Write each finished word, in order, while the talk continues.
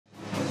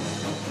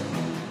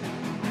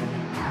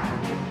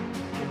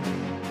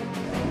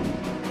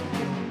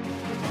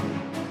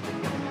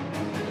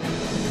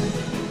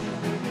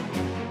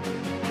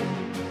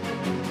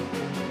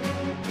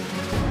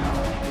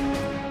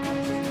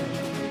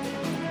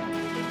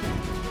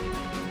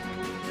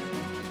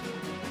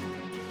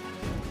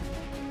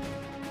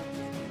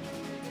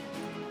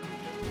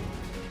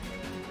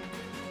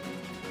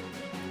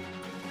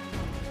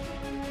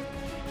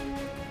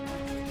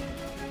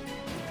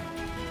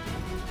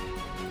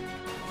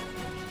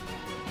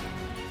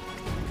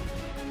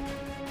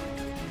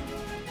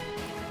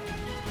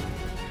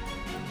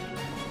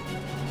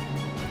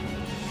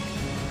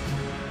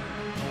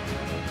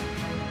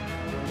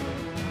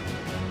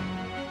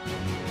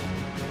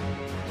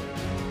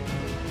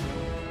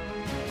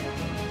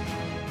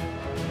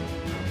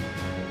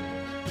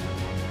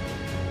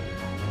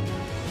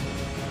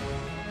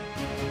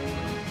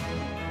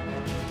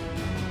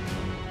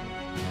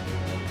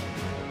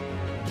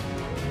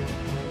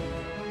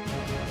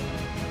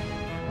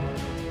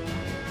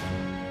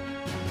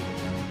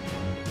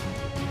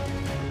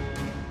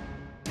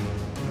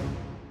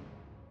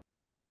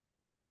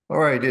All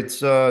right,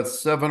 it's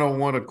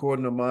 7:01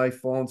 according to my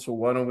phone, so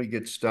why don't we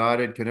get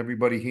started? Can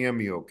everybody hear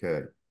me okay?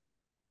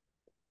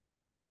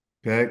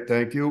 Okay,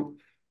 thank you.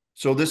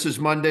 So this is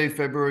Monday,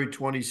 February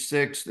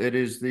 26th. It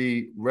is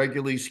the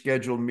regularly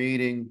scheduled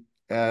meeting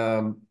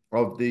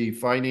of the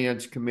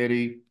Finance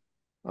Committee.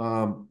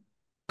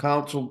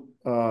 Council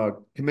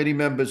committee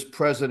members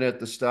present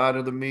at the start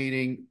of the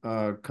meeting,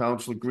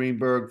 Councilor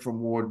Greenberg from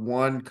Ward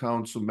 1,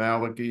 Councilor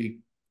Malachi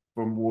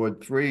from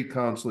Ward 3,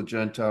 Councilor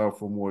Gentile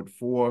from Ward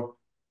 4,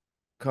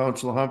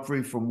 Councilor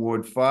Humphrey from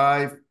Ward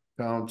 5,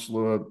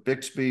 Councilor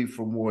Bixby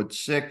from Ward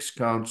 6,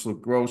 Councilor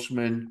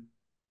Grossman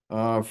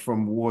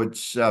from Ward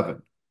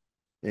 7.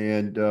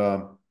 And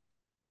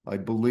I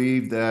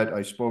believe that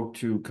I spoke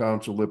to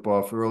Councilor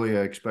Lipoff earlier.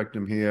 I expect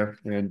him here,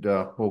 and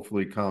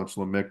hopefully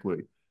Councilor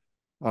Mickley.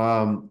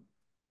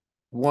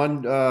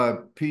 One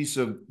piece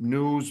of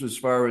news as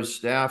far as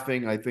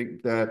staffing, I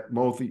think that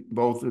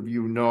both of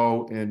you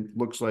know, and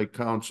looks like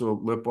Councilor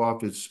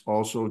Lipoff has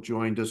also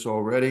joined us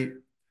already.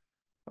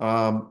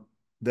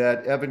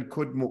 That Evan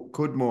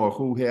Cudmore,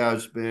 who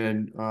has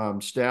been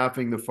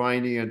staffing the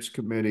Finance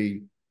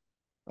Committee,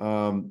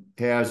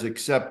 has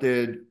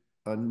accepted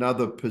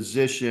another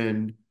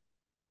position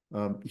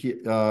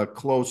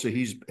closer.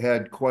 He's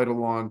had quite a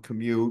long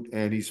commute,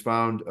 and he's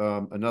found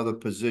another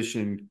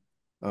position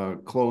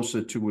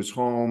closer to his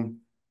home.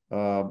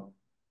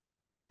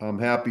 I'm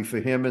happy for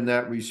him in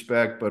that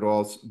respect, but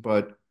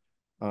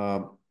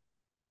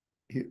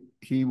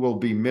he will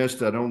be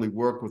missed. I'd only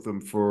worked with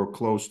him for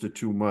close to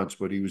 2 months,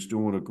 but he was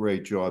doing a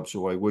great job,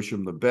 so I wish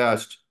him the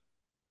best.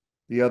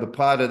 The other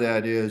part of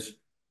that is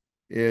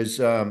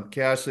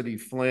Cassidy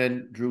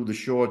Flynn drew the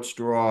short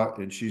straw,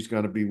 and she's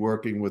going to be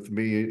working with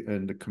me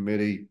and the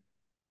committee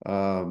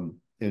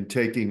in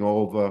taking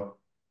over.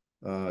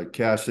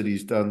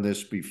 Cassidy's done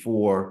this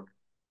before,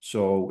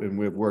 and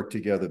we've worked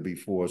together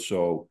before,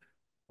 so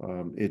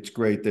it's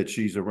great that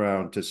she's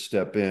around to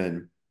step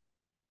in.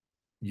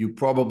 You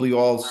probably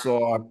all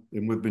saw,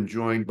 and we've been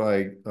joined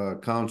by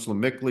Councilor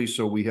Mickley,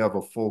 so we have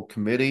a full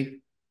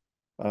committee.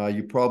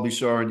 You probably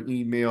saw an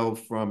email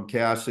from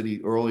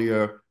Cassidy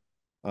earlier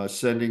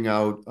sending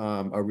out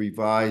a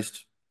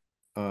revised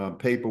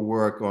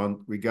paperwork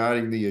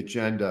regarding the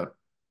agenda.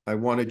 I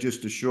want to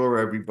just assure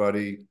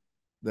everybody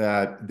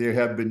that there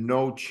have been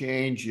no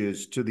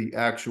changes to the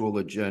actual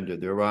agenda.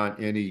 There aren't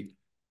any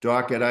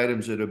docket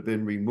items that have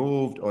been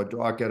removed or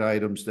docket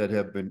items that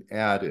have been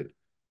added.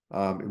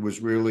 It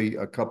was really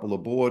a couple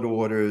of board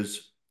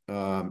orders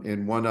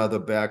and one other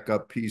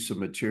backup piece of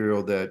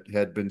material that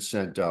had been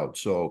sent out.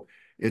 So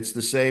it's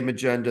the same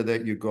agenda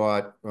that you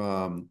got,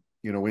 in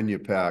your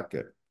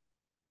packet.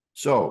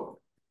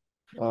 So,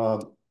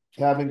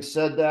 having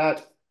said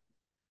that,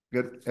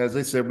 as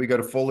I said, we got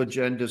a full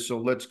agenda, so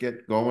let's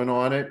get going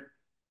on it.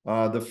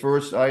 The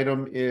first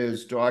item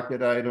is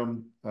docket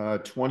item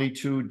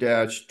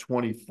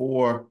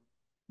 22-24.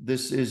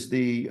 This is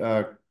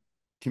the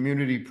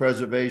Community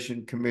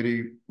Preservation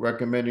Committee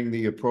recommending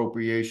the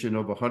appropriation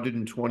of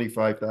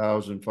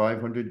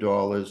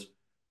 $125,500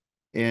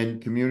 in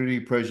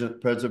Community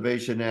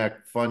Preservation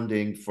Act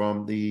funding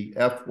from the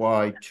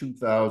FY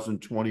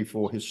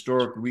 2024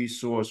 Historic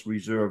Resource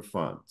Reserve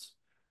Funds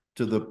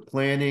to the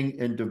Planning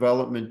and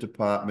Development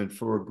Department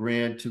for a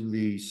grant to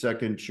the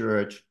Second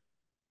Church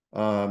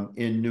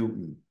in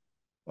Newton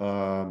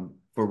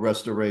for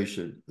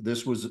restoration.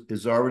 This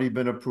has already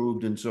been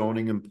approved in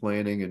zoning and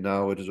planning, and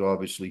now it is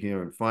obviously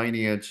here in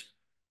finance.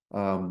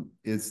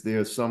 Is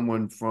there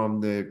someone from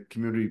the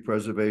Community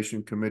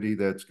Preservation Committee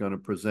that's going to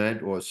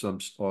present, or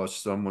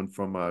someone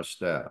from our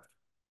staff?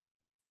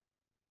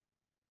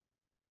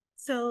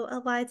 So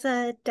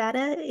Eliza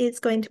Data is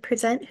going to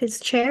present,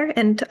 who's chair,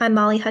 and I'm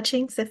Molly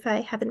Hutchings, if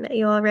I haven't met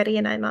you already,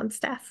 and I'm on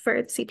staff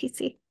for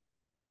CPC.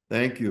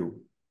 Thank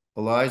you.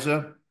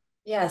 Eliza?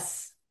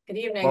 Yes. Good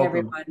evening, Welcome.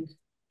 everyone.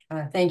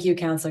 Thank you,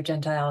 Councilor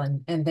Gentile,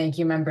 and thank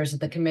you, members of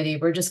the committee.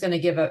 We're just going to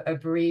give a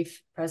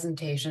brief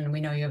presentation.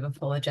 We know you have a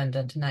full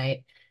agenda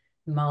tonight.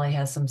 Molly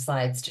has some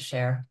slides to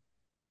share.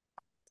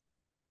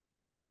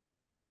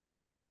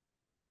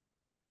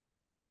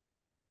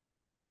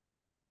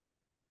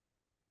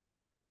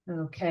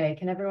 Okay,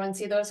 can everyone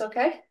see those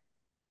okay?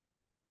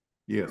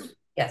 Yes.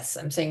 Yes,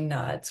 I'm saying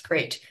nods.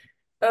 Great.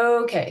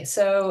 Okay,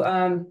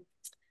 so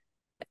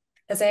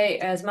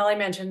as Molly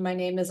mentioned, my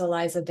name is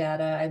Eliza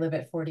Data. I live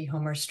at 40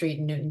 Homer Street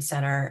in Newton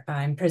Center.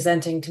 I'm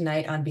presenting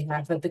tonight on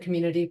behalf of the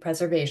Community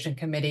Preservation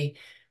Committee,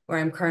 where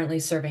I'm currently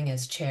serving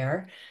as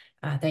chair.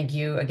 Thank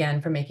you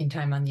again for making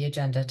time on the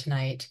agenda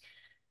tonight.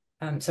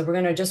 So we're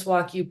going to just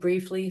walk you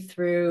briefly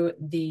through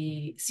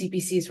the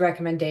CPC's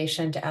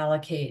recommendation to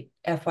allocate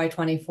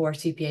FY24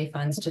 CPA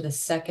funds to the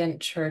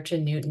Second Church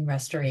in Newton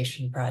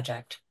Restoration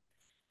Project.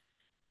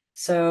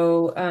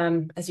 So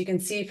as you can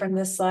see from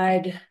this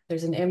slide,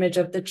 there's an image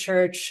of the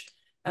church.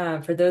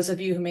 For those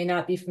of you who may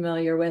not be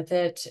familiar with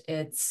it,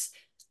 it's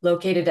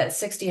located at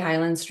 60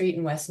 Highland Street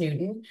in West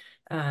Newton.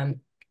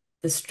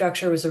 The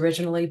structure was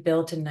originally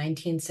built in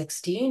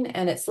 1916,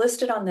 and it's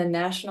listed on the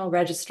National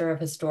Register of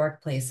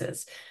Historic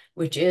Places,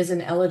 which is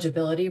an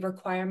eligibility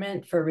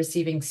requirement for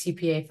receiving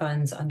CPA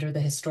funds under the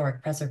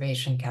historic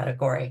preservation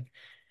category.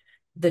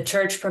 The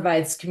church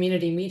provides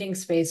community meeting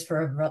space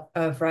for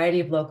a variety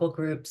of local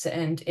groups,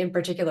 and in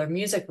particular,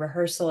 music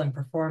rehearsal and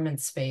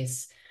performance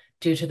space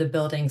due to the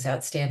building's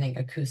outstanding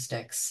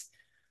acoustics.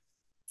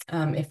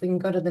 If we can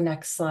go to the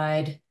next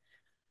slide,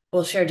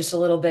 we'll share just a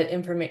little bit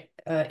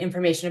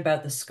information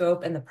about the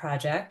scope and the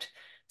project.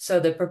 So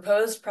the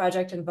proposed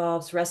project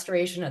involves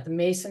restoration of the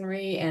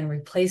masonry and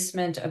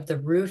replacement of the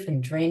roof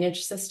and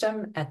drainage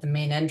system at the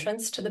main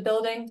entrance to the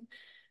building.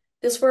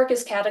 This work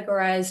is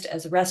categorized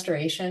as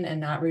restoration and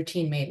not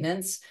routine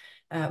maintenance,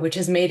 which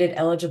has made it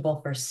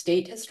eligible for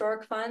state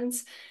historic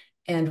funds.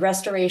 And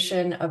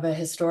restoration of a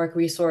historic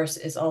resource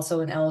is also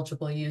an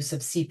eligible use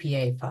of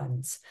CPA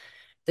funds.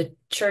 The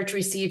church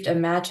received a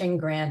matching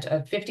grant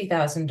of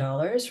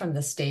 $50,000 from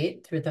the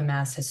state through the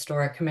Mass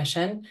Historic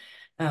Commission,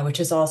 which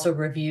has also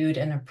reviewed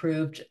and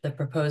approved the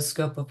proposed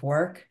scope of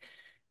work.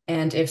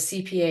 And if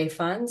CPA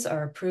funds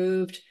are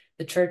approved,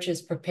 the church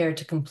is prepared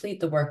to complete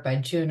the work by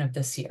June of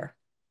this year.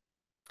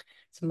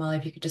 So Molly,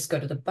 if you could just go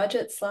to the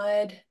budget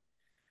slide.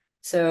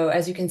 So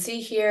as you can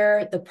see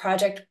here, the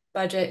project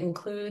budget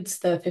includes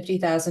the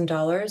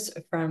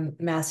 $50,000 from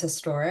Mass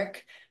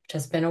Historic, which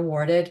has been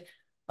awarded,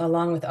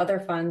 along with other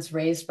funds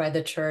raised by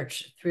the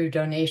church through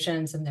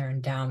donations and their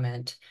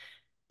endowment.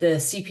 The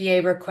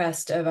CPA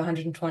request of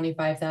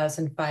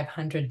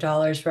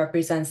 $125,500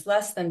 represents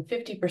less than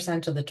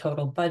 50% of the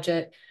total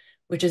budget,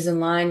 which is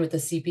in line with the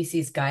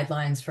CPC's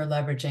guidelines for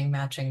leveraging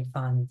matching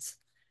funds.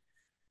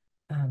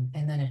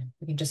 And then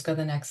we can just go to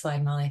the next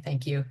slide, Molly,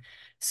 thank you.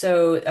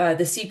 So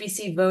the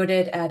CPC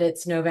voted at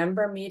its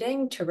November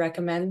meeting to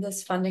recommend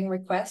this funding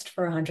request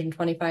for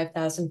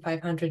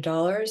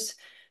 $125,500.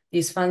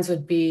 These funds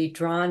would be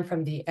drawn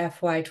from the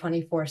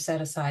FY24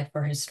 set aside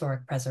for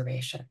historic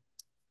preservation.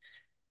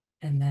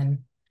 And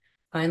then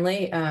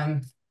finally,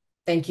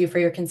 thank you for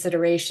your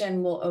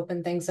consideration. We'll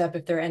open things up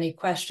if there are any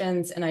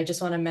questions. And I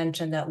just want to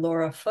mention that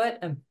Laura Foote,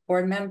 a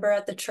board member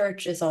at the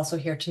church, is also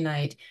here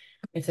tonight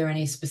if there are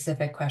any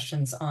specific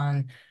questions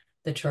on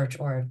the church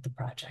or the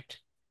project.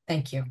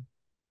 Thank you.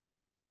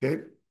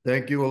 Okay,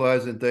 thank you,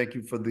 Eliza, and thank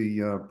you for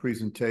the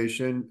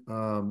presentation.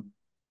 Are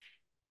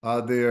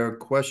there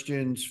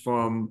questions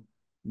from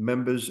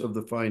members of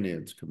the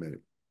Finance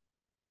Committee?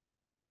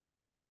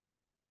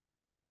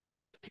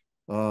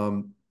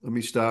 Let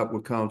me start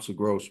with Councilor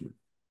Grossman.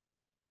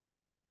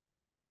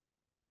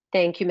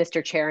 Thank you,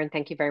 Mr. Chair, and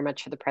thank you very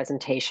much for the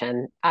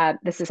presentation.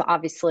 This is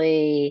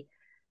obviously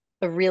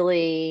a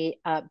really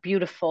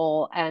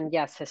beautiful and,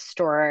 yes,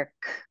 historic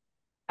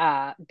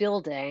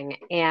building.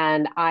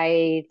 And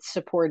I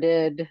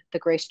supported the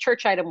Grace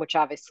Church item, which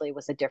obviously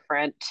was a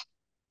different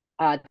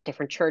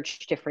church,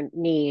 different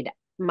need.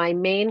 My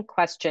main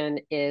question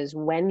is,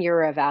 when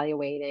you're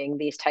evaluating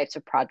these types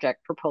of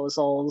project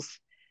proposals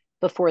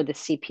before the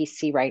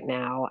CPC right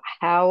now,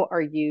 how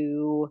are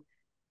you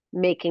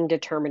making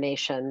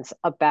determinations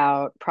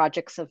about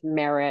projects of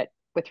merit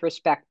with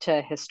respect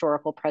to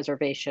historical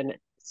preservation,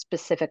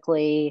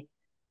 specifically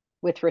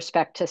with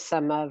respect to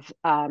some of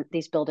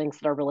these buildings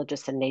that are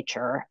religious in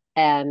nature?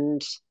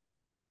 And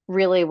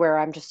really where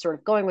I'm just sort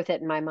of going with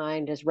it in my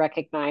mind is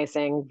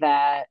recognizing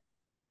that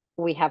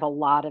we have a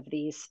lot of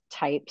these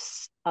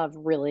types of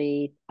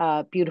really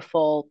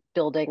beautiful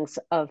buildings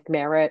of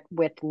merit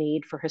with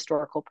need for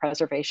historical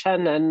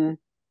preservation. And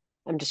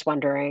I'm just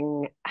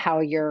wondering how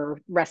you're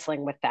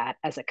wrestling with that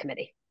as a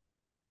committee.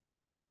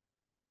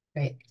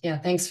 Great. Yeah,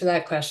 thanks for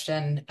that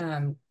question.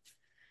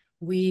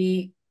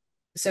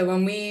 So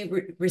when we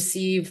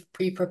receive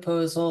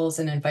pre-proposals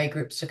and invite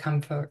groups to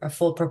come for a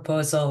full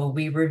proposal,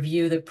 we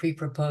review the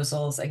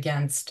pre-proposals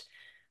against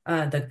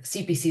the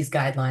CPC's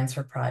guidelines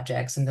for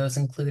projects, and those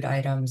include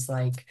items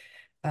like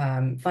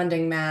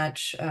funding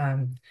match,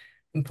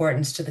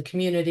 importance to the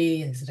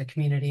community, is it a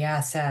community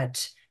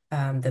asset,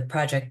 the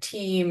project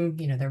team,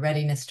 their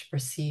readiness to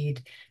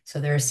proceed. So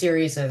there are a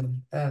series of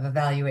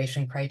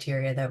evaluation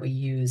criteria that we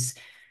use.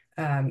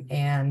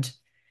 And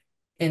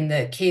in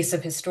the case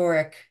of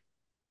historic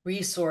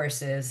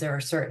resources, there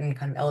are certain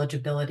kind of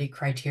eligibility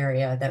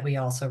criteria that we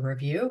also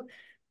review,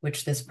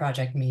 which this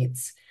project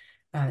meets.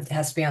 It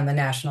has to be on the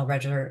National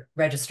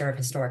Register of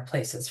Historic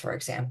Places, for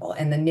example,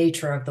 and the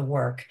nature of the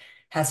work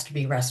has to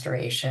be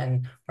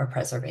restoration or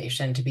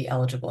preservation to be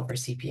eligible for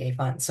CPA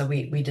funds. So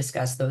we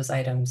discuss those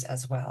items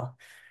as well.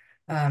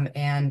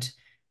 And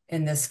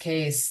in this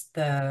case,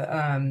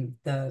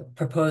 the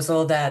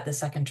proposal that the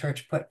Second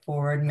Church put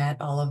forward met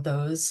all of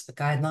those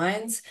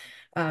guidelines.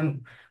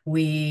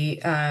 We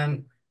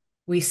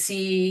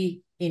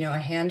see, a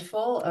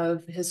handful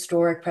of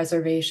historic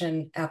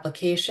preservation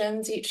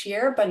applications each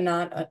year, but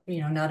not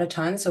a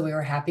ton. So we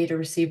were happy to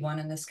receive one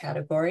in this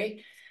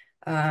category.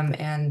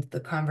 And the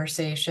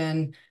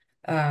conversation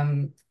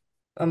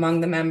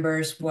among the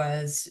members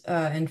was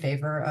in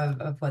favor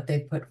of what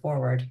they put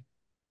forward.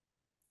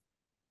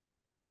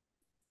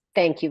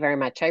 Thank you very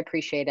much. I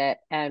appreciate it.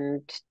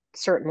 And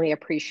certainly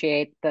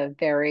appreciate the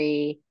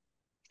very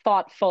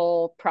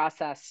thoughtful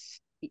process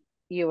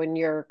you and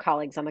your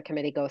colleagues on the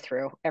committee go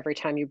through every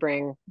time you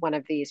bring one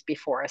of these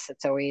before us.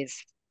 It's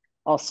always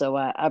also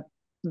a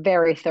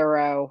very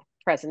thorough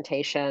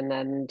presentation,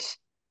 and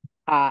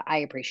I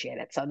appreciate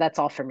it. So that's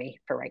all for me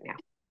for right now.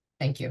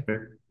 Thank you.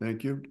 Okay,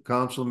 thank you.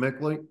 Council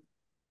Mickley?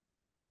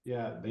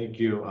 Yeah, thank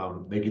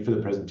you. Thank you for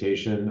the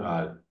presentation.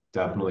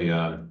 Definitely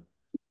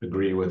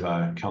agree with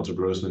Councilor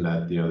Grossman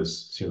that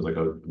this seems like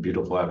a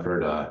beautiful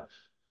effort,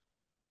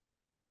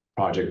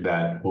 project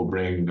that will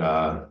bring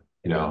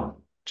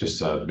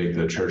just make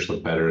the church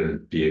look better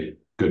and be a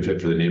good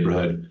fit for the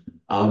neighborhood.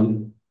 I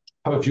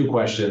have a few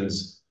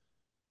questions.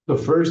 The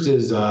first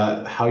is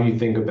how you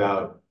think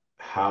about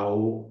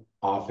how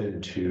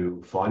often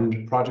to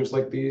fund projects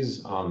like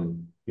these.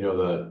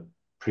 The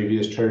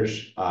previous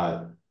church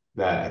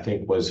that I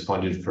think was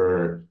funded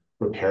for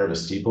repair of a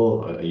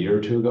steeple a year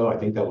or two ago, I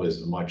think that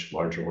was a much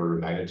larger order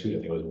of magnitude. I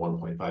think it was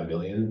 1.5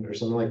 million or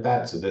something like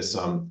that. So this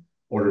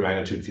order of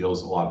magnitude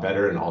feels a lot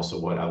better. And also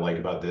what I like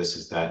about this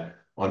is that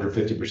under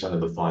 50%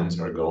 of the funds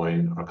are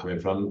coming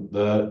from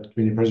the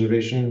community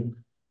preservation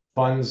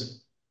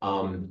funds.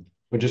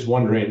 But just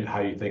wondering how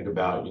you think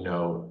about,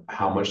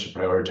 how much to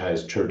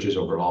prioritize churches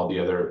over all the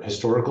other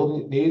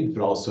historical needs,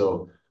 but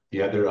also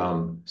the other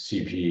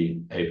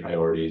CPA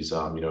priorities,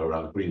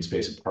 around green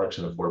space and parks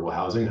and affordable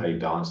housing, how you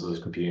balance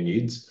those competing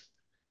needs.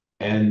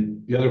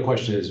 And the other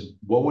question is,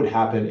 what would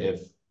happen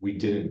if we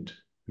didn't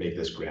make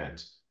this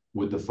grant?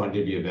 Would the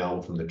funding be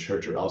available from the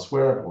church or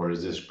elsewhere, or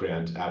is this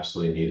grant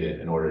absolutely needed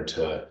in order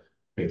to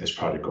make this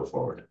project go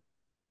forward?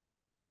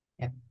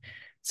 Yeah.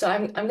 So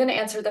I'm going to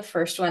answer the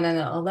first one, and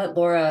I'll let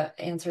Laura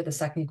answer the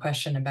second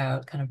question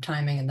about kind of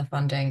timing and the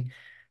funding.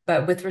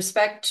 But with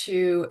respect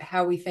to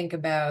how we think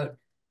about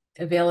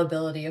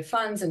availability of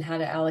funds and how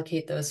to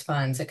allocate those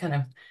funds, it kind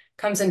of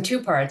comes in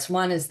two parts.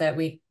 One is that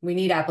we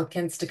need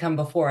applicants to come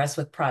before us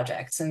with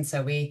projects, and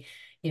so we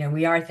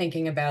are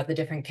thinking about the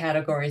different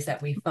categories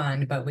that we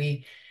fund, but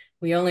we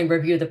only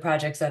review the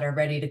projects that are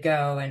ready to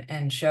go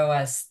and show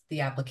us the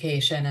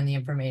application and the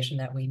information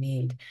that we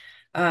need.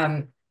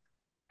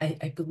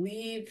 I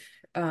believe,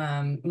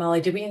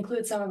 Molly, did we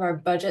include some of our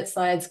budget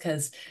slides?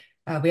 Because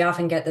we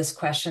often get this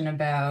question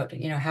about,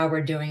 how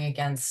we're doing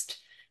against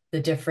the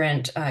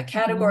different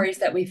categories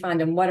that we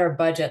fund and what our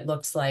budget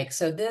looks like.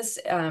 So this,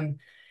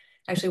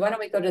 actually, why don't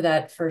we go to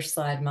that first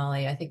slide,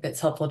 Molly? I think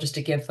that's helpful just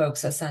to give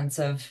folks a sense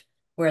of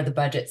where the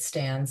budget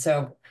stands.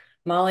 So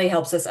Molly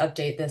helps us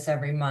update this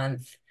every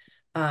month.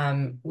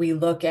 We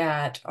look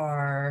at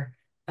our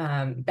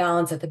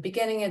balance at the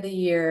beginning of the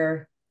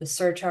year, the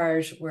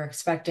surcharge we're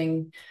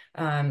expecting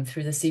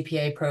through the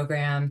CPA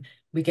program.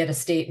 We get a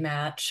state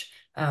match,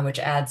 which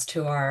adds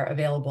to our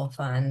available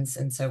funds.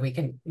 And so we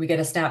get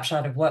a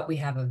snapshot of what we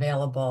have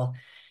available.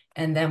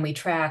 And then we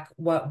track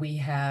what we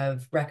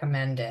have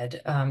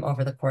recommended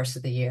over the course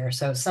of the year.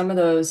 So some of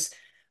those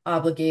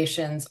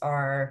obligations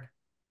are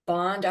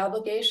bond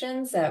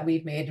obligations that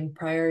we've made in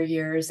prior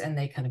years, and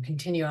they kind of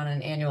continue on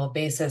an annual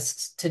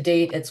basis. To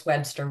date, it's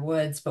Webster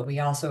Woods, but we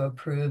also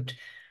approved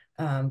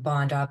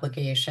bond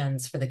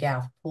obligations for the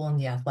Gaff Pool and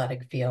the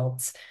athletic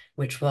fields,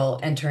 which will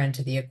enter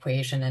into the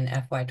equation in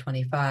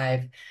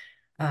FY25.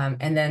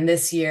 And then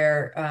this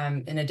year,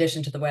 in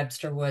addition to the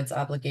Webster Woods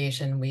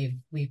obligation,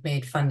 we've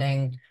made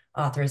funding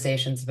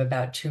authorizations of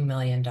about $2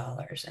 million.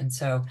 And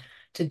so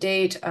to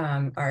date,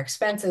 our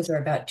expenses are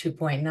about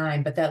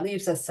 2.9, but that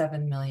leaves us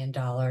 $7 million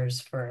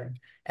for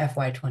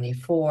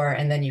FY24.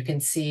 And then you can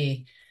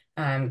see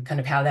kind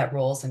of how that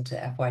rolls into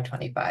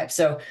FY25.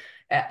 So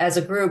as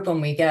a group,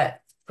 when we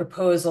get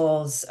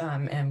proposals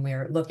and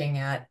we're looking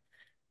at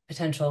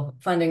potential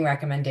funding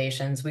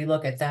recommendations, we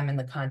look at them in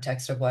the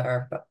context of what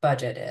our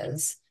budget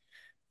is.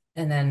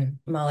 And then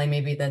Molly,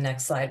 maybe the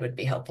next slide would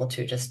be helpful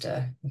too, just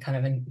to kind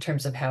of in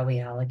terms of how we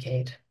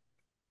allocate.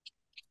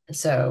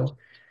 So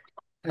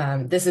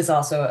this is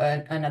also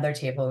another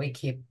table we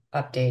keep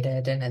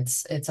updated, and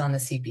it's on the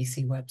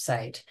CPC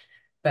website.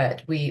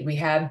 But we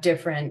have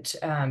different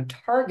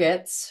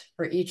targets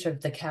for each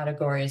of the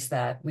categories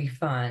that we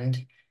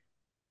fund.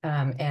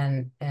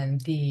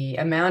 And the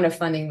amount of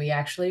funding we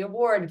actually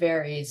award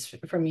varies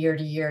from year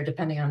to year,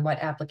 depending on what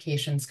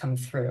applications come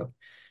through.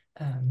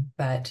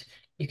 But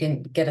you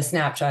can get a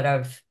snapshot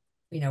of,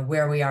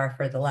 where we are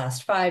for the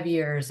last 5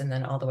 years, and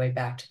then all the way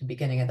back to the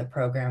beginning of the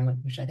program,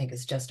 which I think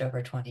is just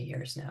over 20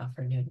 years now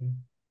for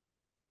Newton.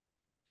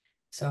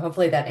 So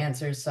hopefully that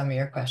answers some of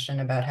your question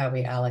about how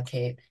we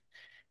allocate.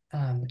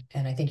 And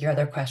I think your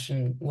other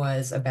question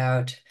was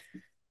about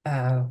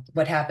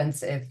what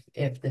happens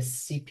if the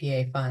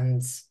CPA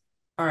funds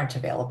aren't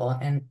available.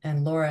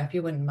 And Laura, if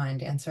you wouldn't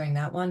mind answering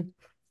that one.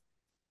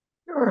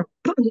 Sure.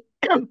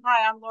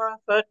 Hi, I'm Laura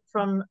Foote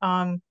from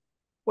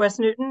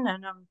West Newton,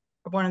 and I'm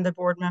one of the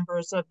board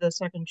members of the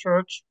Second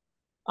Church.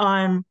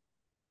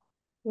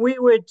 We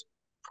would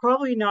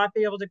probably not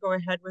be able to go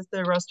ahead with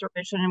the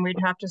restoration, and we'd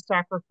have to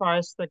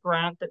sacrifice the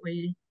grant that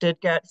we did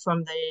get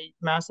from the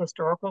Mass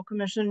Historical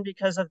Commission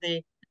because of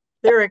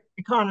their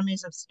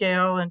economies of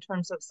scale in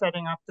terms of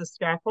setting up the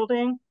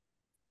scaffolding.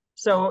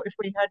 So if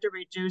we had to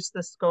reduce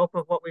the scope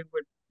of what we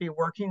would be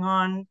working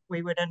on,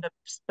 we would end up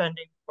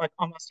spending like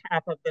almost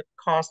half of the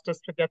cost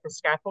just to get the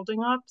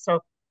scaffolding up. So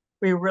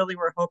we really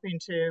were hoping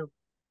to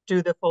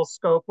do the full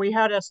scope. We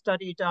had a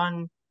study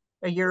done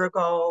a year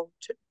ago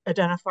to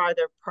identify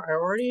their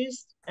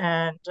priorities,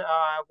 and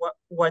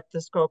what the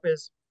scope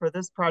is for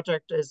this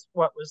project is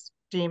what was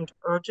deemed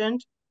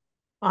urgent.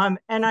 And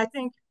I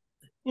think,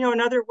 you know,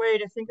 another way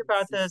to think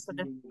about this and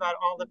about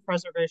all the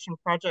preservation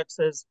projects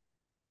is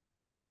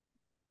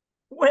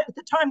at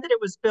the time that it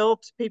was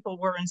built, people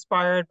were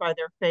inspired by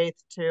their faith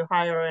to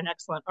hire an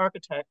excellent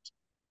architect.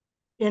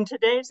 In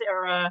today's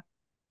era,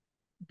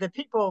 the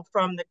people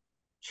from the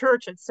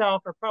church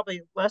itself are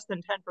probably less than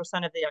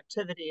 10% of the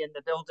activity in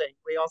the building.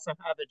 We also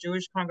have a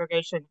Jewish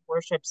congregation that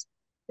worships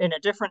in a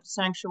different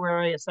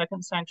sanctuary, a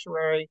second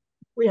sanctuary.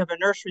 We have a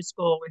nursery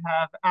school, we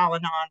have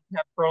Al-Anon, we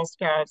have Girl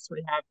Scouts,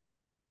 we have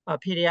a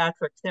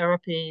pediatric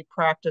therapy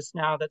practice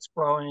now that's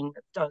growing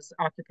that does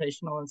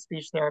occupational and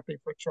speech therapy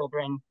for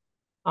children.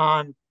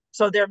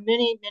 So there are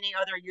many, many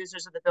other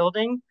users of the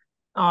building,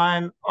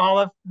 all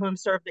of whom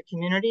serve the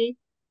community,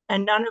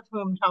 and none of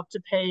whom help to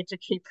pay to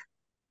keep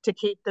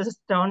the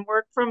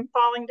stonework from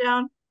falling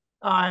down.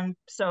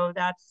 So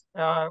that's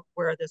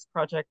where this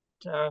project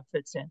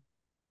fits in.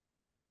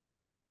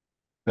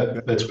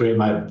 That's great.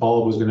 My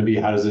follow-up was going to be,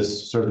 how does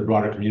this serve the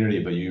broader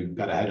community? But you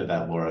got ahead of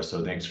that, Laura.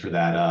 So thanks for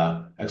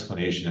that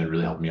explanation. It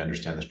really helped me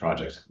understand this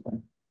project.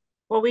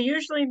 Well, we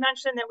usually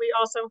mention that we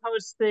also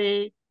host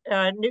the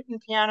Newton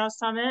Piano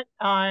Summit.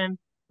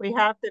 We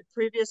have the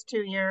previous 2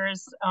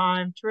 years,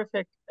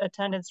 terrific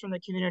attendance from the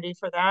community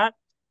for that.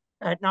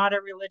 Not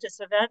a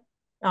religious event,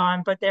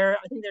 but I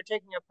think they're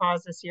taking a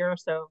pause this year,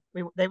 so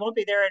they won't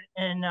be there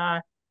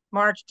in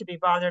March to be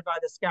bothered by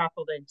the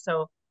scaffolding.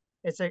 So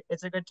it's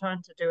a good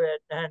time to do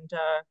it, and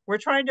we're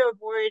trying to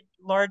avoid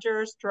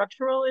larger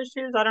structural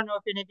issues. I don't know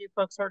if any of you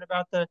folks heard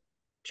about the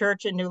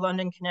church in New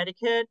London,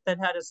 Connecticut, that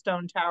had a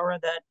stone tower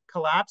that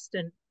collapsed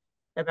in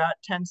about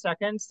 10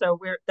 seconds. So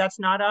that's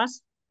not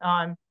us,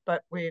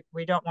 but we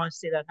don't want to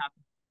see that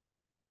happen.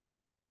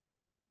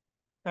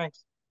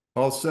 Thanks.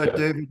 All set,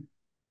 David?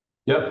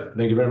 Yep.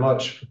 Thank you very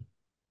much.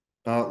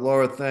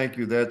 Laura, thank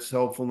you. That's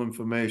helpful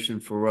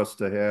information for us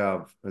to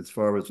have as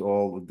far as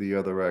all of the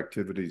other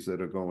activities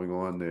that are going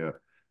on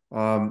there.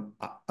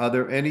 Are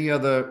there any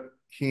other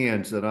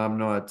hands that I'm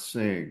not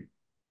seeing?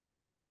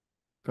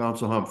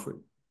 Council Humphrey.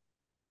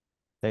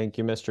 Thank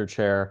you, Mr.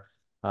 Chair.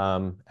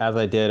 As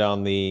I did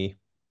on the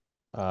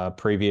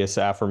previous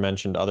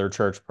aforementioned other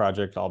church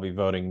project, I'll be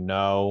voting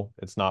no.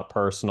 It's not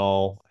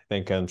personal.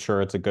 I'm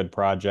sure it's a good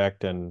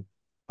project and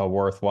a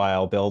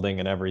worthwhile building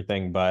and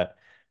everything, but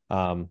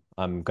I'm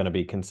going to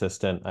be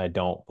consistent. I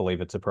don't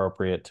believe it's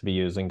appropriate to be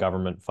using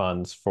government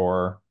funds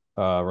for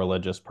a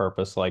religious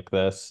purpose like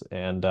this.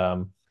 And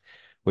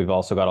we've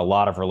also got a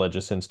lot of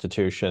religious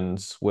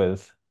institutions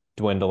with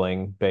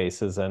dwindling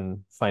bases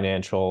and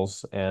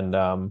financials,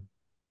 and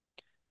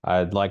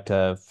I'd like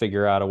to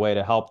figure out a way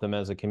to help them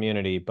as a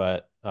community,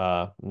 but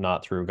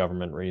not through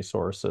government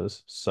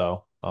resources.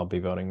 So I'll be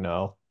voting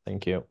no.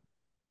 Thank you.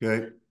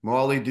 Okay.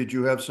 Molly, did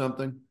you have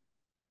something?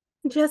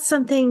 Just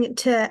something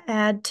to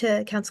add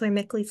to Councilor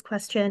Mickley's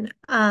question.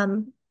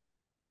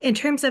 In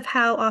terms of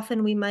how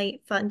often we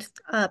might fund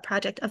a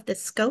project of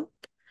this scope,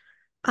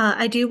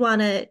 I do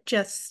want to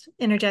just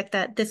interject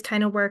that this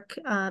kind of work,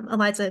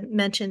 Eliza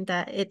mentioned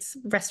that it's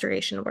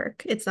restoration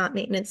work. It's not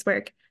maintenance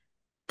work.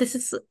 This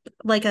is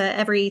like a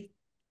every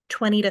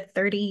 20 to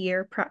 30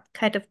 year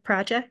kind of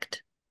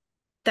project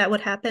that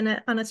would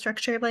happen on a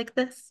structure like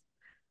this.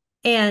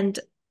 And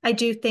I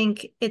do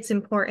think it's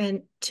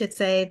important to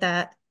say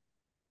that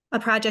a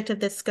project of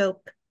this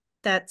scope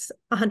that's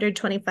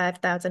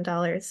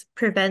 $125,000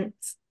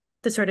 prevents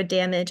the sort of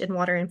damage and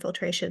water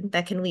infiltration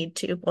that can lead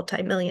to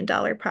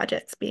multi-million-dollar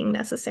projects being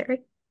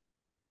necessary.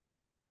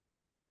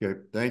 Okay,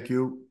 thank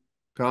you.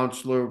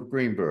 Councilor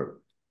Greenberg.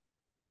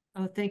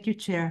 Oh, thank you,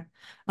 Chair.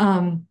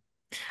 I'm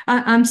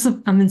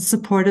in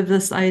support of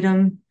this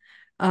item.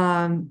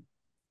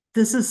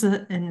 This is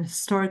an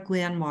historic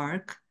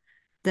landmark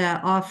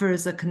that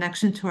offers a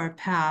connection to our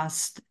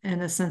past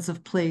and a sense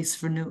of place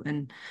for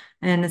Newton.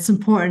 And it's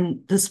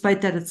important,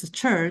 despite that it's a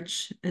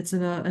church, it's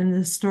an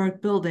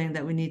historic building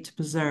that we need to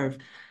preserve.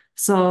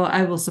 So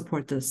I will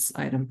support this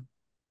item.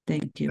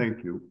 Thank you.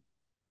 Thank you.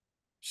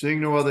 Seeing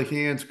no other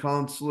hands,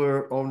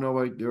 Councilor, oh no,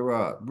 wait, there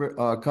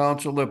are.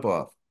 Councilor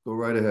Lipoff, go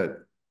right ahead.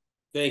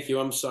 Thank you.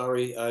 I'm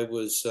sorry. I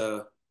was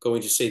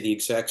going to say the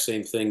exact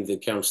same thing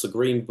that Councilor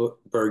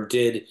Greenberg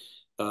did,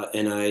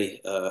 and I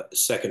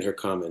second her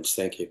comments.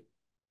 Thank you.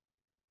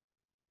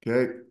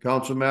 Okay,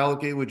 Councilor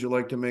Malachy, would you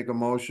like to make a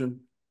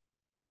motion?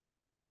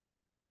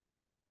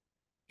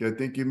 Okay, I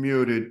think you're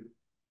muted.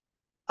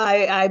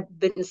 I've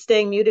been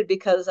staying muted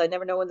because I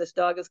never know when this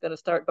dog is going to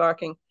start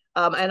barking.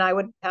 And I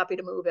would be happy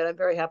to move it. I'm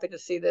very happy to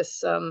see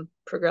this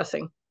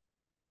progressing.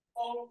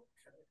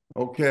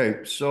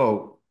 Okay,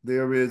 so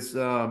there is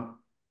a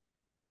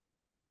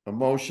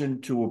motion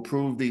to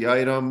approve the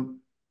item.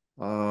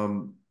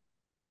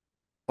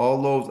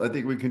 All those, I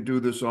think we can do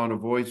this on a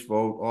voice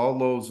vote. All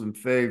those in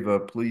favor,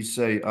 please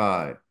say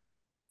aye.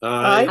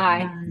 Aye.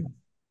 Aye.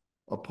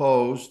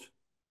 Opposed?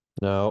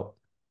 No.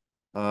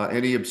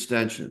 Any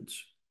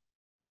abstentions?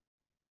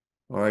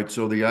 All right,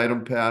 so the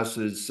item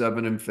passes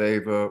 7 in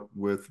favor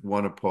with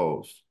 1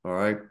 opposed. All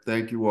right,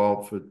 thank you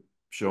all for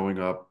showing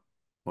up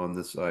on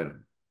this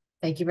item.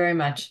 Thank you very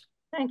much.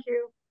 Thank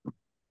you.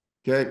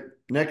 Okay,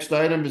 next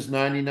item is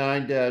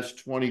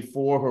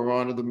 99-24. Her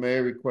Honor the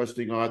Mayor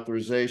requesting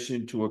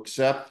authorization to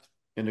accept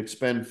and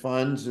expend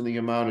funds in the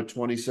amount of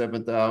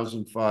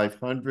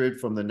 $27,500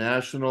 from the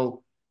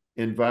National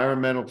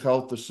Environmental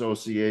Health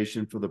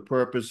Association for the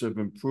purpose of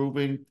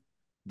improving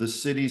the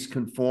city's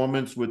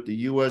conformance with the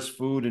U.S.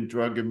 Food and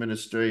Drug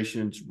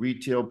Administration's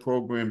retail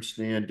program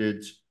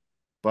standards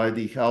by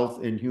the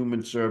Health and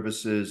Human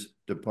Services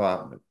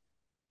Department.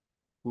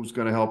 Who's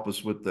going to help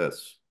us with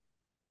this?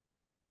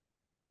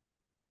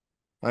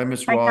 Hi,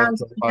 Ms. Hi, Walsh.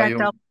 Councilor How are you?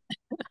 Jekyll.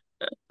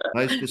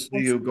 Nice to see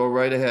you. Go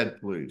right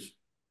ahead, please.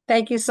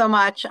 Thank you so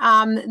much.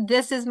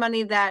 This is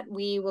money that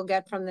we will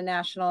get from the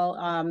National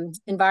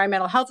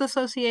Environmental Health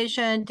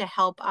Association to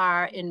help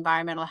our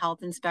environmental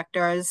health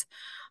inspectors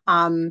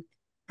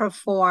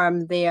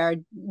perform their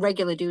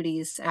regular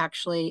duties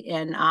actually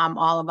in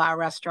all of our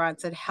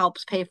restaurants. It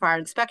helps pay for our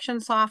inspection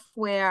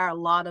software, a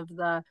lot of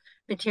the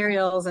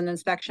materials and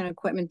inspection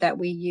equipment that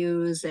we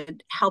use.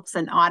 It helps do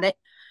an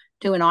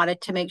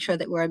audit to make sure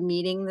that we're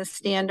meeting the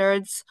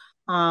standards.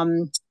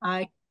 Only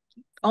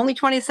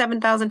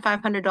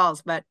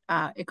 $27,500, but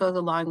it goes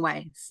a long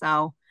way.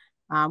 So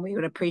we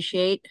would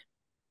appreciate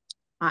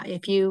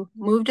if you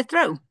moved it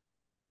through.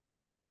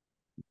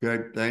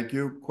 Okay, thank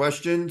you.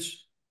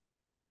 Questions?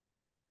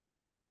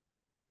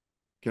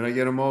 Can I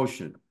get a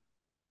motion?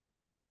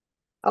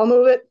 I'll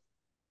move it.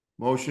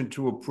 Motion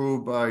to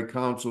approve by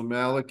Council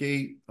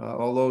Maliki.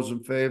 All those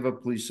in favor,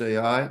 please say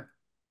aye.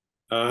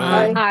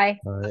 Aye. Aye.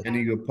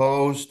 Any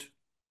opposed?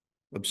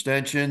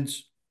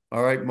 Abstentions?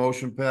 All right,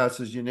 motion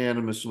passes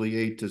unanimously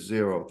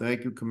 8-0.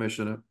 Thank you,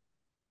 Commissioner.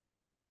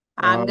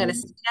 I'm going to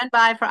stand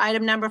by for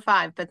item number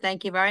 5, but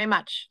thank you very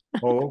much.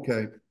 Oh,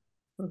 okay.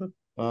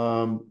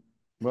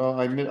 Well,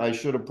 I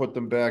should have put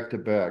them back to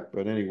back,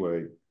 but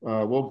anyway,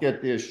 we'll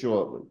get there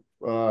shortly.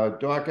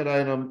 Docket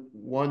item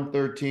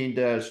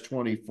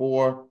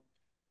 113-24.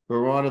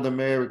 Her Honor the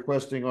Mayor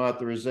requesting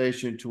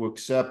authorization to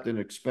accept and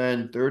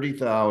expend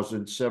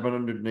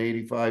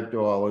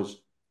 $30,785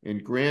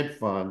 in grant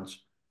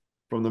funds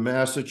from the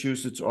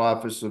Massachusetts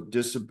Office of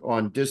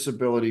on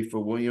Disability for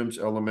Williams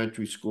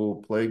Elementary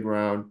School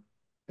Playground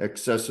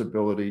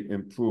Accessibility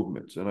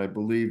Improvements. And I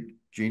believe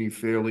Jeannie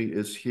Fairley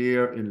is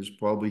here and is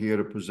probably here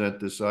to present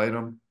this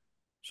item.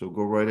 So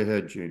go right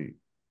ahead, Jeannie.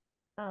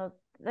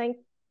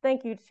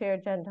 Thank you, Chair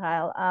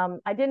Gentile.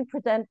 I didn't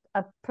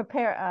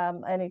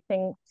prepare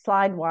anything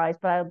slide-wise,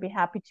 but I'll be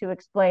happy to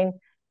explain.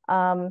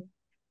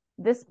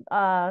 This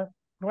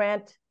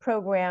grant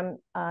program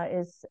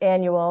is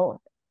annual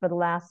for the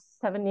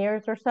last 7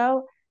 years or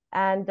so,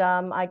 and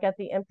I get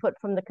the input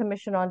from the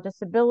Commission on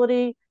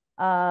Disability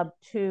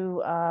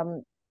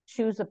to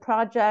choose a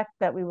project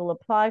that we will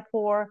apply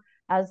for.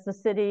 As the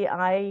city,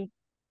 I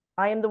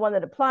am the one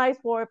that applies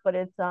for it, but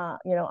it's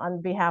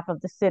on behalf of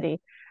the city.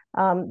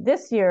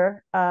 This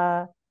year,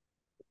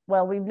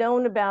 well, we've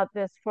known about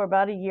this for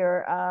about a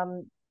year.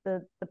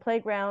 The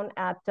playground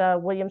at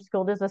Williams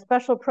School, there's a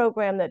special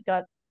program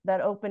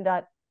that opened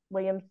at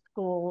Williams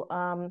School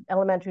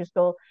Elementary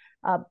School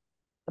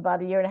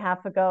about a year and a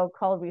half ago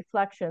called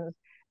Reflections.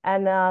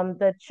 And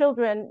the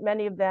children,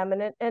 many of them,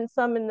 and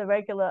some in the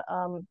regular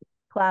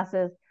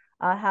classes,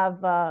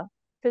 have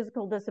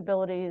physical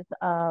disabilities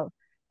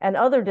and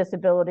other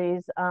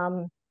disabilities.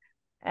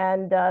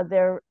 And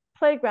their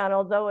playground,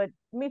 although it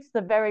meets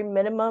the very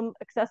minimum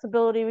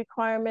accessibility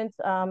requirements,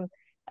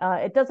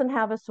 it doesn't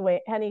have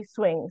any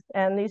swings.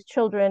 And these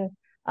children,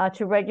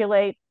 to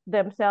regulate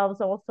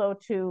themselves, also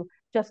to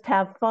just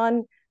have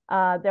fun,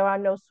 there are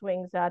no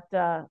swings at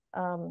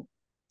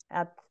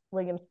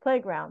Williams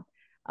Playground.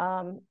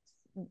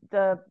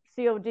 The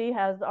COD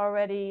has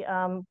already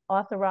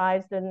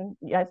authorized, and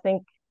I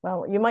think,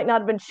 well, you might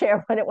not have been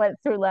chair when it went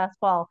through last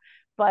fall,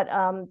 but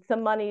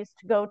some monies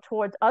to go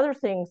towards other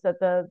things that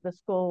the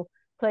school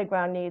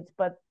playground needs,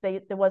 but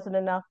there wasn't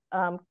enough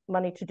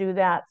money to do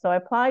that. So I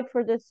applied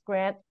for this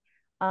grant.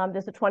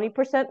 There's a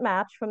 20%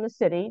 match from the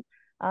city.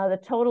 The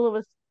total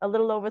was a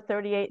little over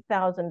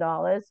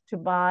 $38,000 to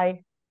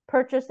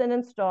purchase and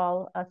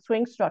install a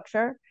swing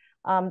structure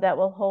that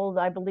will hold,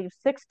 I believe,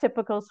 6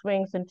 typical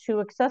swings and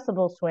 2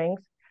 accessible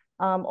swings.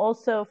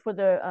 Also for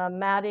the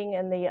matting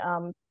and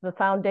the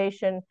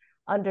foundation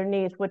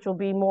underneath, which will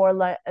be more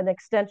like an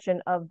extension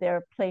of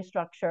their play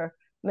structure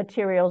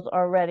materials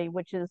already,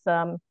 which is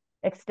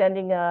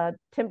extending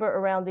timber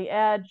around the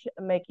edge,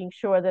 making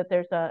sure that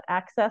there's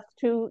access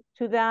to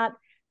that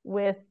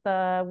with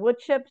wood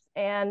chips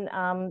and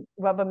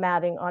rubber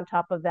matting on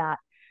top of that.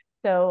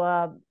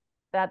 So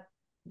that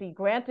the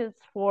grant is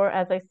for,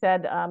 as I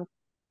said,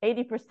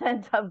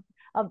 80%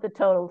 of the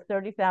total,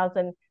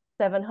 $30,785.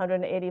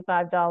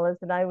 $785,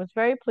 and I was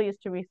very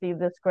pleased to receive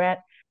this grant.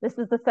 This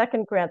is the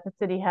second grant the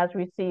city has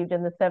received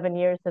in the 7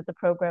 years that the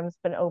program's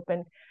been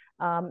open.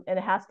 And it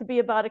has to be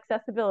about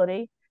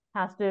accessibility,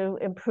 has to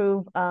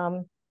improve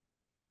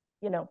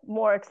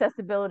more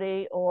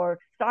accessibility or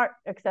start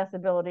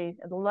accessibility.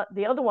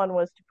 The other one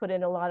was to put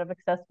in a lot of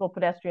accessible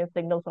pedestrian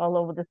signals all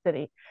over the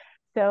city.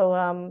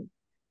 So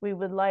we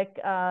would like,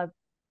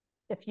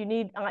 if you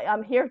need,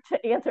 I'm here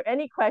to answer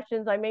any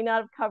questions. I may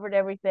not have covered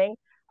everything.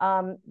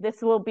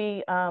 This will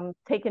be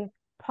taken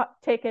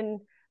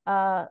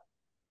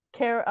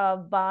care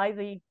of by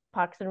the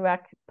Parks,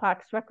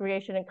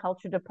 Recreation, and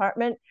Culture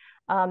Department.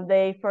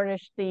 They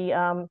furnished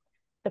the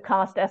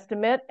cost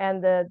estimate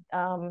and the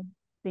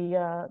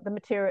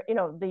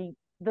material,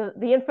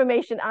 the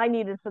information I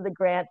needed for the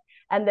grant,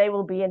 and they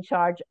will be in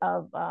charge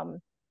of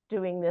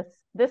doing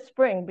this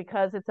spring,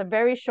 because it's a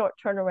very short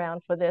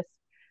turnaround for this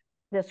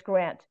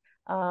grant.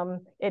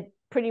 It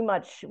pretty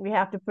much, we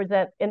have to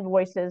present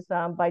invoices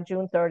by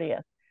June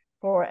 30th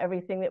for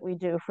everything that we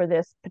do for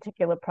this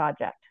particular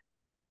project.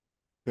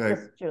 Okay.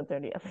 This June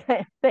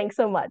 30th. Thanks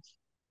so much.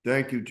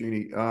 Thank you,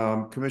 Jeannie.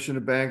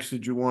 Commissioner Banks,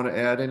 did you want to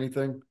add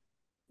anything?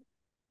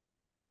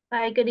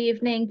 Hi, good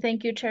evening.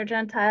 Thank you, Chair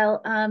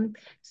Gentile.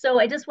 So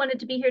I just wanted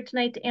to be here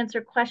tonight to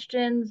answer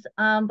questions,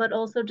 but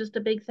also just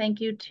a big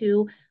thank you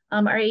to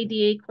our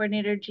ADA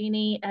coordinator,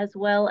 Jeannie, as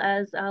well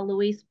as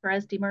Luis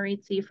Perez de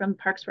Maurizi from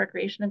Parks,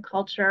 Recreation, and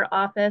Culture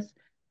office.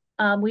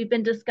 We've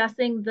been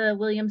discussing the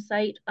Williams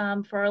site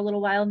for a little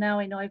while now.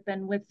 I know I've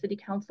been with City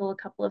Council a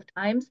couple of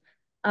times.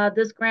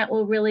 This grant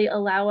will really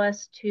allow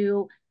us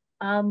to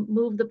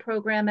move the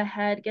program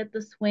ahead, get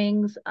the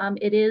swings.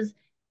 It is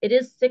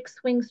 6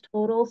 swings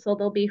total, so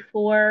there'll be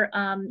 4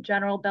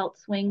 general belt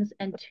swings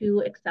and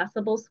 2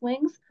 accessible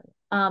swings,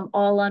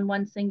 all on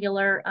one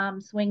singular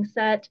swing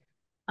set.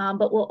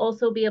 But we'll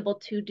also be able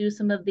to do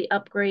some of the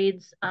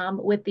upgrades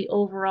with the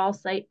overall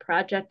site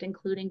project,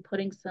 including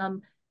putting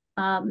some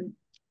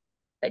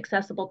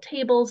accessible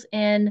tables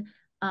in,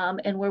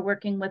 and we're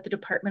working with the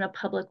Department of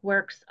Public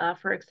Works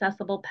for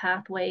accessible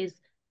pathways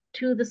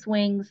to the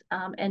swings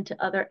and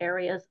to other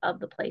areas of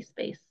the play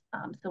space.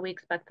 So we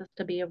expect this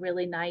to be a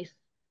really nice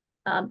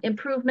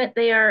improvement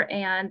there,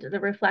 and the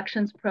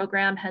Reflections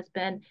program has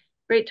been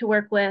great to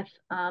work with.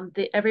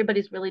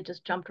 Everybody's really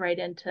just jumped right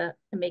in to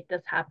make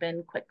this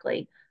happen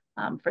quickly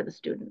for the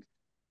students.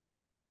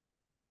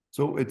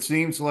 So it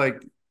seems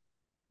like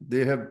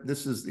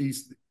this is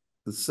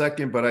the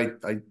second, but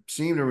I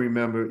seem to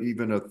remember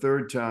even a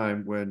third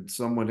time when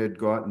someone had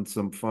gotten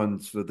some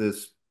funds for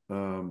this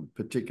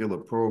particular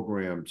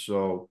program.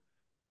 So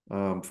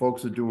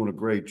folks are doing a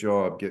great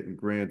job getting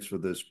grants for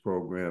this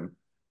program.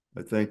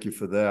 I thank you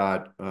for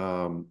that.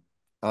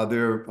 Are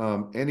there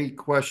any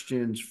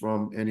questions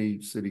from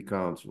any city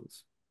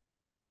councils?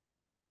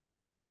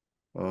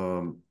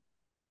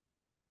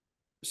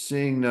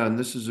 Seeing none,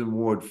 this is in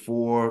Ward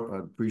 4.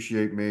 I'd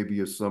appreciate maybe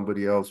if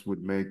somebody else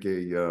would make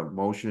a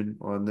motion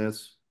on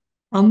this.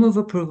 I'll move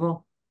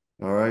approval.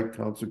 All right,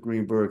 Councilor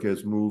Greenberg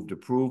has moved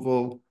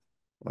approval.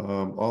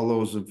 All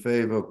those in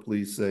favor,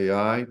 please say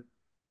aye.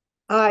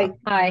 Aye.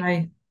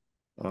 Aye.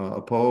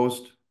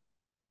 Opposed?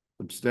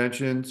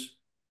 Abstentions?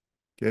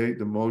 Okay,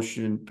 the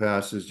motion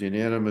passes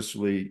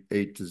unanimously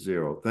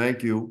 8-0.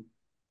 Thank you.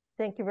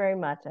 Thank you very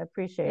much. I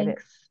appreciate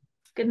Thanks.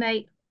 it. Good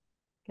night.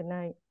 Good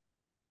night.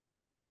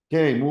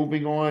 Okay,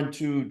 moving on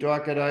to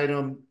docket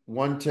item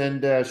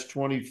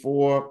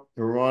 110-24.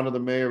 Your Honor, the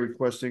Mayor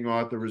requesting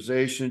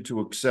authorization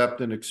to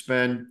accept and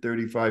expend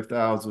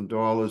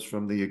 $35,000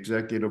 from the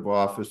Executive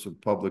Office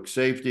of Public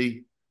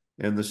Safety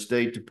and the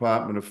State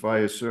Department of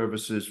Fire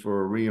Services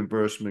for a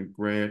reimbursement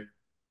grant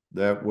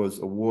that was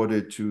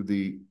awarded to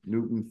the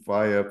Newton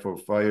Fire for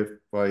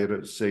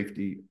firefighter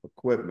safety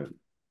equipment.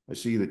 I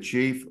see the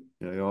chief,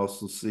 and I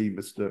also see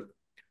Mr.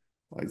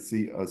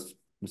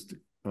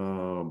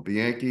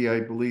 Bianchi, I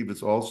believe,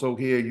 is also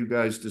here. You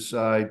guys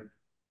decide.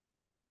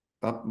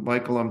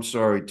 Michael, I'm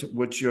sorry.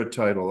 What's your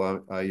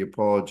title? I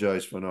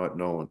apologize for not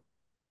knowing.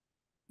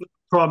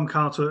 Problem,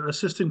 Counselor.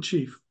 Assistant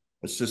Chief.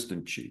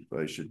 Assistant Chief.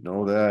 I should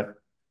know that.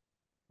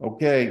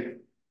 Okay,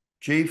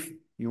 Chief,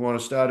 you want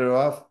to start it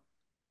off?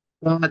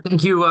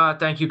 Thank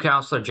you,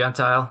 Counselor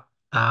Gentile.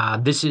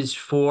 This is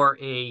for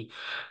a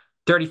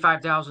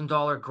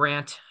 $35,000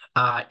 grant.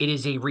 It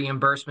is a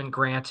reimbursement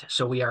grant,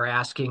 so we are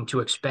asking to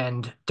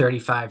expend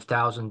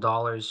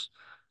 $35,000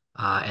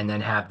 and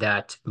then have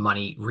that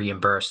money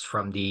reimbursed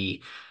from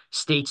the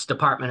state's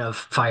Department of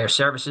Fire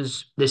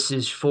Services. This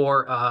is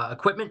for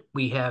equipment.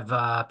 We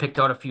have picked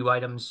out a few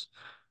items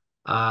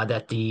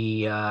that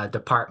the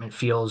department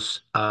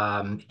feels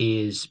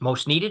is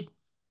most needed.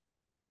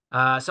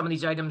 Some of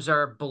these items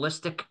are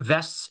ballistic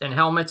vests and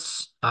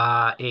helmets,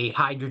 a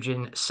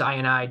hydrogen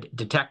cyanide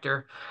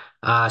detector,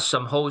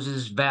 some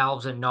hoses,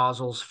 valves, and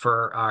nozzles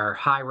for our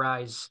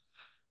high-rise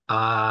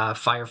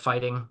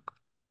firefighting,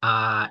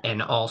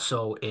 and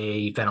also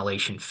a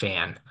ventilation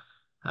fan.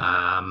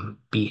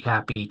 Be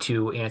happy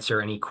to answer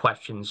any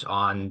questions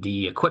on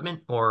the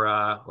equipment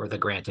or the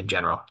grant in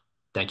general.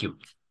 Thank you.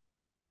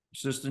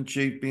 Assistant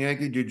Chief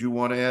Bianchi, did you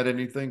want to add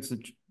anything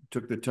since you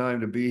took the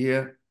time to be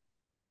here?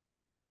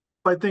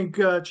 I think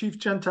Chief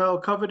Gentile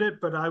covered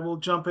it, but I will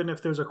jump in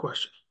if there's a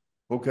question.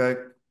 Okay.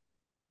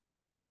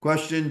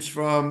 Questions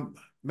from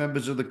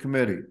members of the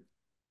committee?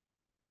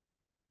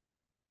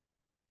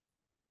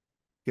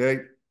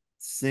 Okay,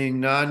 seeing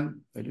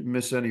none, I didn't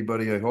miss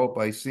anybody, I hope.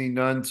 I see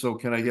none, so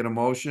can I get a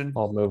motion?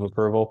 I'll move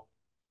approval.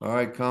 All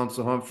right,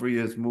 Council Humphrey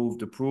has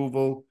moved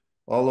approval.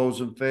 All those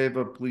in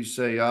favor, please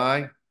say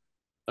aye.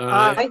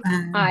 Aye.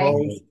 Aye.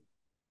 Opposed?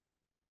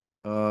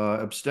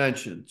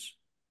 Abstentions?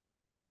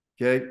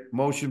 Okay,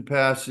 motion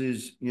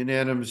passes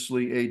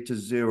unanimously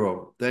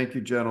 8-0. Thank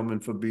you, gentlemen,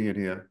 for being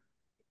here.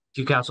 Thank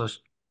you,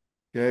 councilors.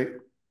 Okay.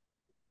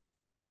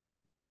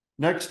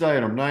 Next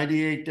item,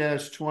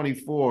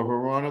 98-24,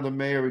 Her Honor the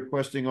Mayor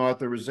requesting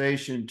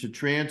authorization to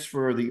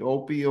transfer the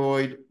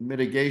opioid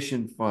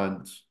mitigation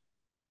funds,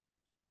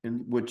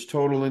 in which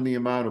total in the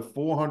amount of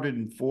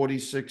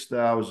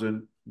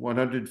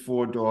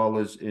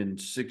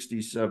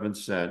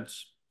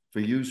 $446,104.67 for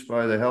use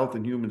by the Health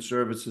and Human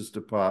Services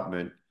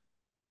Department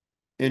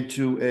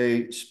into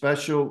a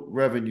special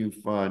revenue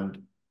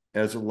fund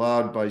as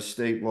allowed by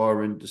state law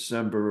in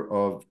December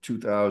of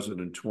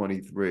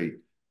 2023.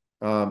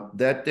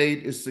 That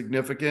date is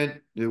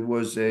significant. There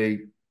was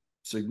a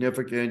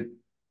significant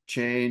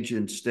change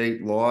in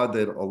state law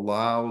that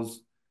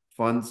allows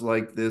funds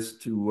like this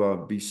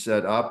to be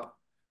set up.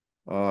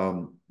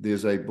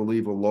 There's, I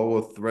believe, a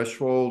lower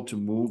threshold to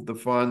move the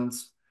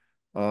funds.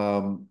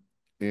 And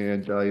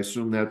I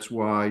assume that's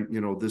why,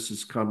 this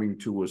is coming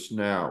to us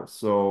now.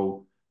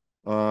 So,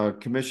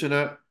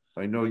 Commissioner,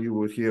 I know you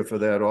were here for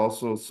that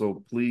also,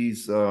 so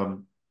please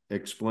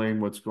explain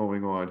what's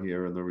going on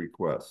here in the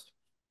request.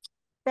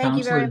 Thank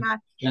you very Counselor much.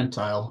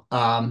 Gentile,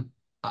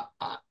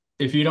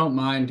 if you don't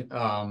mind,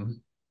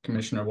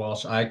 Commissioner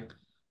Walsh,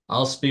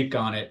 I'll speak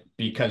on it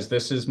because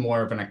this is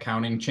more of an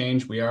accounting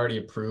change. We already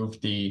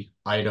approved the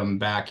item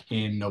back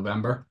in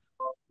November.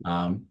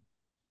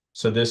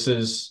 So this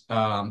is,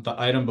 the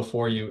item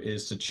before you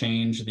is to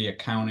change the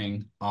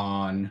accounting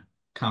on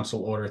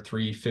Council Order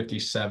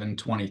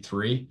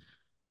 35723.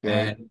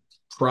 And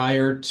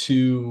prior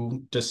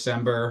to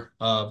December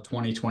of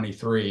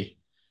 2023,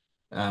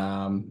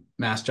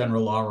 Mass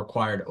General Law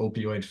required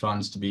opioid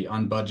funds to be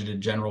unbudgeted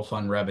general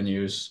fund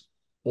revenues,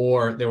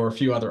 or there were a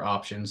few other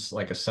options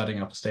like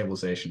setting up a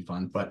stabilization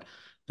fund, but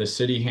the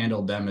city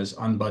handled them as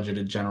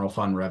unbudgeted general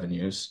fund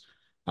revenues.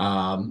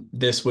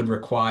 This would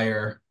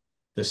require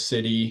the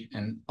city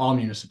and all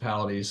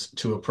municipalities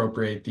to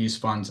appropriate these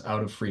funds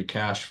out of free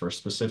cash for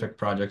specific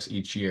projects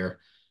each year,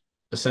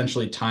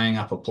 essentially tying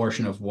up a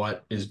portion of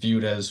what is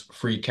viewed as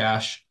free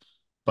cash,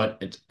 but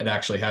it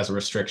actually has a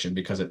restriction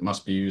because it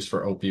must be used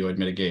for opioid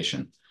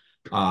mitigation.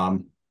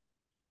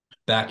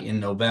 Back in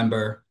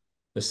November,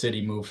 the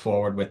city moved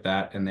forward with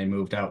that, and they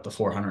moved out the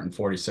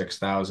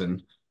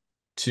 $446,000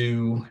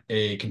 to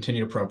a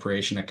continued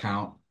appropriation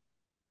account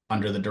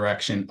under the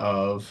direction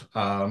of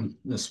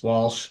Ms.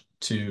 Walsh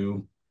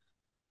to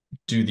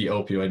do the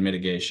opioid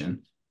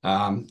mitigation.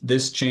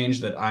 This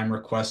change that I'm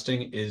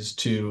requesting is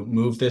to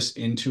move this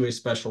into a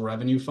special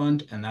revenue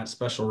fund, and that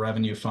special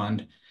revenue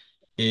fund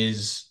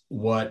is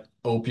what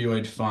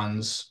opioid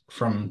funds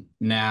from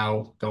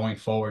now going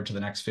forward to the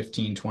next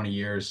 15, 20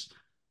 years,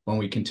 when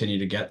we continue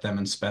to get them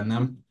and spend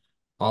them,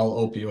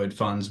 all opioid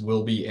funds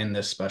will be in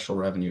this special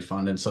revenue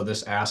fund. And so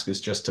this ask is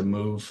just to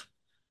move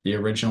the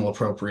original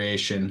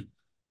appropriation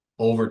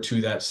over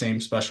to that same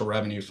special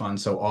revenue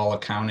fund, so all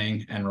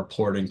accounting and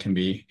reporting can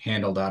be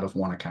handled out of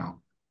one account.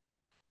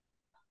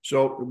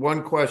 So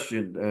one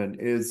question then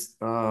is,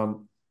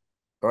 all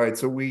right,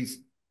 so we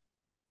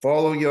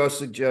follow your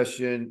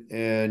suggestion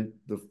and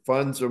the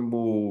funds are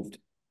moved.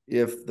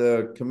 If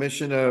the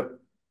commissioner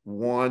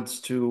wants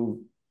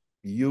to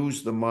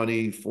use the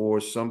money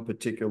for some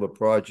particular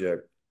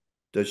project,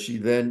 does she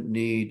then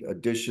need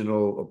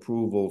additional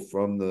approval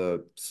from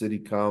the city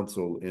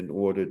council in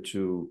order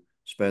to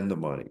spend the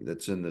money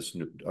that's in this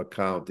new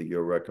account that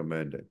you're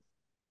recommending?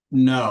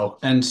 No.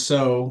 And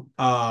so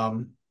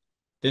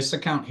this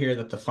account here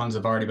that the funds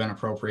have already been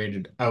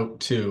appropriated out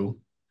to,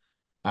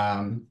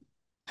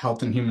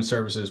 Health and Human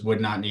Services would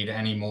not need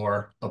any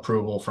more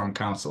approval from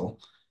council.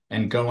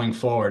 And going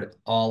forward,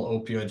 all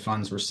opioid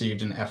funds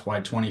received in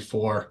FY24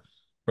 for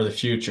the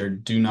future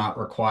do not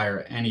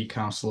require any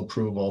council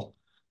approval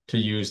to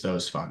use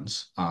those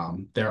funds.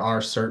 There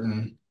are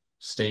certain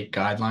state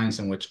guidelines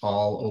in which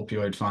all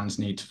opioid funds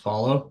need to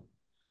follow.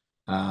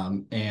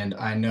 And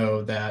I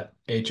know that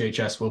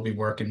HHS will be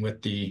working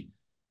with the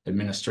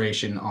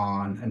administration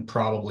on, and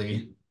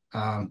probably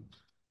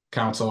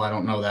council, I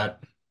don't know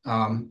that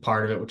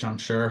part of it, which I'm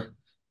sure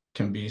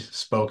can be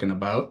spoken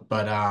about,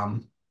 but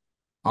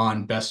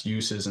on best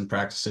uses and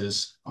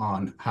practices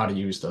on how to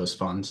use those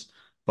funds.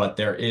 But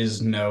there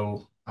is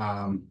no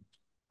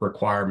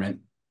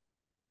requirement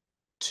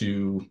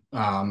to,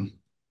 none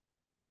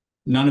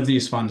of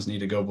these funds need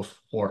to go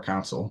before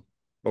council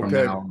from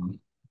now on.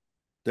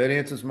 That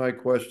answers my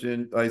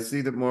question. I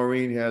see that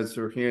Maureen has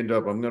her hand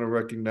up. I'm going to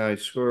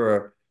recognize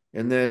her.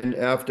 And then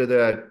after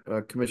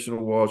that, Commissioner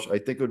Walsh, I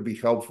think it would be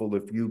helpful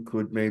if you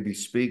could maybe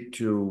speak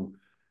to,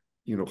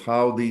 you know,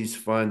 how these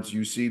funds,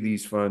 you see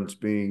these funds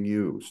being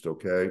used,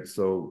 okay?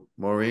 So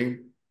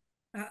Maureen?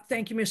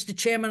 Thank you, Mr.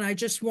 Chairman. I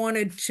just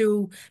wanted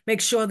to make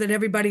sure that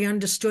everybody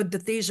understood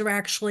that these are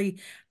actually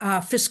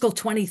fiscal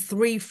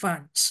 23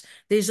 funds.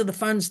 These are the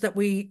funds that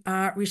we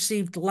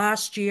received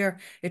last year.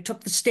 It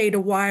took the state a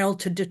while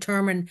to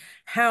determine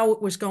how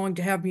it was going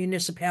to have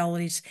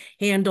municipalities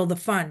handle the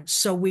funds.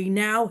 So we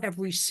now have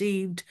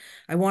received,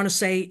 I want to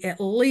say,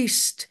 at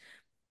least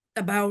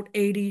about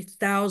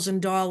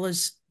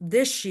 $80,000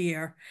 this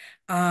year.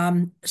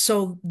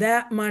 So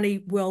that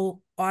money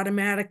will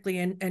automatically,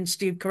 and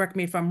Steve, correct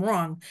me if I'm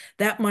wrong,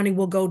 that money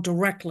will go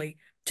directly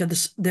to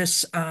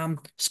this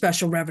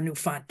special revenue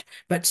fund.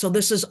 But so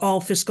this is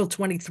all fiscal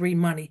 23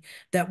 money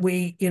that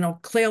we, you know,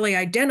 clearly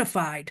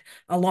identified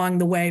along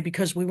the way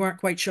because we weren't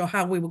quite sure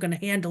how we were going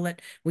to handle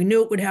it. We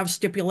knew it would have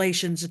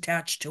stipulations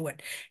attached to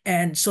it.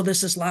 And so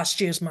this is last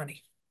year's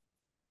money.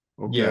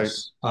 Okay.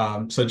 Yes.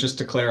 So just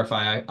to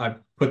clarify, I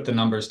put the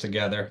numbers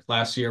together.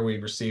 Last year we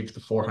received the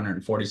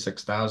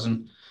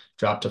 446,000,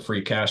 dropped to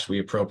free cash. We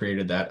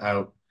appropriated that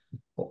out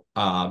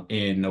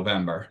in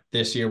November.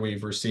 This year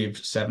we've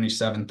received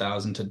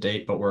 77,000 to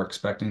date, but we're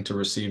expecting to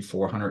receive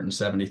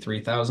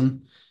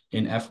 473,000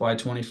 in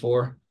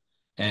FY24.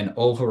 And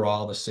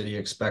overall, the city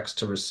expects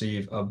to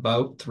receive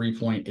about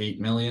 3.8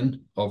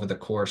 million over the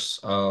course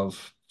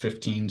of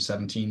 15,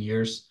 17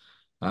 years.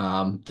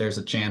 There's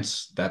a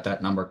chance that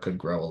that number could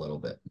grow a little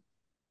bit.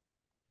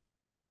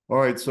 All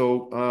right,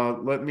 so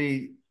let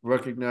me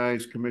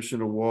recognize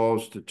Commissioner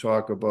Walsh to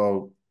talk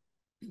about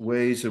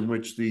ways in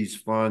which these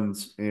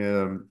funds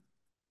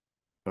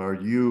are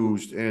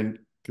used. And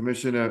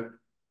Commissioner,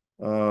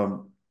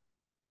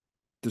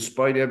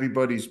 despite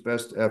everybody's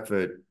best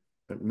effort,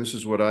 and this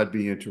is what I'd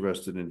be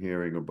interested in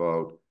hearing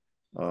about,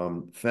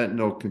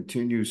 fentanyl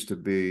continues to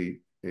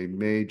be a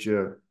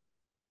major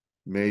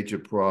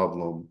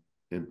problem,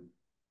 and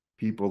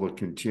people are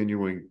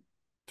continuing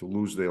to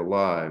lose their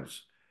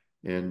lives.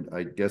 And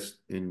I guess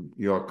in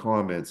your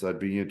comments, I'd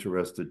be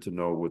interested to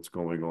know what's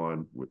going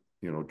on with,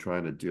 you know,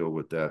 trying to deal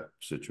with that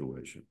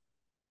situation.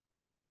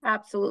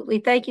 Absolutely.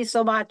 Thank you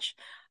so much.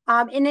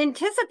 In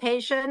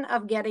anticipation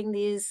of getting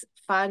these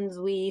funds,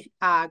 we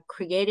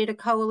created a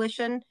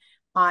coalition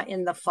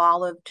in the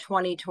fall of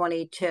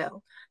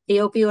 2022. The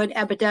opioid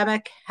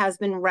epidemic has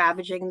been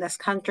ravaging this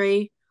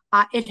country.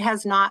 It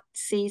has not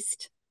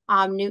ceased.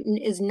 Newton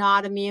is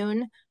not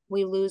immune.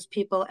 We lose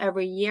people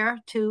every year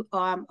to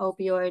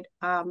opioid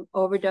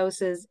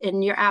overdoses.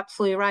 And you're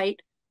absolutely right.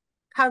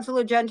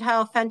 Councilor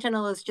Gentile,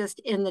 fentanyl is just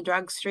in the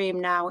drug stream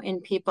now,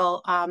 and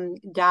people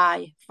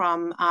die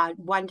from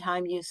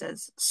one-time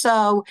uses.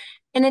 So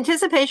in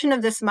anticipation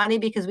of this money,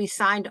 because we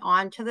signed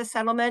on to the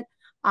settlement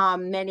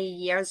many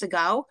years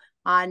ago,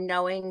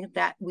 knowing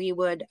that we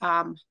would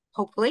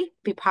hopefully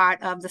be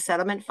part of the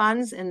settlement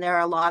funds, and there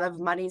are a lot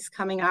of monies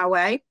coming our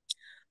way,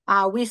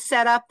 we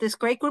set up this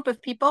great group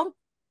of people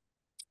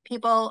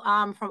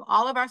from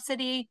all of our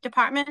city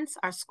departments,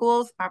 our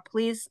schools, our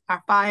police,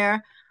 our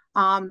fire,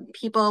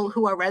 people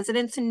who are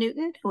residents in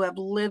Newton, who have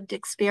lived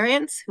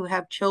experience, who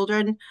have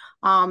children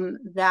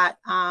that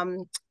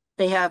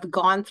they have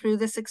gone through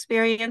this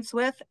experience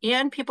with,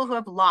 and people who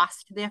have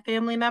lost their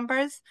family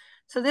members.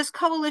 So this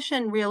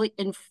coalition really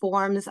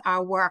informs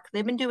our work.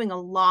 They've been doing a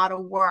lot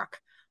of work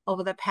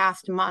over the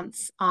past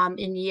months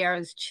and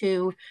years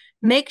to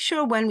make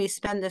sure when we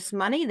spend this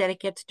money that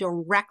it gets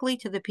directly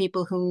to the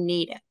people who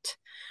need it.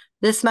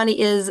 This money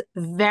is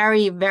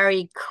very,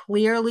 very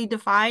clearly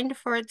defined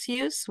for its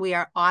use. We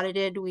are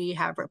audited. We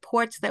have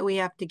reports that we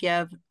have to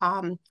give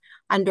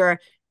under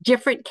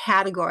different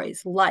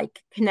categories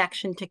like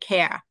connection to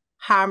care,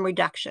 harm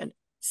reduction,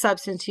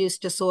 substance use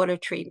disorder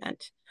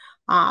treatment.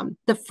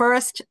 The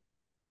first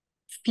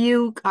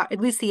few, at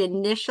least the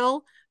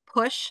initial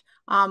push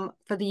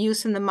for the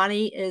use of the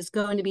money is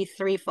going to be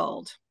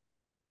threefold.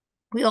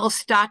 We'll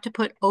start to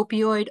put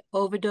opioid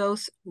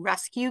overdose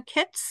rescue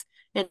kits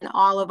in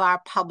all of our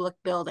public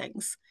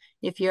buildings.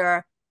 If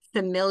you're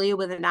familiar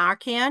with an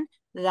Narcan,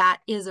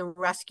 that is a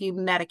rescue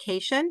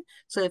medication.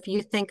 So if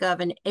you think of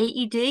an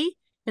AED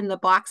in the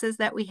boxes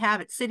that we have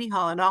at City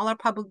Hall and all our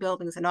public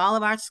buildings and all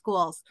of our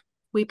schools,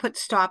 we put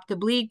Stop the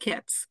Bleed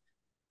kits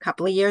a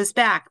couple of years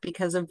back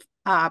because of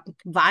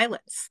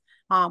violence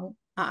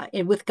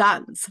with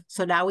guns.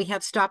 So now we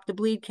have Stop the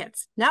Bleed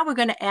kits. Now we're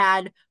going to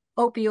add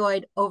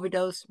opioid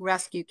overdose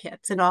rescue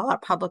kits in all our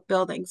public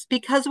buildings.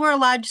 Because we're a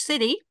large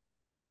city,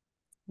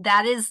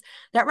 that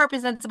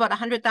represents about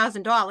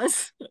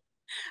 $100,000,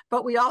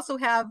 but we also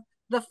have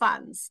the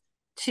funds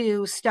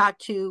to start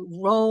to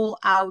roll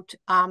out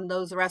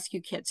those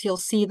rescue kits. You'll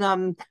see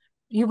them.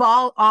 You've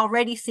all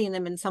already seen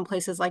them in some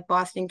places like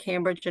Boston,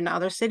 Cambridge, and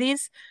other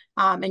cities,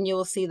 and you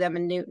will see them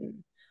in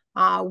Newton.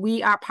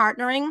 We are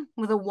partnering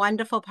with a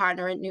wonderful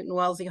partner at Newton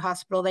Wellesley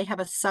Hospital. They have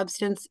a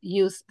substance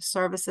use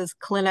services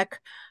clinic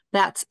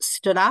that's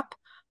stood up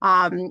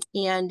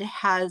and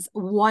has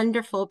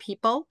wonderful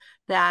people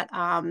that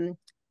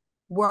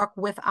work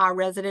with our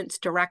residents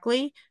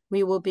directly.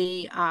 We will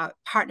be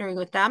partnering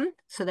with them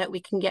so that we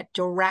can get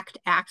direct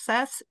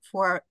access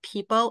for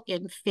people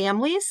in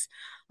families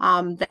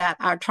that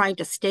are trying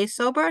to stay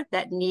sober,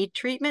 that need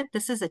treatment.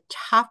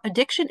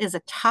 Addiction is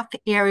a tough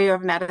area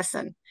of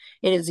medicine.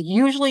 It is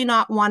usually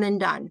not one and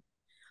done.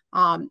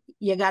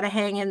 You got to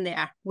hang in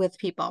there with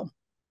people.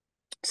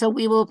 So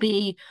we will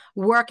be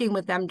working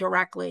with them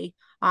directly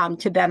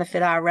to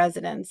benefit our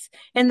residents.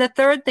 And the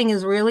third thing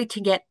is really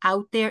to get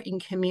out there in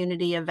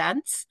community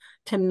events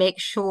to make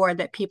sure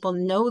that people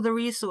know the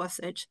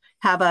resources,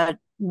 have a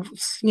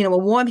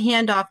warm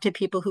handoff to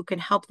people who can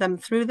help them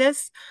through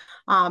this,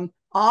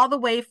 all the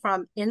way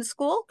from in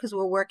school, because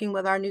we're working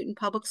with our Newton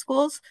Public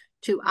Schools,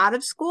 to out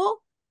of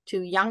school,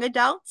 to young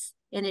adults,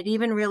 and it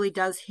even really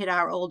does hit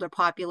our older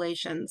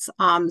populations.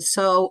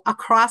 So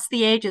across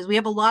the ages, we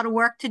have a lot of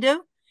work to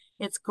do.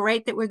 It's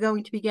great that we're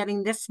going to be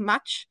getting this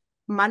much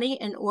money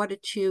in order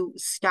to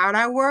start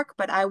our work,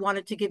 but I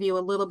wanted to give you a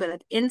little bit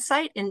of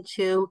insight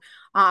into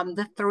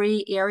the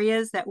 3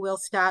 areas that will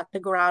start the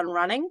ground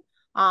running.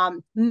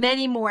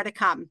 Many more to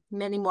come,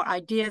 many more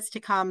ideas to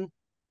come,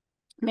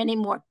 many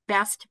more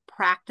best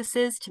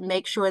practices to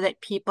make sure that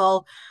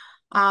people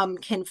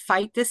can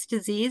fight this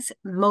disease,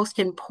 most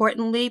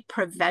importantly,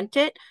 prevent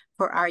it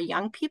for our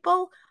young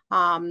people.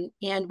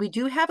 And we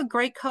do have a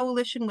great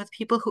coalition with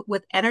people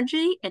with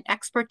energy and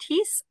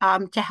expertise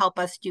to help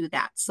us do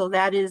that. So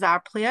that is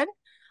our plan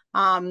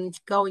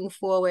going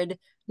forward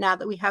now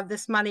that we have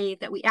this money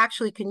that we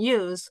actually can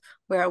use,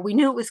 where we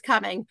knew it was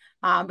coming,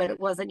 but it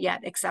wasn't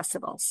yet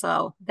accessible.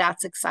 So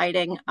that's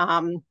exciting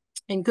and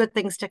good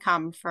things to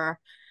come for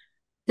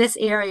this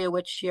area,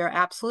 which you're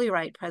absolutely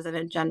right,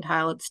 President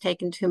Gentile. It's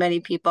taken too many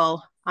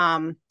people,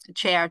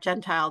 Chair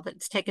Gentile,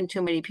 that's taken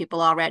too many people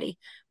already.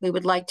 We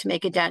would like to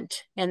make a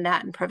dent in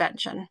that in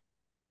prevention.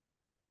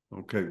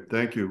 Okay,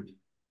 thank you.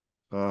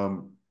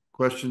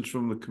 Questions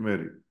from the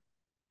committee?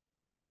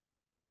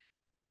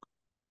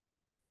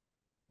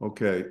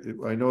 Okay,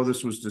 I know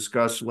this was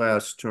discussed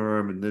last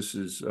term, and this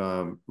is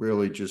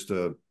really just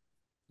a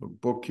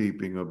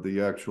bookkeeping of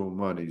the actual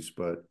monies,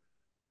 but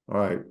all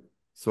right.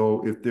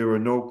 So if there are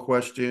no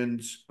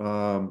questions,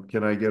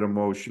 can I get a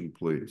motion,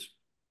 please?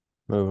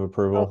 Move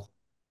approval.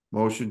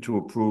 Motion to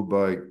approve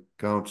by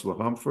Councilor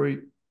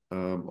Humphrey.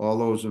 All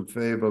those in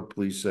favor,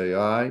 please say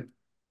aye.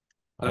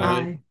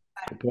 Aye.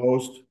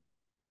 Opposed?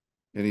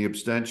 Any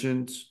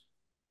abstentions?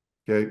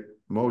 Okay,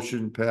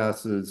 motion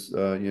passes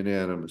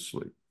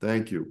unanimously.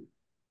 Thank you.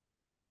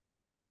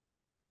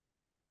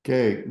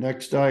 Okay,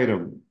 next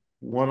item,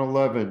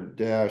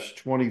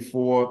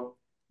 111-24.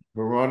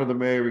 Veronica the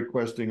Mayor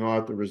requesting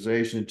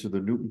authorization to the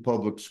Newton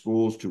Public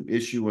Schools to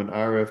issue an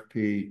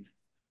RFP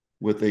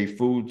with a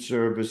food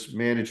service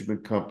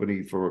management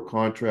company for a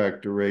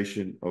contract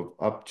duration of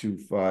up to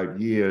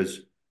 5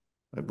 years.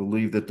 I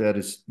believe that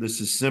this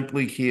is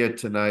simply here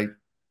tonight,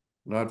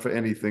 not for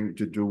anything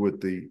to do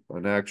with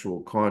an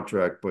actual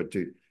contract, but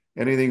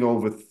anything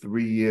over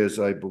 3 years,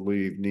 I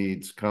believe,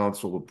 needs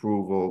council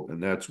approval,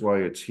 and that's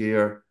why it's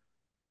here.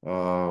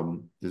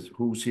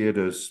 Who's here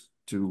to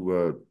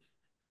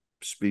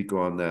speak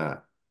on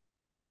that?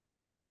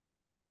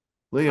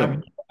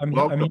 Liam, I'm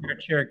here,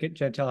 Chair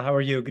Gentile. How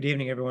are you? Good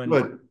evening, everyone.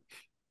 Good.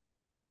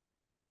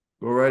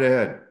 Go right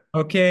ahead.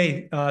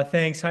 Okay,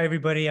 thanks. Hi,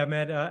 everybody. I'm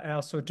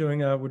also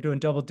we're doing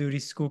double duty.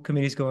 School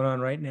committees going on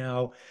right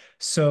now.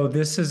 So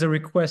this is a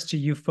request to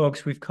you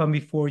folks. We've come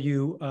before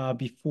you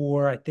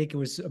before, I think it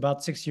was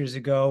about 6 years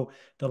ago,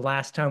 the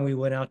last time we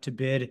went out to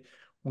bid.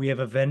 We have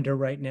a vendor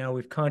right now.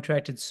 We've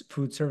contracted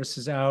food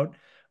services out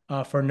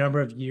for a number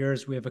of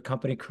years. We have a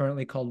company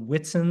currently called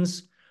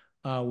Whitson's.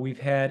 We've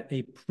had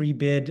a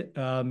pre-bid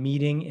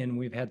meeting, and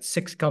we've had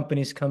 6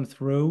 companies come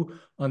through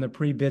on the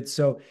pre-bid.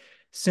 So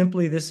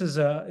simply, DESE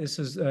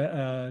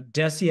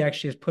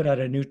actually has put out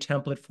a new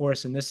template for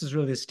us, and this is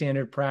really the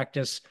standard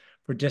practice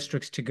for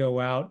districts to go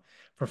out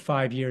for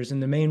 5 years.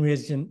 And the main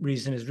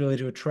reason is really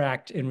to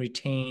attract and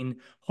retain,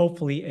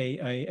 hopefully,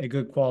 a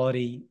good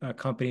quality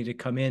company to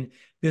come in.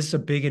 This is a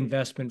big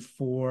investment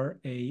for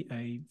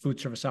a food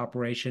service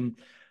operation.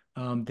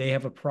 They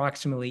have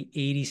approximately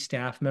 80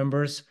 staff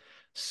members.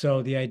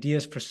 So the idea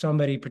is for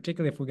somebody,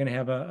 particularly if we're going to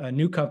have a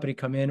new company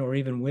come in, or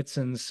even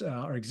Whitson's,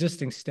 our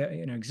existing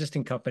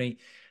company,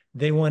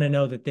 they want to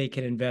know that they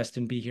can invest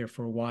and be here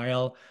for a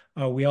while.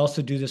 We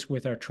also do this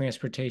with our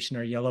transportation,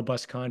 our yellow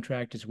bus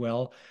contract as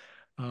well.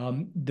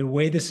 The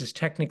way this is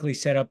technically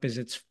set up is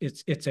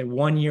it's a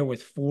 1 year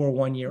with 4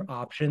 one-year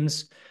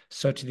options.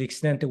 So to the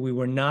extent that we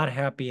were not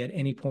happy at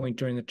any point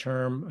during the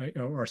term,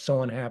 or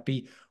so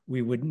unhappy,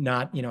 we would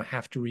not,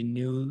 have to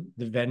renew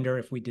the vendor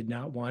if we did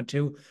not want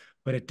to.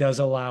 But it does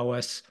allow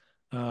us,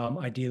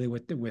 ideally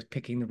with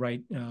picking the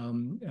right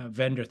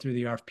vendor through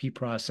the RFP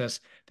process,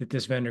 that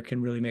this vendor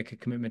can really make a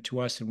commitment to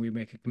us, and we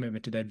make a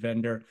commitment to that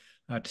vendor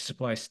to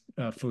supply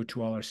food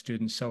to all our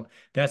students. So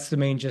that's the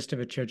main gist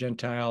of it, Chair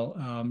Gentile.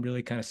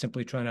 Really kind of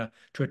simply trying to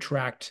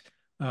attract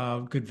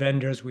good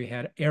vendors. We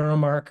had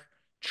Aramark,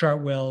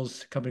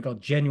 Chartwells, a company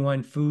called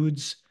Genuine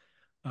Foods,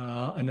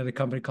 another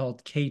company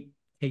called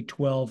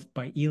K12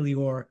 by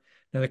Elior,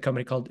 another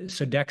company called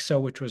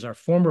Sodexo, which was our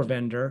former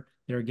vendor.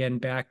 They're again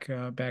back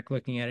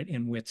looking at it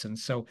in Whitson.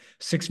 So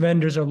 6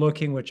 vendors are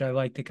looking, which I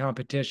like the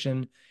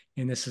competition,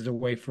 and this is a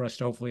way for us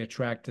to hopefully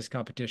attract this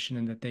competition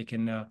and that they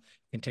can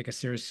take a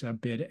serious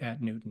bid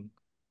at Newton.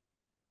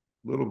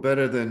 A little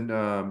better than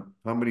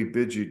how many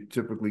bids you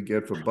typically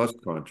get for bus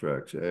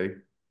contracts, eh?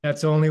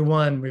 That's only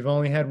one. We've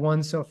only had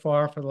one so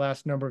far for the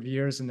last number of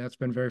years, and that's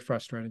been very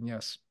frustrating,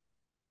 yes.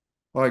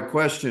 All right,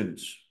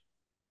 questions?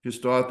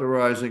 Just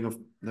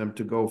authorizing them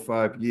to go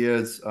 5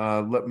 years.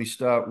 Let me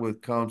start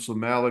with Councilor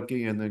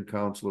Malachy and then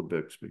Councilor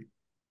Bixby.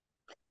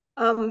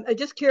 I'm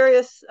just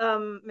curious,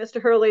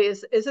 Mr. Hurley,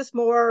 is this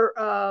more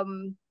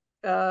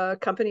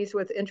companies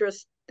with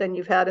interest than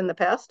you've had in the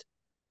past?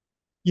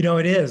 You know,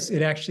 it is.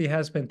 It actually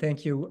has been.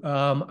 Thank you.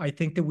 I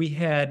think that we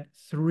had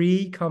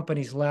 3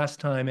 companies last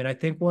time, and I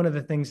think one of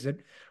the things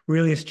that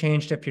really has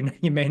changed, if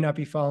you may not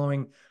be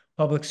following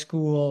public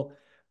school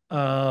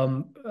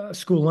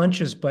school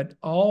lunches, but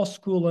all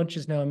school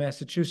lunches now in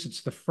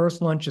Massachusetts, the first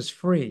lunch is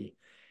free.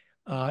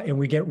 And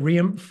we get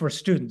for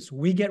students,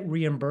 we get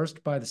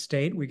reimbursed by the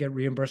state. We get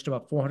reimbursed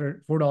about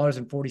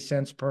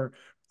 $4.40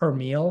 per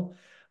meal.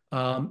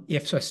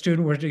 If a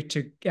student were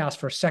to ask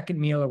for a second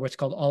meal or what's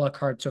called a la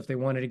carte, so if they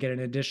wanted to get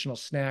an additional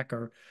snack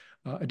or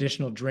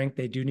additional drink,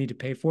 they do need to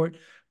pay for it.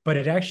 But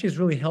it actually has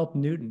really helped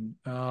Newton.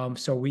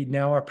 So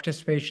our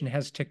participation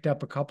has ticked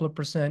up a couple of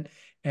percent.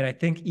 And I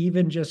think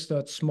even just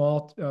a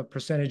small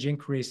percentage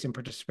increase in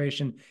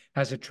participation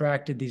has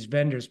attracted these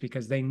vendors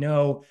because they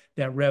know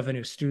that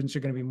revenue students are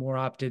going to be more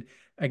opted.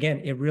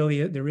 Again, there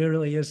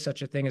really is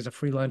such a thing as a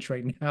free lunch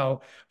right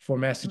now for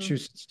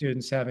Massachusetts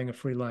students having a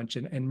free lunch.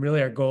 And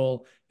really our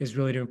goal is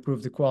really to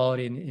improve the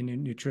quality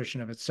and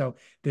nutrition of it. So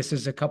this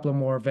is a couple of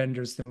more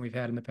vendors than we've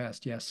had in the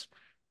past. Yes.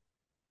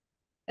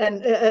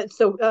 And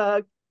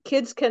so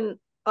kids can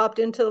opt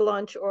into the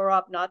lunch or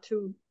opt not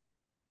to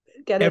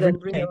get it and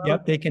bring their own?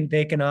 Yep,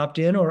 they can opt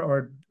in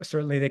or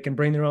certainly they can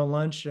bring their own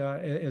lunch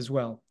as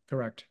well.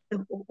 Correct.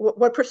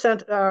 What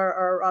percent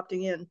are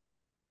opting in?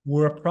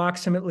 We're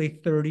approximately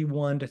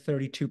 31 to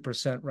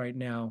 32% right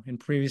now. And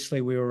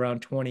previously we were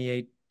around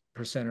 28%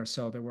 or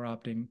so that were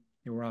opting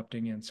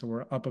in. So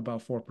we're up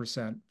about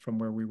 4% from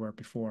where we were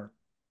before.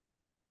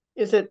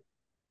 It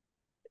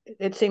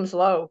seems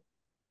low.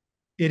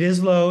 It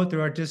is low.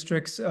 There are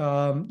districts,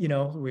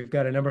 we've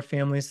got a number of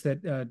families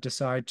that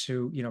decide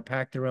to,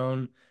 pack their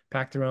own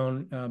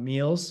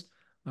meals.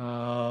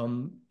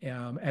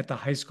 At the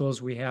high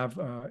schools, we have,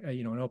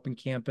 an open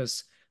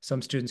campus.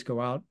 Some students go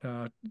out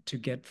to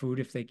get food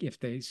if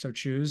they so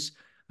choose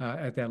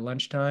at that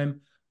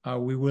lunchtime.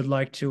 We would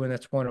like to, and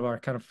that's one of our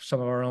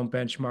some of our own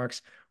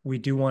benchmarks. We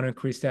do want to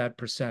increase that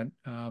percent,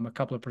 a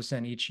couple of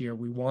percent each year.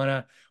 We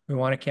want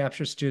to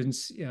capture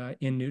students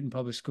in Newton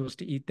Public Schools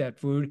to eat that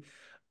food.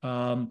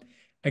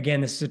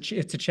 Again, it's a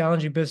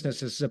challenging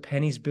business. This is a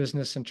penny's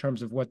business in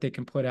terms of what they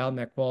can put out and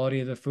that quality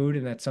of the food.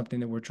 And that's something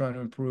that we're trying to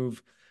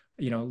improve,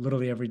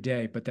 literally every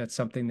day. But that's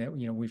something that,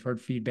 we've heard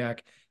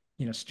feedback,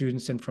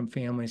 students and from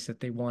families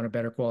that they want a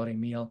better quality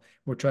meal.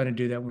 We're trying to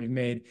do that. We've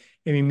made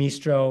Amy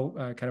Mistro,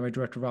 kind of my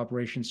director of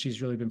operations.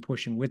 She's really been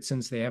pushing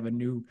Whitson's. They have a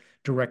new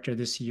director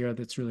this year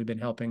that's really been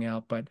helping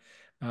out. But,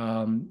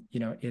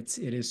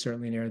 it is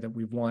certainly an area that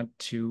we want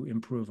to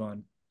improve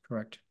on.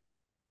 Correct.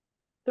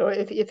 So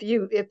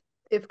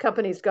if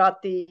companies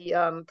got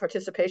the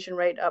participation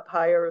rate up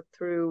higher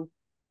through,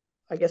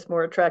 I guess,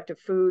 more attractive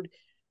food,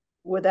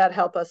 would that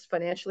help us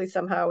financially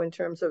somehow in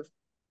terms of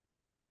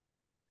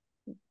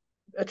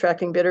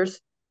attracting bidders?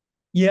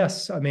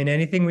 Yes, I mean,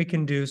 anything we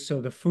can do.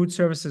 So the food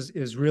services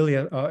is really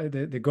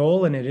the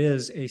goal, and it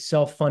is a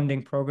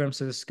self-funding program.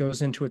 So this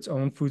goes into its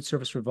own food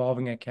service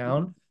revolving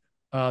account.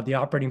 The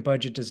operating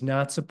budget does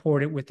not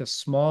support it with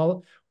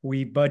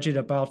we budget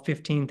about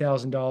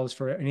 $15,000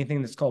 for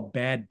anything that's called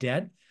bad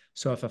debt.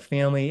 So if a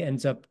family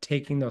ends up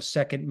taking those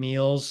second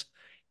meals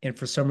and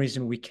for some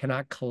reason we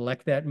cannot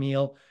collect that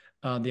meal,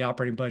 the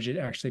operating budget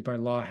actually by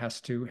law has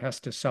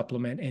to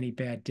supplement any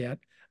bad debt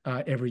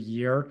every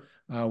year.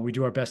 We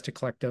do our best to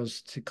collect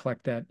those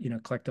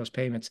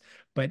payments,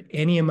 but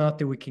any amount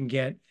that we can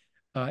get,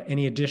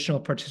 any additional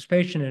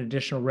participation and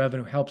additional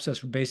revenue helps us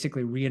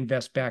basically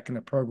reinvest back in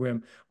the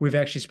program. We've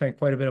actually spent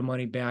quite a bit of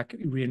money back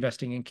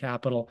reinvesting in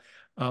capital,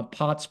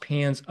 pots,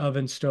 pans,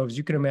 ovens, stoves.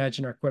 You can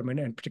imagine our equipment,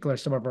 and particularly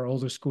some of our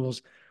older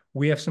schools,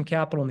 we have some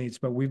capital needs,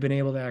 but we've been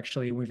able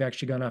to we've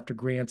actually gone after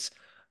grants.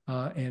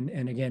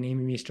 And again,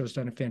 Amy Mistro's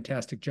done a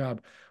fantastic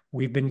job.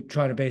 We've been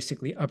trying to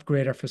basically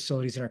upgrade our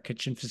facilities and our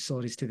kitchen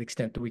facilities to the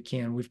extent that we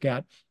can. We've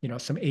got,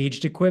 some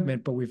aged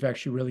equipment, but we've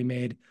actually really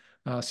made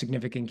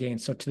significant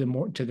gains. So the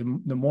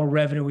more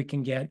revenue we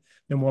can get,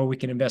 the more we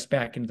can invest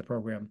back into the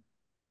program.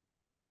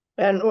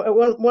 And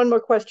one more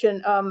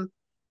question.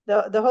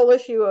 The whole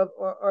issue of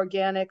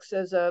organics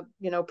as a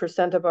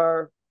percent of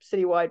our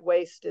citywide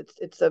waste,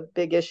 it's a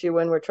big issue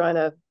when we're trying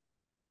to,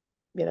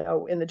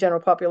 in the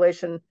general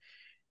population,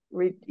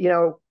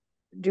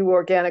 do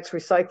organics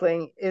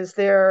recycling. Is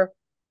there,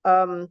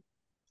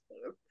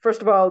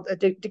 first of all,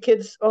 do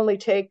kids only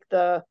take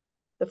the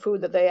the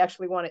food that they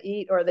actually want to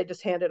eat, or are they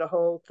just handed a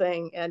whole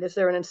thing? And is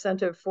there an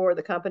incentive for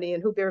the company,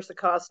 and who bears the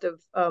cost of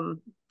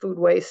food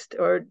waste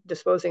or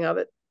disposing of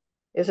it?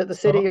 Is it the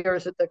city or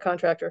is it the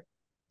contractor?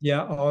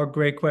 Yeah, all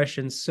great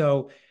questions.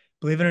 So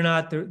believe it or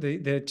not,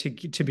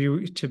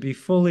 to be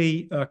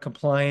fully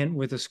compliant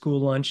with a school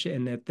lunch,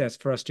 and that's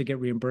for us to get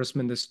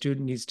reimbursement, the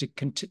student needs to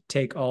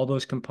take all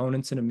those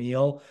components in a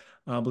meal.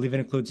 I believe it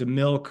includes a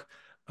milk,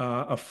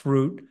 a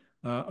fruit,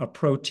 a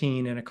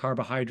protein, and a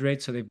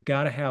carbohydrate. So they've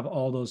got to have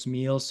all those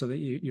meals. So that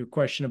your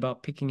question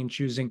about picking and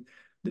choosing,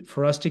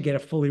 for us to get a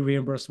fully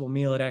reimbursable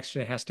meal, it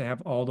actually has to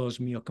have all those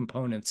meal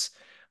components.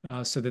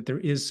 So that there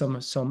is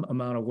some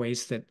amount of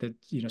waste that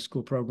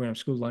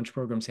school lunch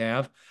programs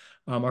have.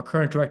 Our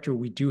current director,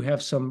 we do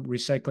have some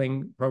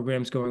recycling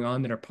programs going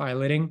on that are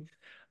piloting.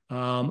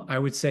 I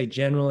would say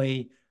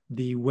generally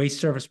the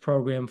waste service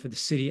program for the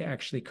city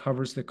actually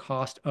covers the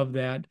cost of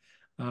that.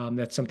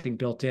 That's something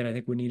built in. I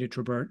think Juanita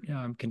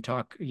Trabert can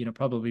talk,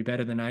 probably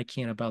better than I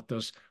can about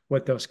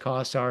what those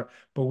costs are.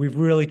 But we've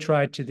really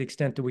tried to the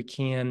extent that we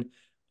can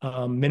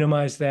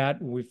minimize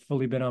that. We've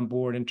fully been on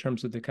board in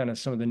terms of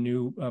some of the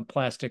new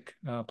plastic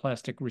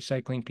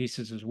recycling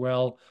pieces as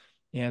well.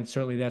 And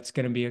certainly that's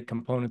going to be a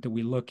component that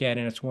we look at,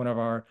 and it's one of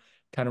our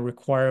kind of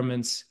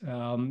requirements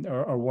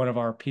or one of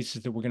our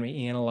pieces that we're going to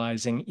be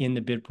analyzing in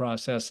the bid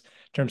process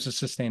in terms of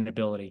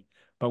sustainability.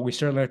 But we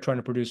certainly are trying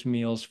to produce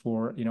meals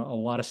for a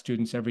lot of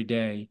students every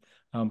day.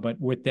 But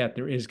with that,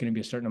 there is going to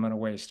be a certain amount of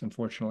waste,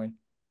 unfortunately.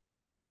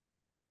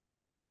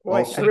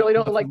 Boy, I really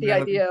don't like the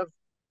idea of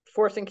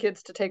forcing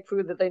kids to take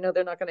food that they know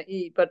they're not going to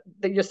eat, but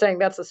you're saying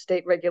that's a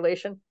state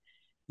regulation?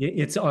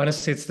 It's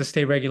honestly, it's the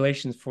state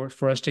regulations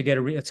for us to get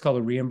it's called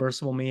a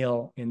reimbursable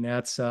meal. And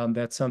that's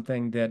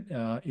something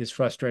that is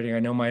frustrating. I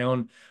know my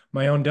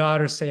own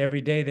daughters say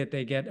every day that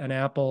they get an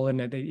apple and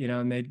that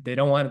they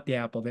don't want the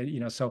apple,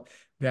 so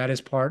that is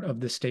part of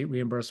the state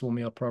reimbursable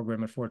meal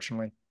program,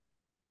 unfortunately.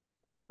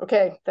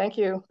 Okay, thank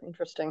you.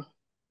 Interesting.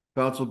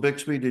 Council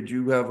Bixby, did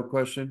you have a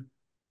question?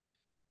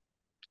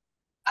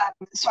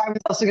 So I was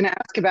also going to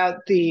ask about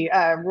the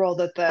role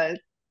that the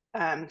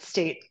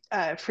state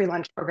free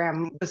lunch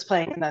program was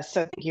playing in this.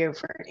 So thank you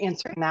for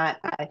answering that.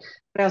 But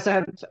I also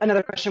have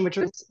another question, which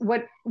was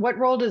what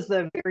role does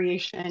the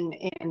variation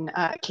in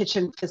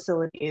kitchen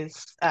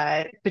facilities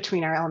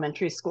between our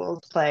elementary schools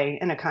play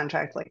in a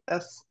contract like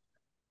this?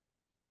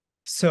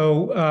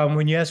 So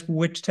when you ask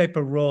which type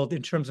of role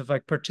in terms of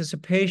like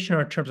participation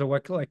or in terms of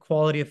what like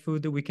quality of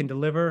food that we can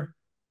deliver?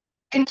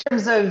 In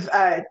terms of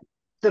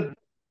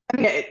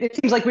it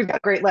seems like we've got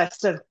a great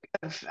list of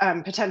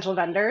potential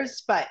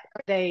vendors, but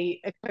are they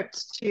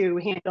equipped to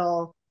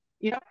handle,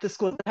 the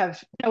schools that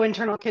have no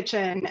internal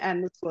kitchen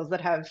and the schools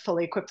that have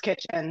fully equipped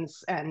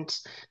kitchens and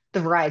the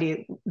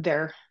variety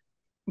there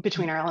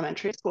between our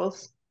elementary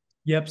schools?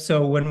 Yep.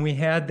 So when we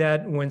had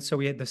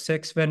we had the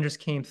 6 vendors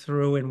came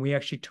through and we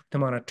actually took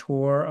them on a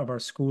tour of our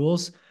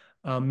schools.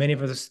 Many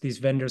of these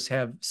vendors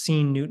have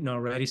seen Newton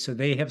already, so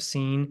they have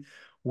seen.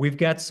 We've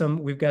got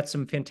some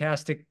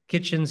fantastic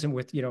kitchens and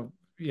with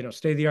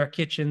state-of-the-art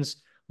kitchens,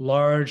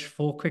 large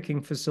full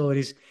cooking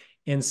facilities,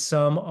 and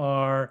some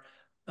are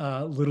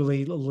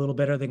literally a little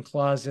better than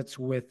closets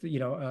with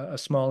a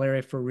small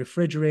area for a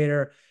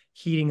refrigerator,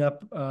 heating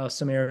up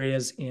some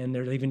areas, and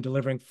they're even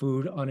delivering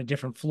food on a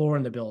different floor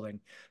in the building.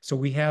 So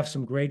we have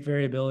some great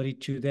variability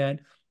to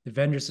that. The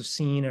vendors have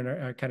seen and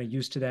are kind of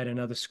used to that in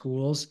other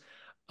schools.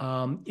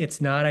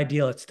 It's not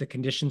ideal. It's the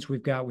conditions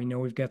we've got. We know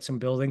we've got some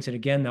buildings. And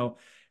again, though,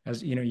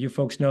 as you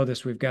folks know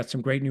this, we've got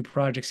some great new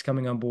projects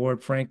coming on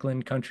board.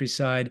 Franklin,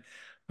 Countryside,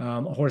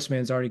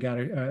 Horseman's already got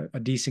a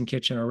decent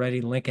kitchen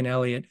already. Lincoln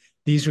Elliott,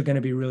 these are going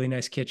to be really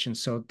nice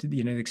kitchens. So to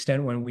the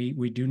extent when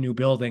we do new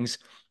buildings,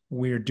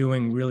 we're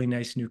doing really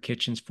nice new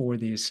kitchens for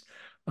these.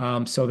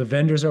 So the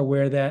vendors are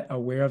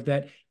aware of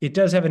that. It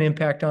does have an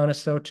impact on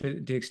us, though, to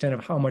the extent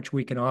of how much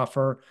we can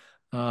offer.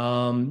 A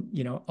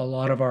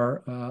lot of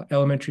our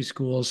elementary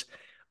schools,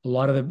 a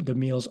lot of the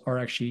meals are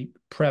actually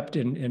prepped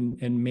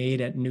and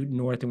made at Newton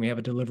North, and we have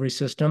a delivery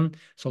system.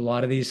 So a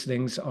lot of these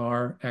things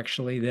are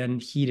actually then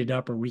heated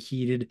up or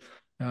reheated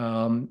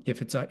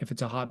if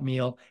it's a hot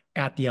meal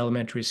at the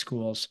elementary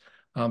schools.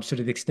 So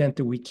to the extent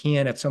that we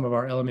can at some of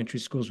our elementary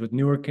schools with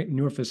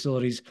newer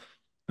facilities,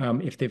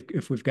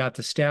 if we've got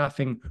the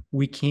staffing,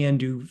 we can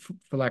do,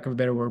 for lack of a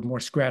better word, more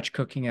scratch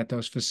cooking at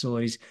those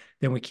facilities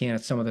than we can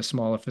at some of the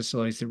smaller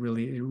facilities that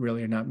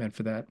really are not meant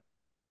for that.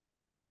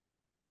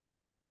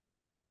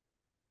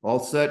 All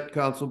set,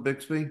 Council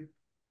Bixby?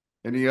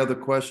 Any other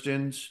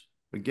questions?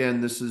 Again,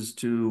 this is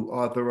to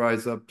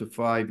authorize up to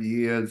 5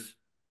 years.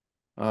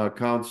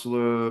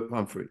 Councilor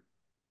Humphrey.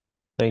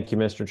 Thank you,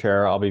 Mr.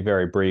 Chair. I'll be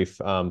very brief.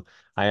 I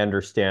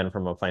understand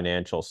from a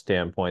financial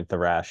standpoint the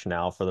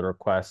rationale for the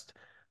request.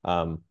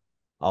 I'll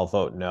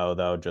vote no,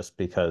 though, just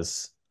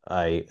because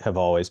I have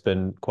always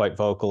been quite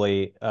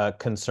vocally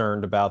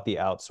concerned about the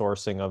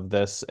outsourcing of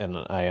this, and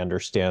I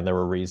understand there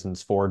were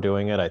reasons for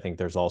doing it. I think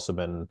there's also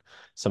been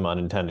some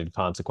unintended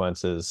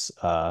consequences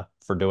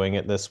for doing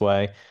it this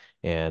way,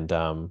 and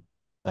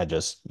I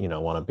just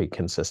want to be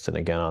consistent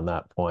again on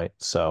that point.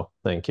 So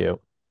thank you.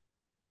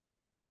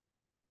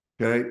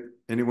 Okay,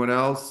 anyone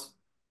else?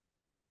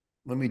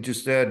 Let me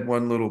just add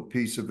one little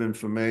piece of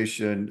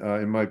information.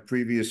 In my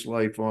previous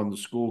life on the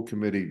school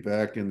committee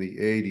back in the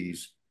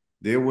 80s,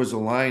 there was a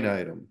line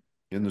item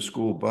in the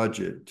school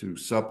budget to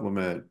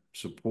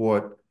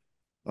support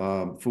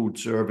food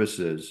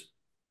services,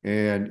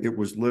 and it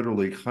was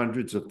literally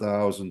hundreds of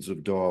thousands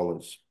of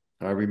dollars.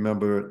 I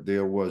remember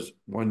there was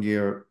one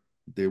year,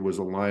 there was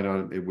a line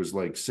on it was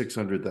like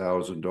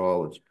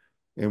 $600,000.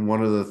 And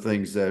one of the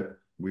things that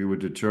we were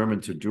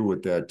determined to do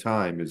at that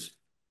time is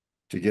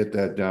to get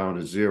that down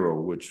to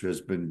zero, which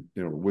has been,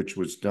 which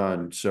was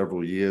done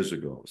several years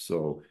ago.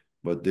 So,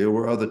 but there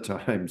were other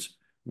times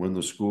when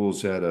the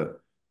schools had to,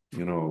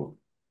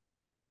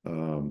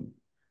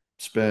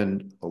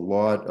 spend a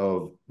lot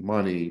of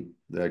money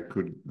that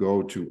could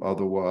go to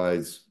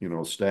otherwise,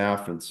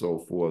 staff and so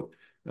forth,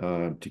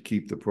 to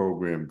keep the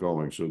program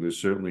going. So there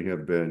certainly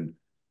have been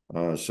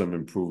some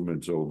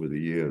improvements over the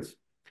years.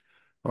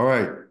 All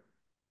right.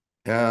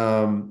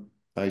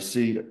 I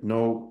see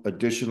no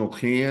additional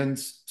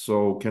hands,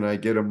 so can I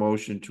get a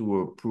motion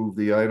to approve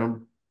the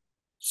item?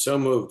 So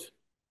moved.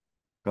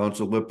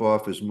 Council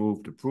Lipoff has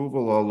moved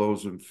approval. All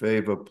those in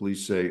favor,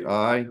 please say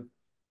aye.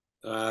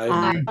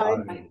 Aye.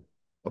 Aye.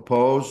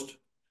 Opposed?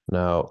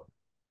 No.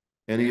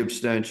 Any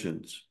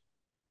abstentions?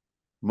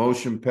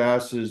 Motion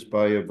passes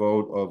by a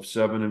vote of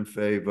 7 in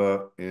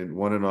favor and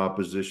 1 in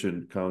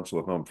opposition,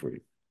 Councilor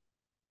Humphrey.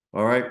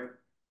 All right.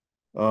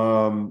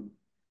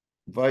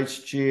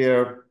 Vice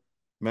Chair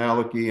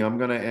Maliki, I'm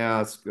going to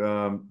ask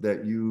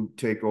that you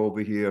take over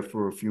here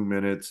for a few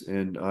minutes,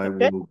 and I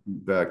will be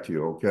back to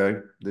you, okay?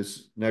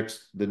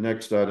 The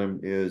next item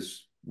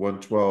is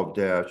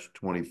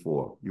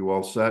 112-24. You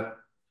all set?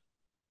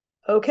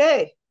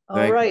 Okay,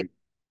 Thank all right. you.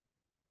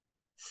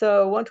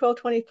 So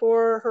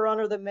 112-24, Her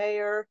Honor the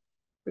Mayor,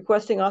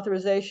 requesting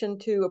authorization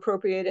to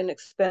appropriate and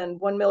expend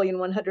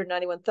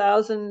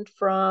 $1,191,000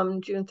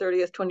 from June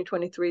 30th,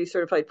 2023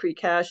 certified free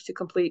cash to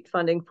complete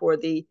funding for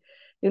the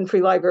Newton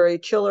Free Library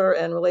chiller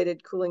and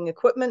related cooling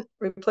equipment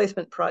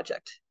replacement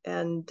project.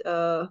 And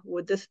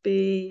would this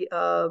be,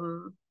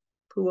 who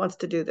wants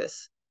to do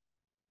this?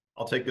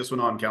 I'll take this one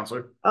on,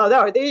 Counselor. Oh,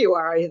 there you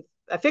are. I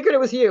figured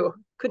it was you.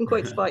 Couldn't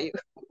quite spot you.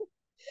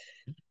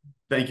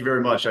 Thank you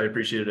very much. I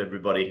appreciate it,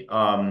 everybody.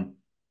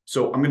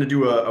 So I'm going to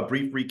do a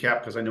brief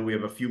recap because I know we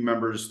have a few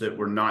members that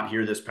were not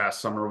here this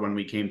past summer when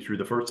we came through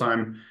the first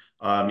time.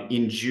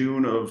 In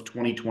June of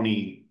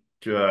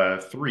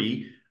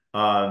 2023,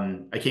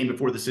 I came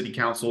before the City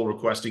Council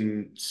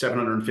requesting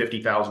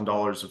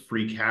 $750,000 of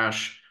free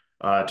cash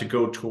to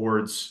go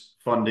towards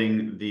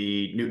funding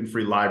the Newton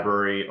Free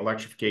Library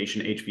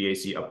electrification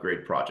HVAC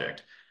upgrade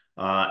project.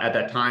 At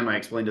that time, I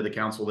explained to the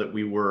council that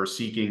we were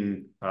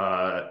seeking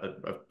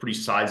a pretty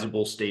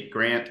sizable state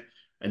grant,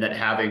 and that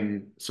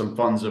having some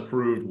funds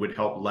approved would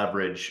help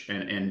leverage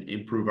and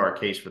improve our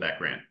case for that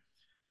grant.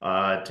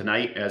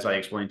 Tonight, as I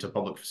explained to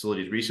Public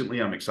Facilities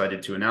recently, I'm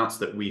excited to announce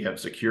that we have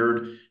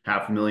secured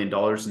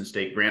 $500,000 in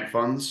state grant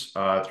funds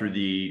through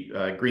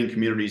the Green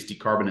Communities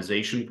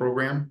Decarbonization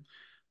Program.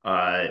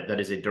 That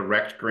is a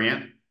direct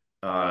grant.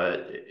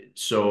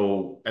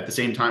 So at the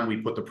same time, we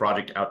put the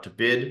project out to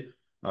bid.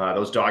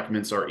 Those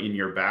documents are in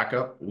your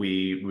backup.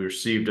 We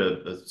received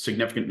a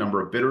significant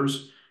number of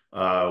bidders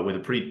with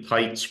a pretty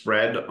tight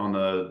spread on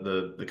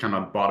the kind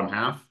of bottom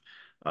half.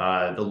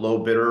 The low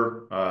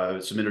bidder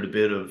submitted a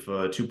bid of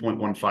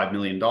 $2.15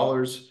 million.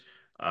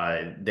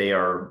 They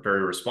are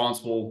very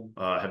responsible,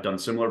 have done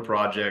similar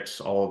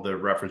projects. All of the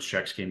reference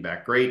checks came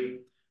back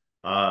great.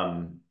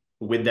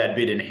 With that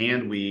bid in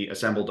hand, we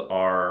assembled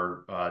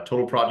our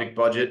total project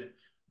budget,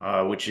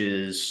 which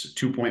is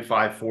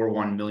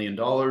 $2.541 million.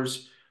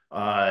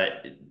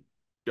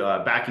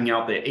 Backing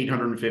out the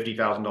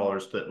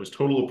 $850,000 that was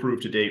total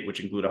approved to date, which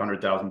include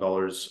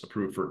 $100,000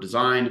 approved for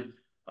design,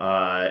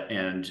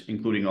 and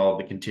including all of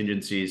the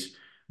contingencies,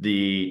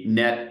 the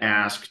net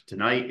ask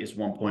tonight is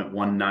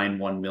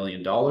 $1.191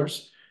 million.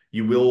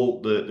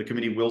 The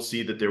committee will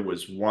see that there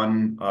was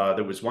one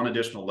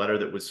additional letter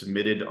that was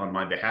submitted on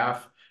my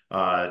behalf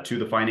to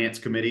the Finance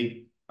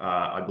Committee,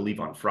 I believe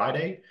on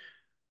Friday.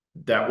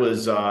 That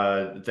was,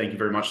 thank you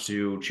very much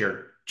to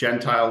Chair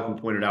Gentile, who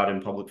pointed out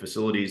in Public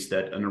Facilities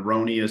that an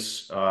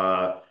erroneous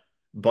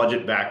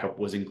budget backup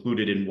was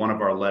included in one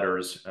of our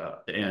letters,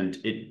 and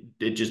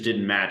it just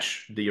didn't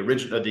match the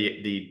original,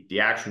 the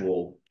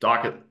actual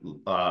docket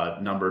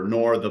number,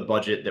 nor the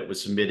budget that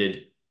was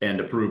submitted and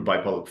approved by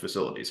Public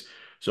Facilities.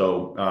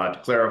 So to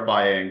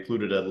clarify, I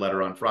included a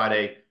letter on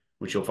Friday,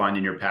 which you'll find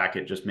in your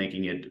packet, just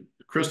making it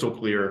crystal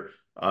clear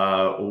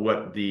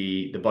what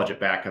the budget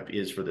backup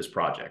is for this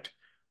project.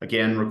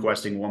 Again,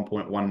 requesting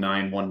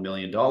 $1.191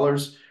 million,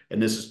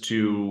 and this is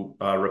to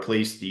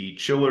replace the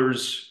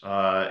chillers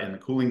and the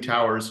cooling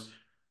towers.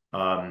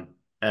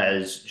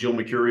 As Jill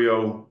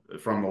Mercurio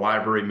from the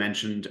library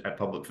mentioned at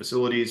Public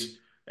Facilities,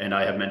 and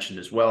I have mentioned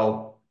as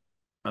well,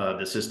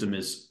 the system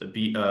is at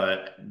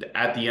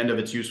the end of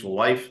its useful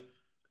life,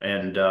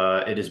 and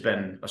it has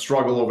been a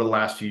struggle over the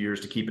last few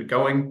years to keep it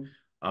going.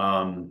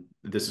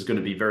 This is going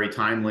to be very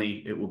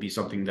timely. It will be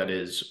something that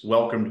is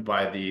welcomed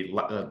by the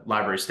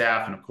library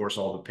staff and, of course,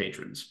 all the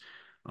patrons.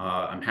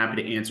 I'm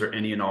happy to answer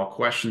any and all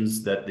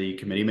questions that the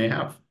committee may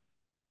have.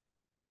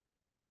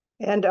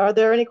 And are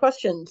there any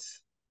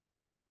questions?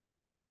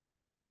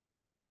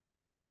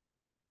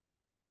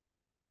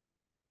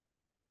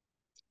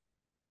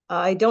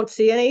 I don't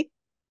see any.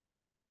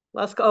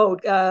 Let's go.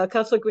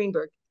 Councilor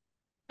Greenberg.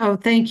 Oh,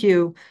 thank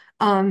you.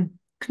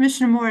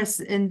 Commissioner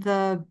Morris, in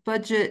the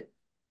budget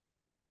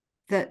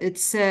that it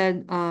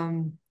said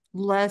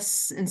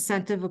less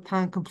incentive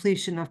upon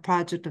completion of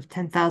project of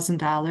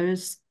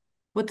 $10,000.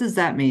 What does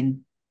that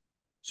mean?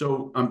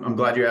 So I'm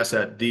glad you asked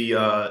that.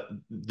 The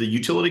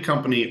utility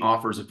company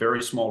offers a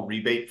very small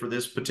rebate for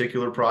this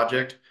particular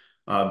project,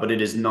 but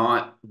it is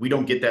not, we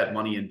don't get that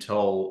money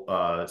until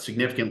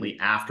significantly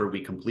after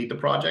we complete the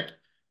project.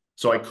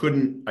 So I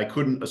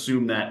couldn't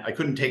assume that, I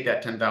couldn't take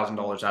that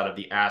 $10,000 out of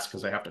the ask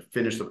because I have to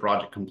finish the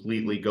project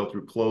completely, go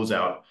through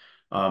closeout.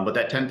 But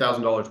that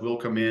 $10,000 will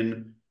come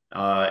in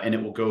and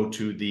it will go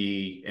to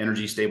the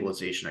energy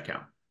stabilization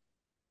account.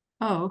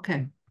 Oh,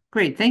 okay.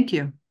 Great. Thank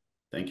you.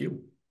 Thank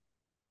you.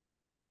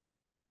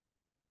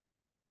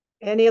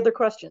 Any other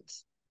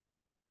questions?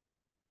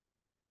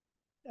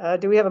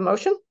 Do we have a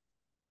motion?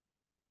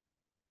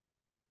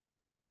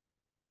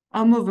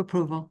 I'll move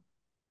approval.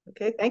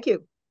 Okay, thank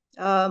you.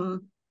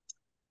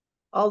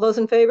 All those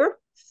in favor,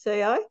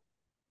 say aye.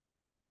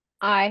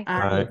 Aye.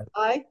 Aye.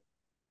 Aye.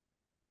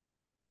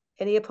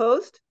 Any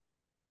opposed?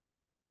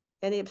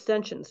 Any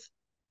abstentions?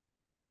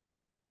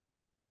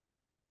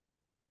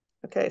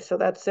 Okay, so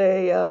that's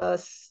a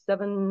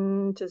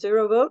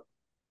 7-0 vote.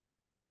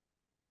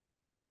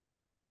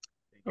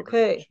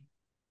 Okay.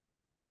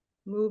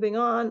 Moving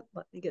on,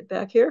 let me get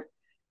back here.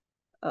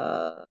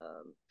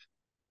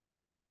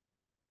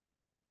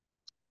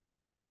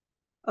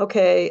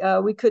 Okay,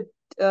 we could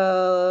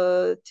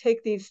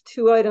take these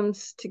two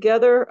items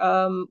together.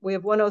 We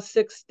have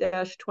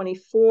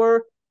 106-24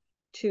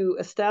 to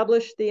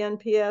establish the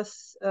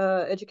NPS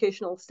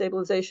Educational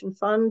Stabilization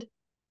Fund,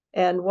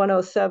 and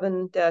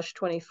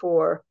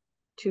 107-24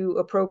 to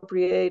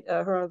appropriate,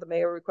 Her Honor the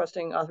Mayor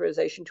requesting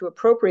authorization to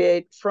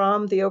appropriate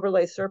from the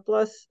overlay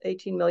surplus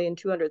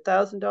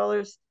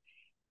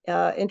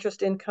 $18,200,000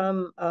 interest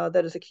income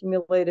that is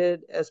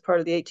accumulated as part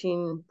of the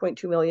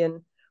 $18.2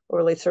 million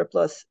overlay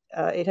surplus,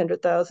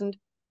 $800,000,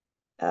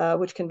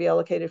 which can be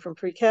allocated from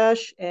free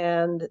cash,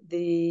 and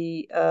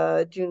the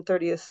June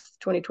 30th,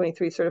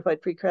 2023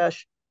 certified free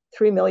cash,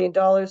 $3 million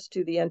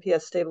to the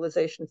NPS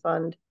Stabilization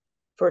Fund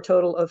for a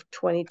total of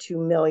 $22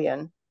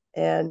 million.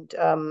 And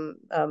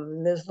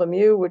Ms.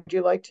 Lemieux, would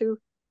you like to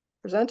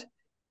present?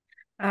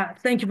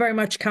 Thank you very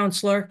much,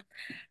 Counselor.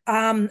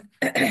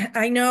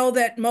 I know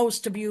that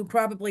most of you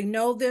probably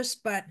know this,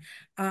 but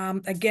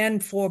again,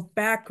 for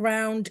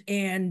background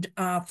and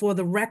for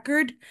the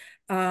record,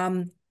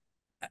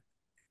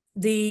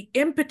 the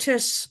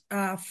impetus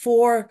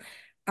for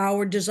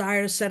our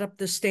desire to set up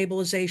the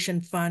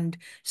stabilization fund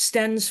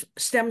stems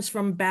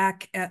from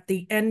back at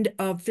the end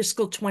of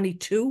fiscal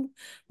 22.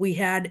 We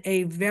had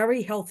a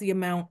very healthy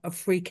amount of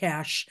free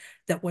cash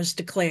that was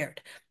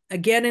declared.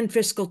 Again, in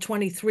fiscal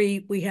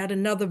 23, we had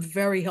another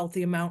very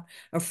healthy amount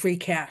of free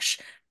cash.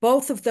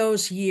 Both of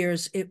those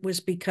years, it was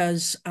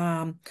because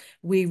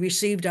we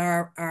received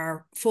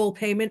our full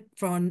payment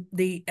from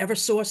the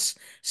Eversource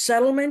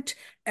settlement,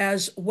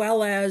 as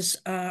well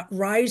as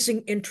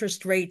rising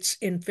interest rates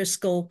in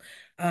fiscal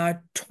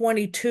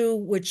 22,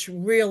 which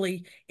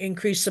really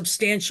increased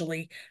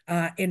substantially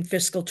in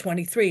fiscal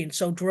 23, and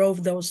so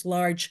drove those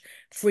large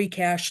free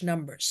cash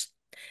numbers.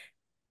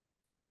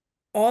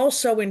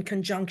 Also, in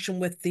conjunction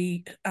with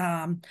the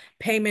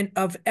payment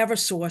of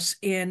Eversource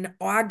in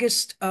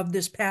August of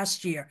this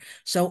past year,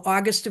 so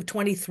August of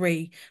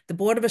 23, the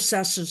Board of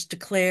Assessors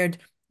declared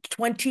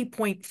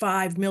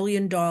 $20.5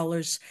 million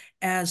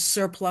as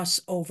surplus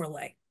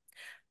overlay.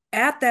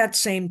 At that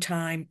same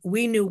time,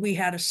 we knew we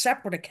had a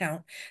separate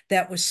account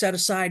that was set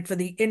aside for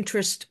the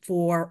interest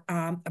for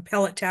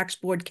appellate tax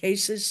board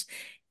cases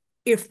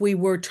if we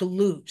were to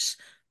lose.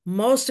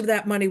 Most of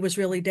that money was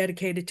really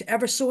dedicated to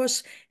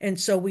Eversource, and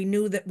so we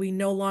knew that we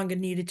no longer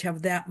needed to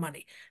have that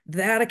money.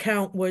 That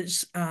account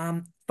was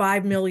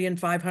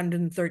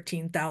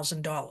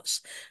 $5,513,000.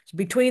 So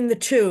between the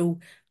two,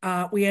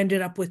 we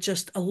ended up with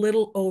just a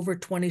little over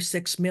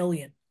 $26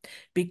 million.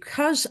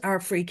 Because our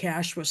free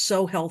cash was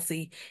so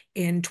healthy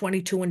in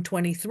 22 and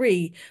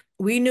 23,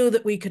 we knew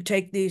that we could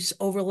take these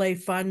overlay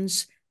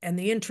funds and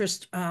the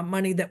interest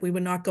money that we were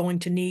not going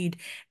to need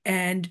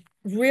and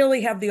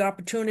really have the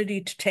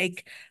opportunity to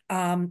take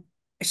a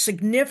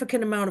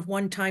significant amount of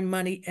one-time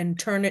money and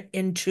turn it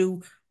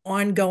into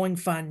ongoing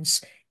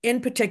funds, in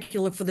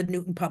particular for the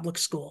Newton Public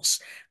Schools.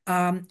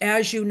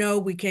 As you know,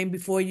 we came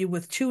before you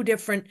with two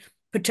different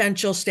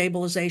potential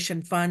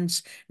stabilization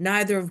funds,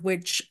 neither of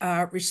which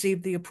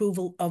received the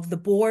approval of the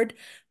board.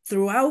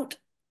 Throughout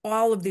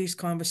all of these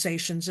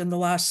conversations in the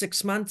last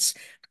 6 months,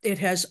 it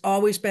has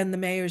always been the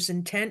mayor's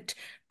intent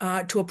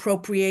to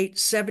appropriate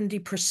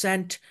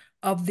 70%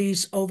 of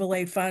these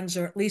overlay funds,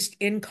 or at least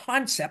in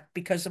concept,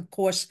 because of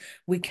course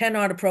we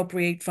cannot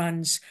appropriate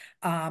funds,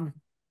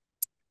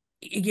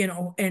 you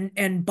know,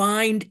 and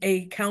bind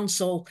a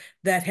council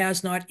that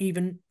has not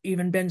even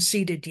been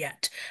seated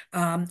yet.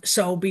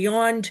 So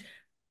beyond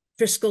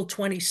fiscal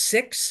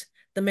 26,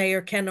 the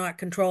mayor cannot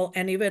control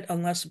any of it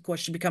unless, of course,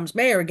 she becomes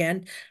mayor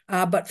again.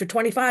 But for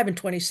 25 and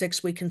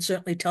 26, we can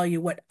certainly tell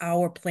you what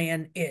our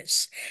plan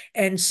is.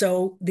 And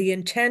so the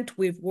intent,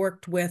 we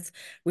worked with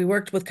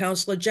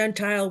Councilor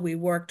Gentile, we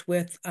worked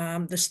with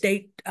the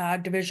State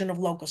Division of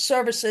Local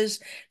Services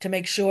to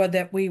make sure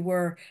that we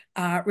were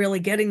really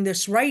getting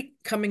this right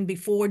coming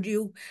before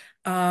you.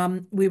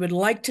 We would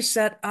like to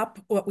set up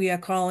what we are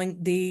calling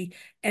the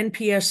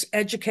NPS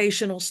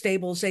Educational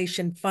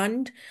Stabilization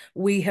Fund.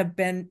 We have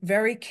been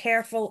very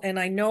careful, and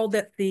I know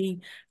that the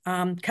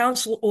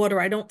council order,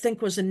 I don't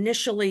think was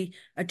initially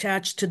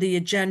attached to the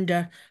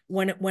agenda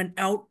when it went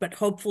out, but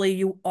hopefully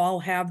you all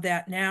have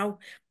that now.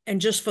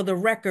 And just for the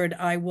record,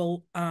 I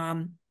will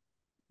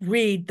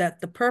read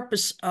that the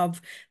purpose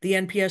of the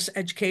NPS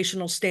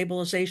Educational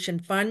Stabilization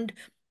Fund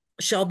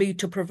shall be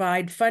to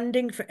provide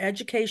funding for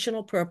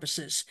educational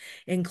purposes,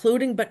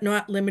 including but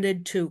not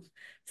limited to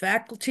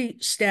faculty,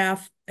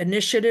 staff,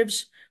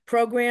 initiatives,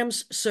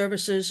 programs,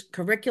 services,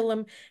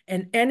 curriculum,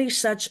 and any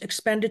such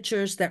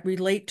expenditures that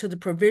relate to the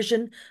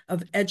provision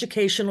of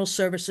educational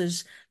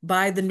services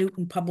by the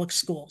Newton Public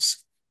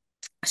Schools.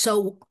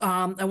 So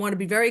I want to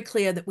be very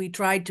clear that we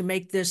tried to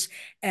make this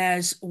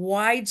as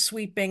wide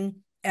sweeping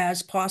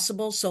as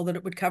possible so that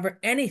it would cover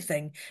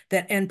anything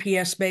that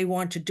NPS may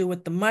want to do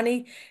with the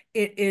money.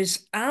 It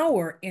is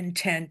our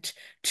intent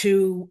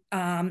to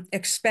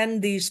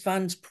expend these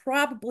funds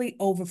probably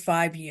over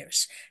 5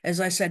 years.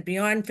 As I said,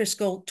 beyond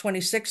fiscal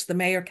 26, the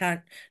mayor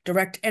can't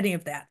direct any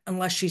of that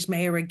unless she's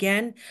mayor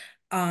again.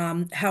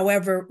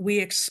 However, we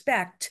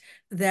expect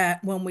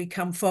that when we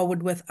come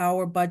forward with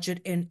our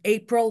budget in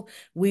April,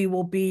 we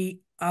will be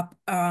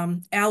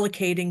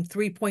allocating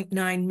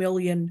 3.9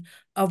 million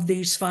of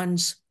these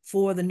funds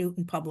for the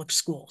Newton Public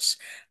Schools.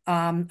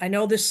 I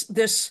know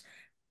this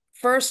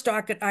first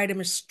docket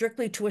item is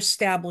strictly to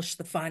establish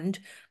the fund.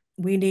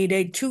 We need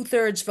a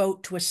 2/3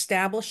 vote to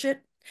establish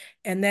it.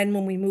 And then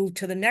when we move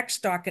to the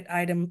next docket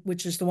item,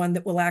 which is the one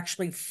that will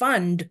actually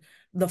fund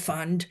the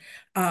fund,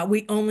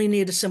 we only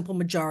need a simple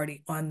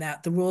majority on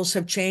that. The rules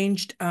have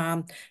changed,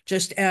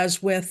 just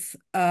as with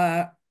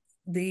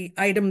the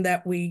item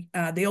that the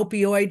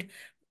opioid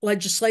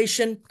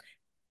legislation.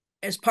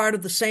 As part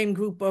of the same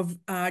group of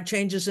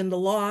changes in the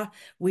law,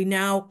 we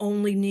now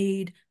only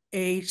need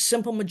a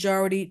simple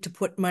majority to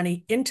put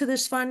money into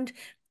this fund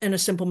and a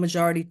simple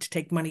majority to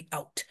take money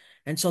out.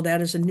 And so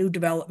that is a new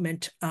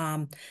development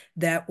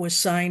that was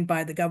signed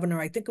by the governor.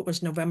 I think it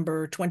was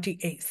November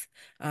 28th.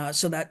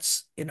 So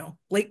that's, you know,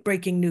 late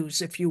breaking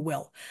news, if you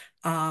will.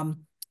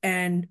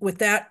 And with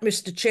that,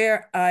 Mr.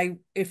 Chair,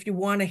 if you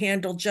want to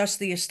handle just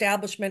the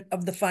establishment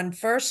of the fund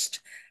first,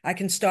 I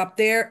can stop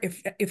there.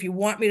 If you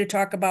want me to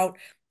talk about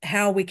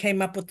how we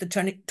came up with the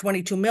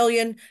 22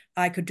 million,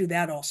 I could do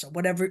that also,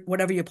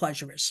 whatever your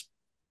pleasure is.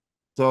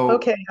 So,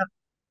 okay.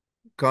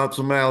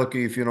 Council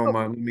Maliki, if you don't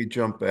mind, let me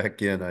jump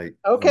back in.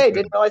 Okay,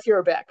 didn't realize you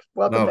were back.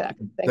 Welcome back.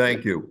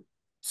 Thank you.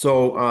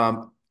 So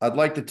I'd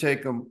like to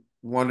take them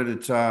one at a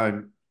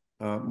time,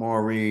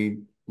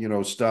 Maureen, you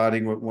know,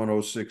 starting with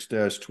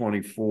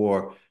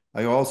 106-24.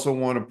 I also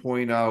want to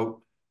point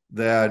out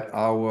that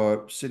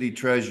our city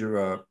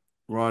treasurer,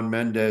 Ron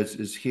Mendez,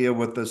 is here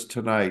with us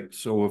tonight.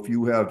 So if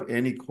you have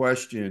any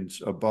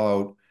questions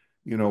about,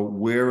 you know,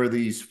 where are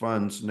these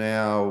funds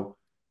now,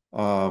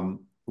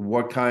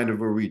 what kind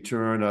of a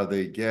return are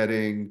they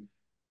getting,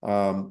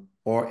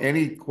 or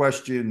any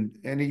question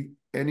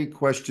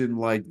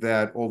like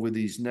that over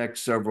these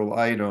next several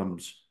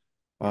items,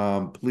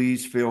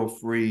 please feel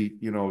free,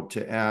 you know,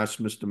 to ask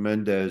Mr.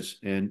 Mendez,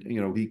 and, you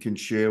know, he can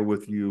share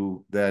with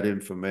you that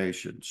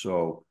information.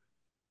 So,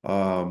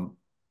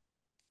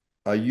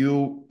 are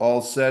you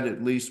all set,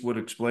 at least with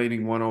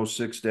explaining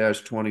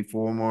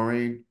 106-24,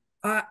 Maureen?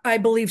 I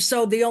believe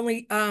so. The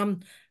only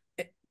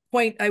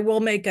point I will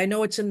make, I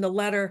know it's in the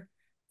letter,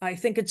 I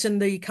think it's in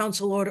the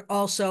council order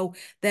also,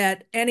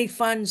 that any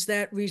funds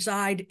that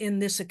reside in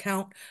this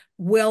account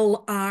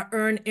will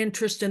earn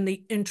interest, and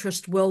the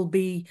interest will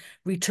be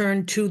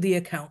returned to the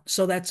account.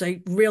 So that's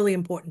a really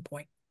important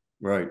point.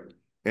 Right.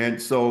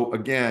 And so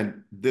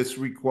again, this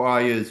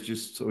requires,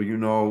 just so you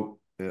know,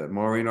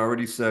 Maureen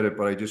already said it,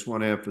 but I just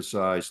want to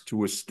emphasize,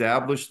 to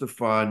establish the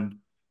fund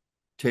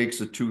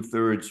takes a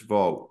 2/3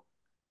 vote.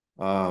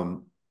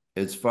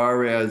 As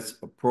far as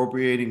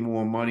appropriating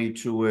more money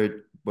to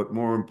it, but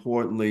more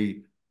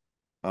importantly,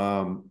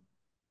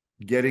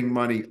 getting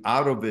money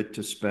out of it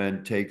to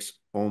spend takes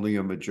only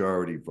a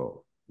majority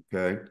vote.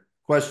 Okay.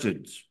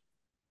 Questions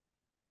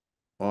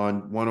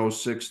on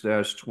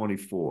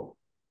 106-24?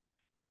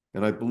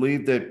 And I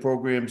believe that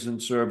Programs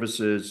and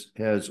Services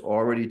has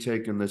already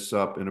taken this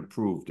up and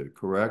approved it,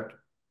 correct?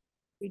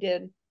 We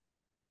did.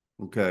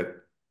 Okay.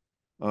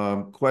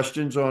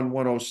 Questions on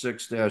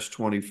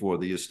 106-24,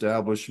 the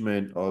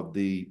establishment of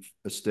the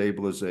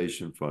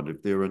stabilization fund.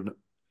 If there are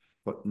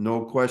But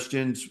no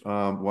questions.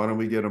 Why don't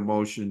we get a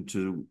motion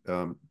to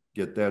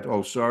get that?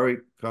 Oh, sorry,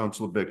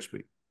 Councilor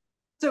Bixby.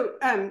 So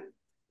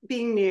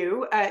being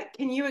new,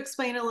 can you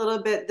explain a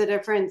little bit the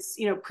difference?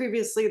 You know,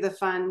 previously the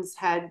funds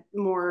had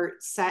more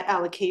set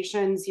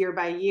allocations year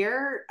by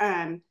year.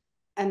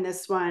 And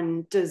this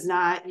one does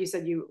not. You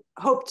said you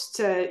hoped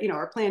to, you know,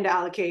 or plan to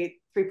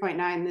allocate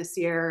 3.9 this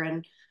year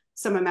and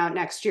some amount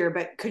next year.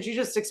 But could you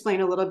just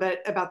explain a little bit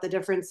about the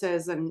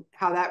differences and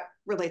how that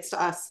relates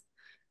to us?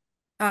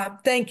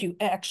 Thank you.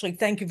 Actually,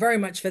 thank you very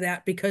much for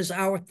that, because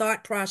our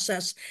thought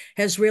process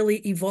has really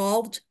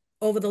evolved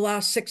over the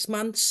last 6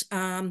 months,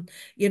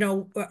 you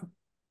know,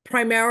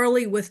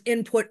 primarily with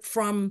input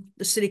from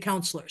the city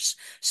councilors.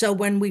 So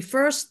when we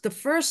the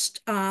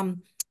first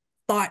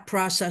thought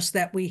process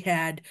that we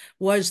had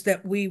was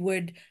that we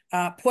would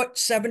put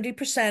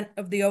 70%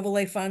 of the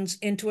overlay funds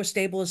into a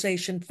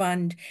stabilization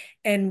fund,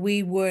 and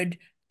we would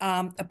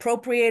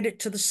appropriate it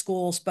to the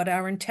schools, but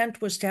our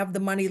intent was to have the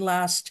money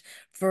last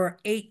for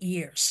 8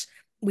 years.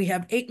 We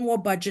have 8 more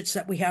budgets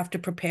that we have to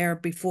prepare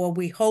before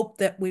we hope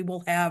that we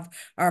will have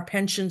our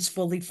pensions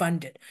fully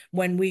funded,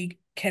 when we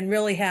can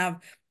really have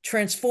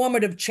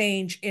transformative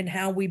change in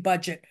how we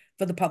budget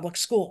for the public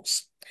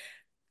schools.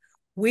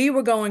 We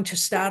were going to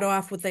start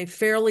off with a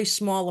fairly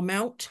small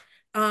amount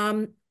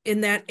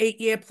in that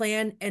 8-year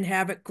plan and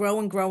have it grow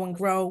and grow and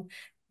grow,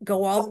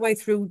 go all the way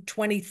through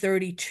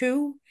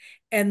 2032.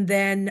 And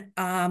then,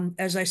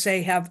 as I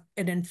say, have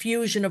an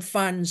infusion of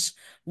funds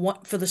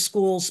for the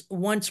schools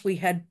once we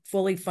had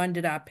fully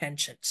funded our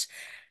pensions.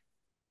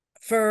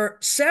 For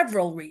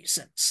several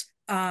reasons,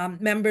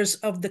 members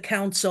of the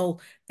council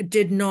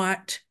did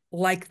not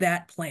like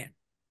that plan.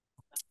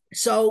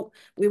 So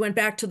we went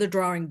back to the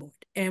drawing board,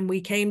 and we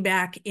came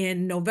back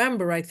in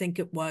November, I think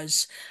it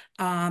was,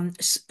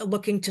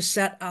 looking to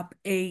set up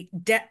a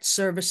debt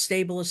service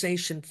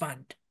stabilization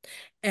fund.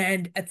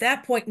 And at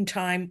that point in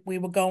time, we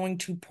were going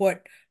to put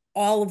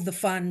all of the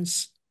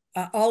funds,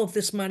 all of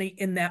this money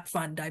in that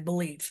fund, I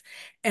believe.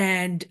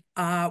 And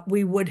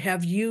we would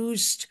have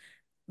used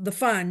the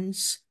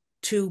funds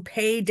to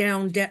pay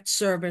down debt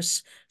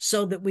service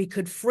so that we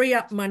could free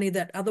up money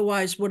that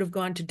otherwise would have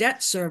gone to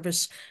debt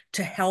service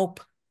to help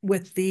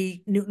with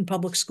the Newton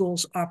Public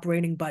Schools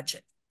operating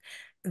budget.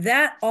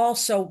 That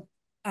also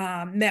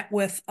met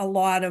with a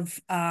lot of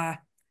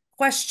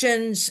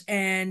questions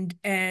and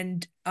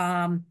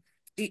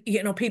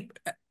you know,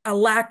 a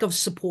lack of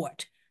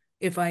support,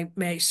 if I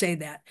may say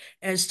that.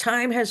 As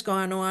time has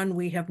gone on,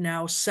 we have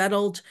now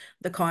settled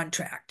the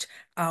contract.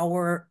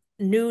 Our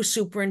new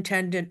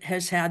superintendent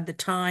has had the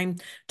time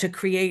to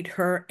create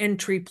her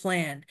entry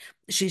plan.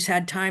 She's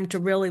had time to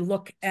really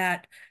look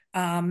at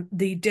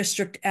the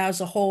district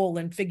as a whole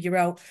and figure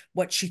out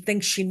what she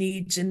thinks she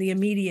needs in the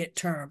immediate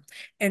term.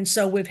 And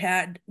so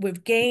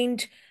we've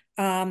gained,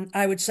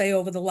 I would say,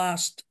 over the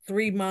last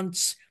 3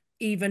 months,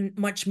 even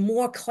much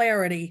more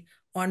clarity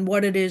on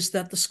what it is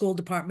that the school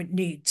department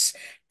needs.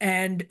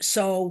 And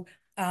so,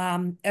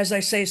 as I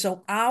say,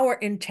 so our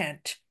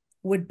intent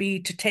would be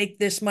to take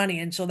this money.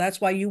 And so that's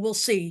why you will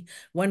see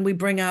when we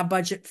bring our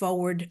budget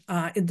forward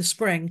in the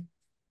spring,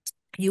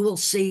 you will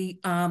see,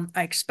 I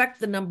expect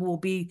the number will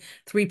be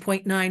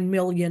 3.9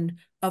 million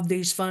of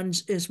these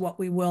funds is what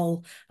we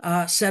will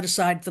set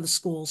aside for the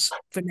schools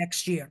for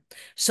next year.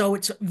 So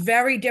it's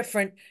very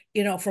different,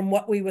 you know, from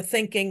what we were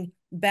thinking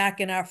back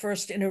in our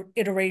first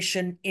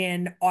iteration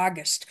in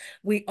August.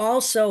 We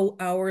also,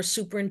 our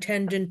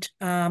superintendent,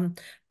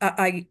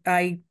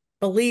 I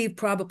believe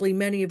probably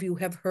many of you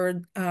have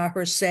heard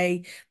her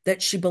say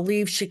that she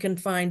believes she can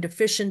find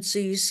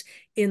efficiencies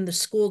in the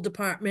school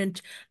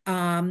department.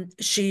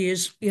 She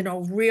is, you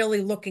know,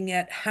 really looking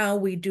at how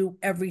we do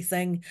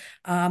everything.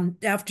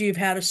 After you've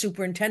had a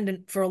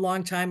superintendent for a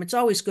long time, it's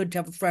always good to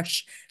have a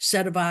fresh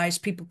set of eyes.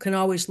 People can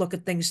always look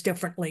at things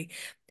differently.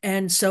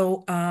 And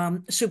so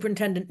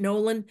Superintendent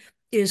Nolan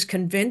is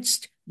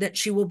convinced that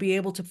she will be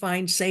able to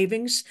find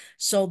savings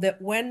so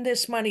that when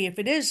this money, if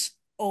it is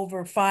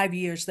over 5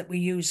 years that we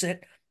use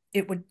it,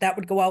 that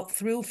would go out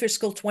through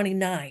fiscal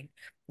 29.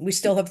 We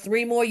still have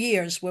 3 more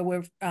years where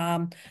we're,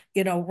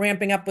 you know,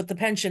 ramping up with the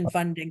pension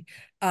funding.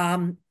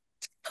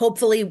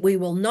 Hopefully we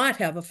will not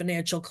have a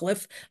financial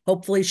cliff.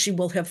 Hopefully she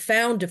will have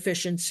found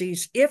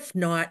efficiencies. If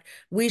not,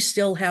 we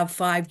still have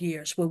 5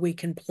 years where we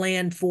can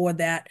plan for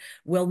that.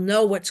 We'll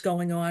know what's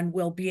going on.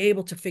 We'll be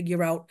able to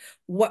figure out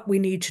what we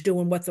need to do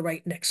and what the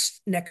right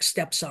next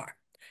steps are.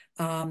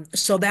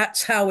 So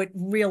that's how it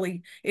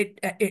really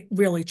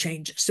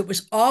changes. It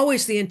was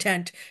always the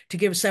intent to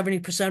give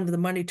 70% of the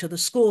money to the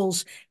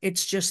schools.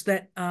 It's just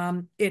that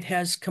it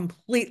has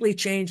completely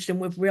changed, and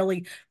we've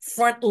really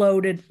front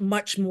loaded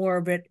much more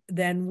of it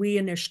than we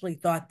initially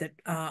thought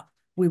that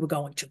we were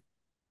going to.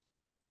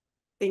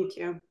 Thank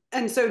you.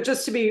 And so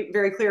just to be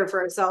very clear for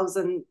ourselves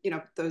and, you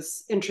know,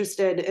 those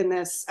interested in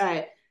this,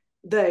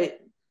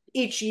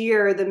 each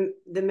year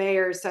the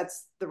mayor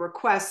sets the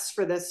requests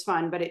for this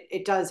fund, but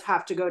it does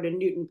have to go to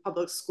Newton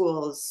Public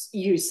Schools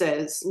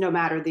uses, no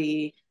matter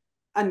the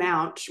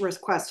amount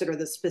requested or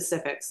the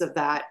specifics of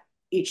that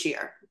each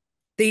year.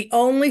 The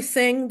only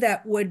thing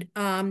that would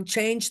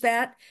change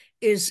that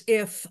is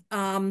if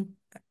I'm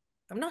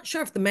not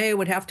sure if the mayor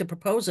would have to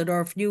propose it or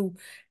if you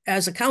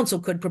as a council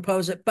could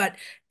propose it, but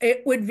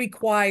it would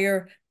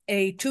require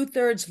a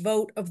 2/3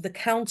 vote of the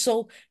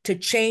council to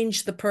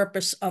change the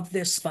purpose of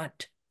this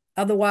fund.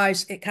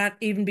 Otherwise, it can't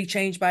even be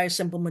changed by a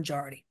simple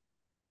majority.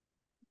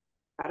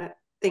 Got it.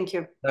 Thank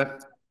you.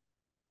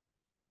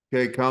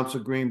 Okay,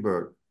 Councilor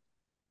Greenberg.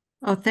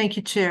 Oh, thank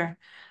you, Chair.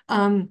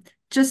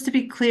 Just to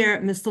be clear,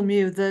 Ms.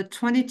 Lemieux, the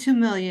 22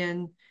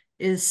 million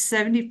is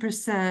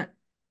 70%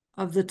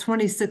 of the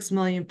 26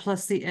 million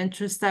plus the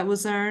interest that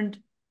was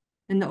earned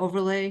in the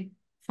overlay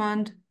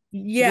fund?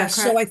 Yes,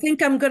 so I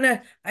think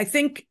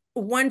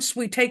once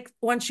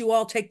you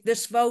all take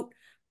this vote,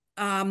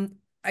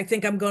 I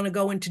think I'm going to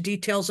go into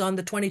details on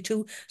the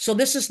 22. So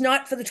this is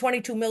not for the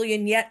 22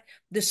 million yet.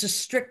 This is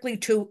strictly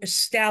to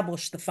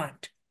establish the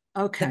fund.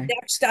 Okay. The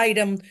next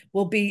item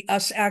will be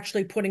us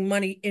actually putting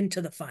money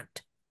into the fund.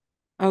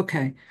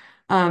 Okay.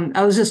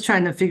 I was just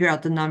trying to figure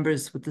out the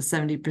numbers with the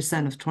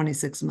 70% of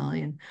 26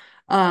 million.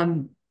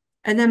 And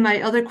then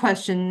my other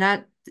question,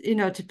 not,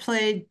 to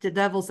play the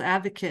devil's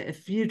advocate,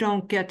 if you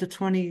don't get the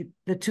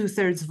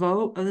 2/3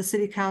 vote of the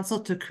city council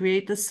to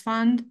create this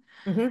fund,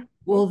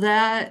 will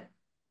that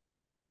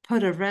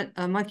put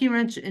a monkey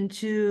wrench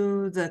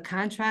into the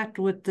contract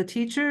with the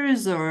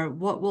teachers, or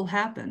what will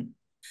happen?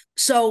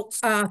 So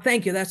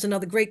thank you. That's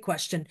another great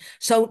question.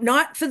 So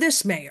not for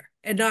this mayor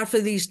and not for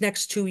these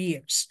next 2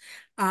 years.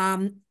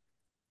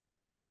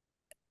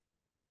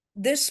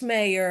 This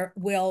mayor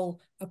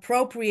will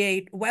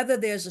appropriate whether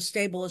there's a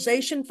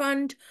stabilization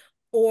fund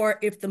or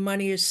if the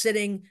money is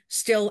sitting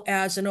still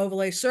as an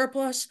overlay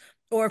surplus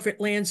or if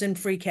it lands in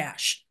free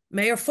cash.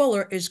 Mayor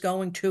Fuller is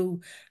going to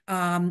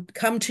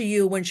come to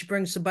you when she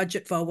brings the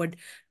budget forward.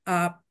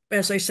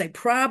 As I say,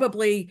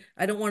 probably,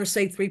 I don't want to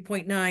say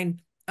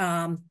 3.9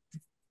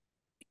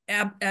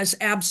 as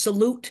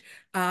absolute,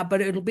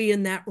 but it'll be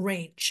in that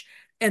range.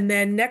 And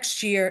then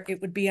next year, it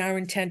would be our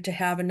intent to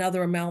have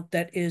another amount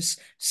that is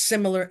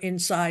similar in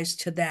size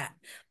to that.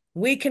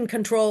 We can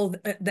control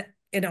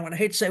and I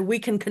hate to say we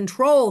can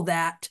control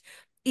that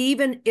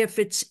even if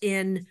it's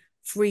in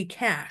free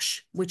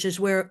cash, which is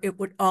where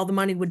all the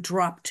money would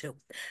drop to.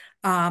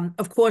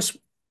 Of course,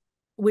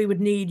 we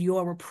would need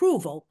your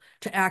approval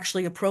to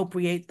actually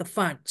appropriate the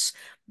funds.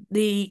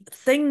 The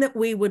thing that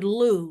we would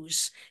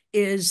lose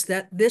is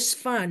that this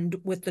fund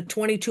with the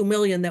 22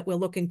 million that we're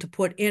looking to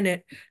put in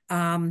it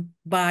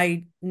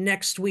by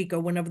next week or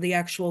whenever the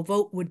actual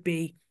vote would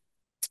be,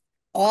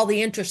 all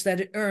the interest that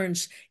it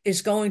earns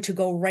is going to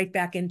go right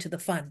back into the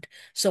fund.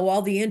 So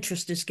all the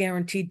interest is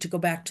guaranteed to go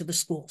back to the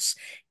schools.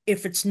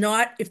 If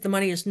the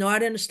money is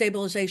not in a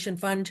stabilization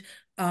fund,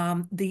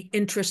 the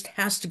interest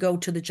has to go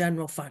to the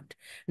general fund.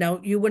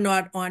 Now, you were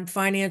not on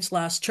finance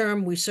last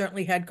term. We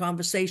certainly had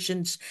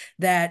conversations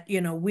that,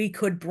 we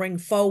could bring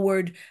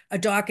forward a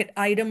docket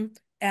item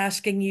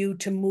asking you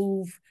to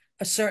move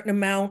a certain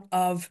amount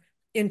of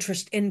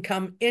interest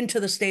income into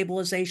the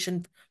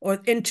stabilization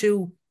or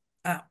into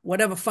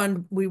whatever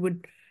fund we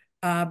would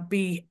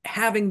be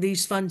having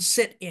these funds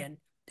sit in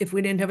if we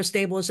didn't have a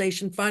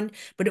stabilization fund,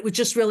 but it would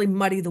just really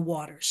muddy the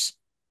waters.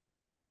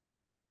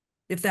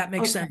 If that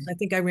makes sense. I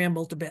think I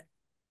rambled a bit.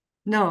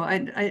 No,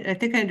 I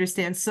think I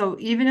understand. So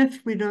even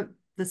if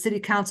the city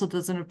council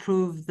doesn't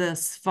approve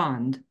this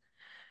fund,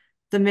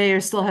 the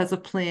mayor still has a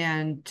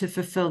plan to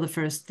fulfill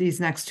these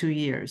next 2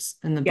 years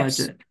in the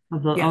budget.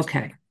 Yes.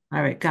 Okay.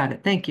 All right. Got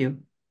it. Thank you.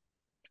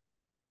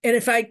 And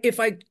if I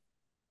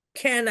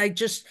can,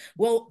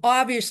 we'll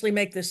obviously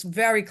make this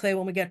very clear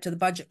when we get to the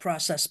budget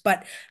process,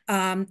 but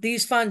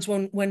these funds,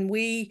 when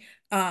we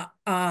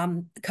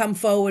come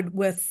forward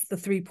with the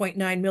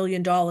 $3.9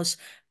 million,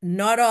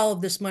 not all of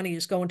this money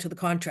is going to the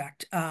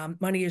contract.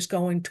 Money is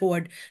going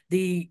toward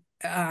the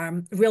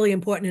really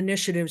important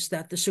initiatives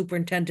that the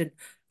superintendent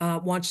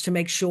wants to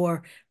make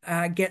sure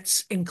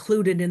gets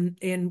included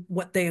in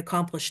what they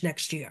accomplish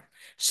next year.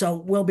 So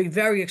we'll be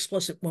very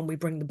explicit when we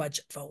bring the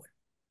budget forward.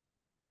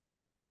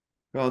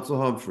 Councilor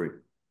Humphrey.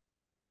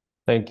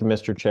 Thank you,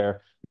 Mr.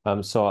 Chair.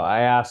 So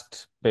I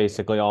asked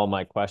basically all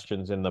my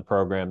questions in the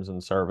programs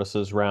and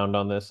services round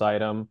on this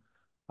item.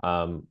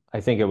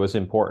 I think it was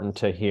important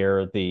to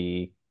hear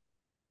the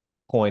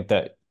point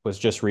that was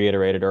just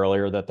reiterated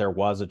earlier that there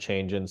was a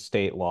change in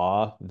state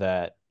law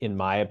that, in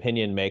my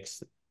opinion,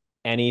 makes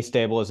any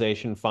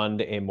stabilization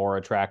fund a more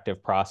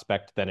attractive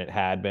prospect than it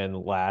had been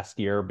last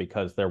year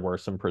because there were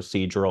some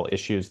procedural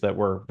issues that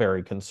were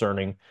very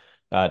concerning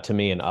to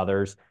me and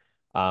others.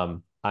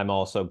 I'm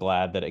also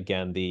glad that,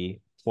 again, the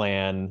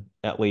plan,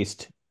 at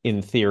least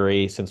in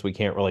theory, since we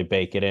can't really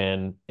bake it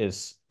in,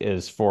 is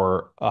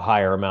for a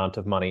higher amount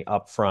of money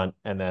upfront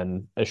and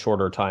then a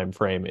shorter time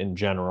frame in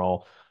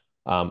general.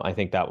 I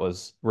think that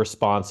was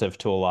responsive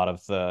to a lot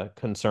of the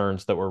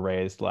concerns that were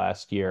raised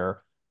last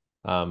year.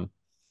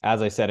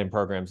 As I said, in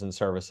programs and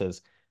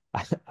services,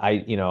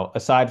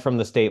 aside from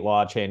the state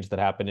law change that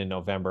happened in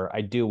November,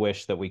 I do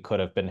wish that we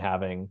could have been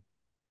having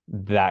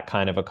that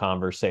kind of a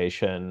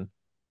conversation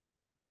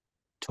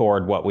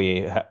toward what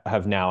we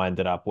have now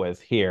ended up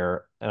with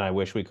here. And I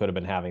wish we could have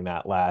been having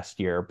that last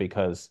year,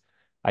 because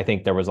I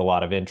think there was a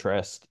lot of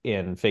interest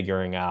in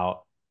figuring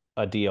out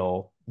a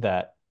deal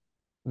that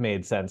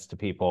made sense to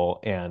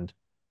people. And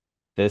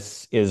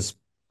this is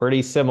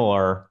pretty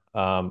similar,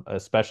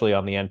 especially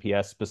on the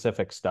NPS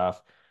specific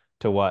stuff,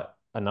 to what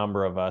a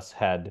number of us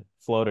had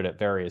floated at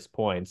various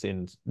points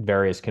in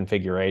various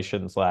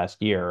configurations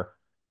last year.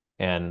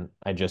 And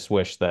I just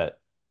wish that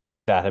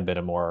that had been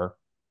a more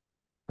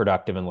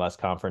productive and less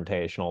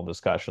confrontational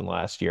discussion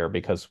last year,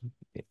 because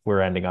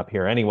we're ending up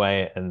here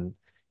anyway. And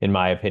in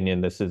my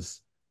opinion, this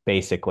is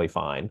basically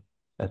fine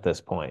at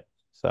this point.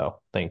 So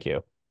thank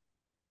you.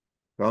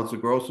 Councilor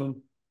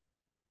Grossman?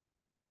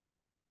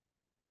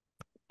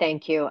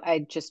 Thank you. I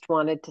just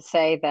wanted to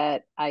say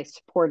that I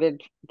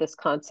supported this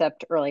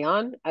concept early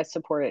on. I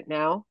support it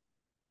now.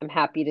 I'm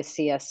happy to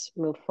see us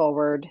move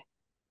forward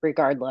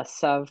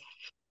regardless of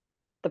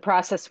the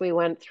process we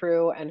went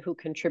through and who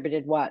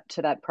contributed what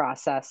to that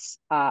process.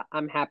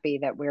 I'm happy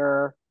that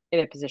we're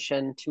in a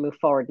position to move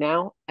forward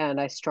now, and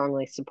I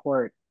strongly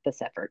support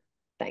this effort.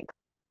 Thanks.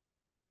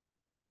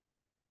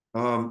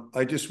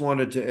 I just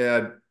wanted to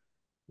add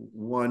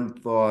one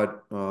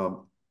thought.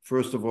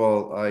 First of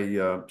all,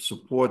 I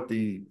support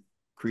the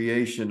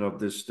creation of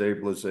this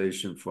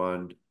stabilization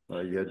fund.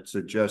 I had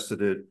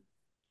suggested it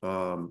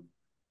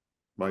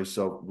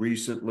myself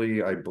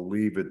recently. I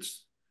believe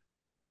it's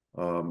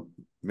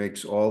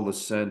makes all the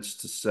sense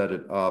to set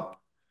it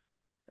up.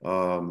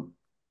 I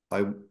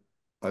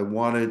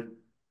want to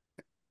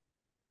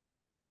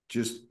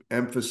just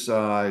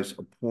emphasize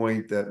a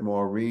point that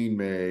Maureen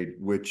made,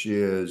 which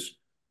is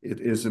it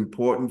is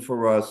important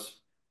for us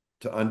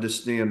to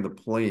understand the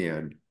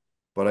plan,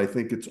 but I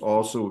think it's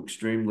also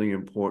extremely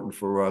important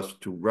for us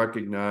to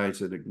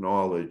recognize and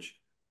acknowledge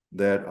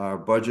that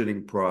our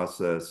budgeting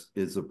process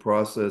is a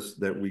process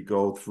that we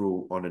go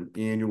through on an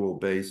annual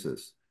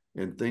basis,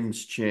 and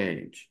things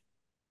change.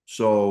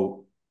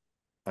 So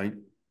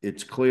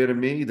it's clear to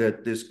me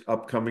that this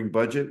upcoming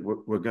budget,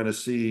 we're going to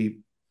see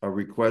a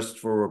request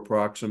for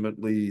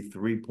approximately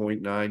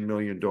 $3.9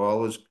 million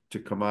to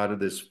come out of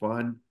this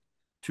fund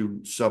to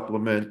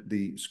supplement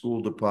the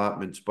school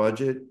department's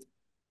budget.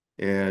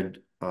 And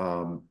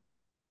I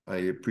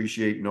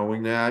appreciate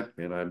knowing that,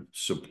 and I'm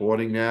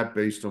supporting that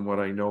based on what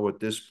I know at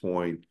this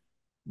point.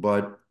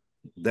 But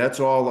that's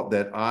all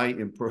that I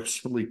am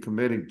personally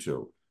committing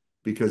to,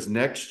 because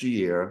next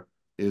year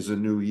is a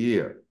new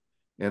year.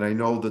 And I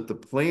know that the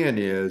plan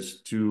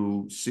is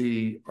to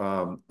see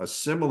a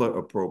similar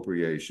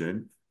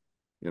appropriation,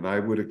 and I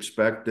would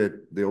expect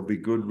that there'll be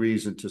good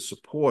reason to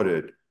support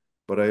it.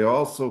 But I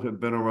also have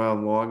been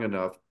around long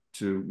enough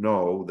to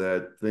know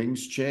that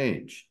things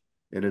change,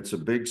 and it's a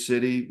big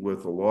city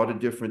with a lot of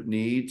different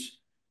needs.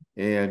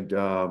 And,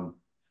 you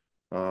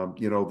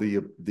know,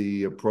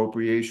 the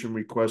appropriation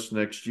request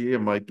next year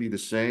might be the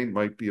same,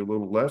 might be a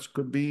little less,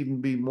 could be even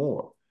be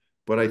more.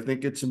 But I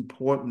think it's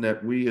important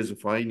that we as a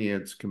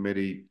finance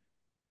committee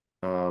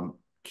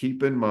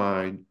keep in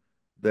mind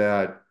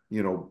that,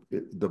 you know,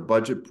 the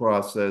budget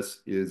process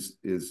is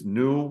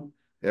new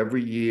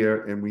every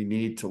year, and we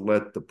need to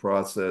let the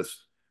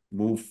process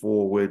move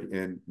forward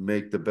and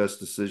make the best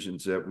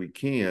decisions that we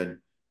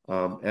can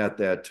at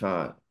that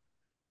time.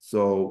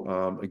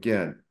 So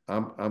again,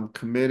 I'm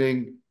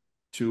committing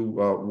to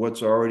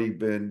what's already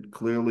been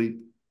clearly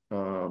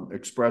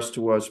expressed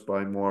to us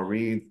by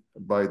Maureen,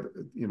 by,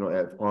 you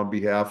know, on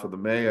behalf of the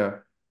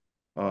mayor.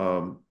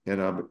 And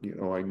I'm, you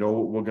know, I know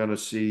what we're going to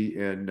see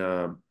in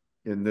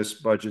this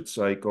budget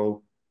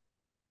cycle.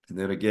 And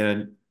then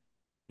again,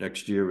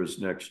 next year is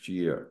next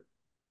year.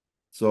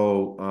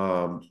 So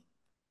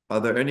are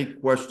there any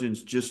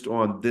questions just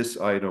on this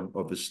item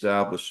of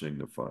establishing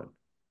the fund?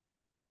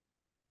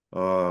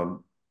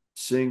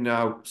 Seeing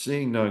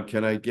none,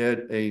 can I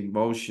get a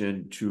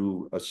motion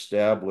to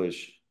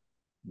establish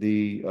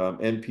the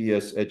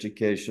NPS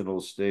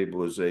Educational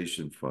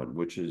Stabilization Fund,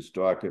 which is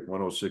docket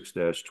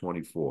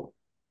 106-24?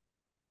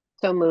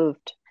 So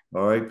moved.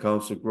 All right,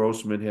 Councilor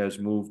Grossman has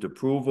moved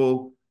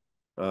approval.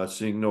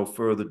 Seeing no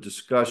further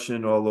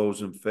discussion, all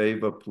those in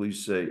favor,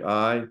 please say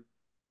aye.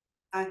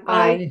 Aye.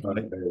 Aye.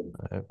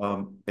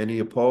 Any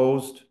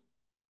opposed?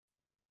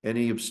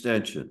 Any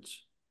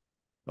abstentions?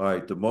 All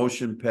right, the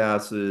motion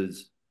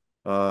passes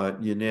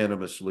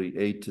unanimously,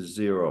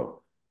 8-0.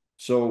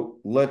 So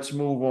let's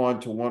move on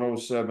to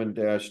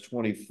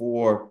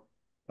 107-24.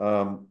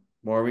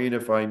 Maureen,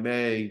 if I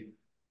may,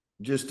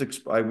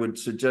 I would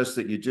suggest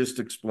that you just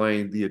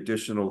explain the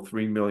additional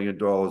 $3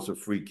 million of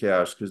free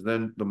cash, because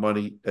then the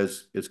money,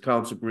 as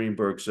Council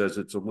Greenberg says,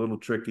 it's a little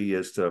tricky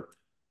as to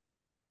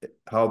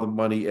how the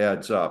money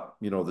adds up,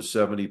 you know, the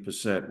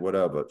 70%,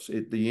 whatever.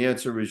 The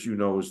answer is, you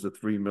know, is the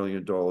 $3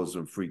 million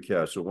in free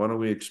cash. So why don't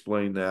we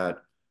explain that,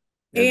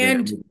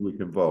 and then we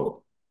can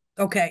vote.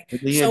 Okay. And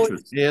the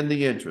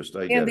interest,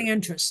 I get and the it.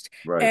 interest.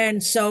 Right.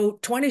 And so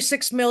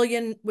 26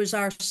 million was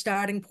our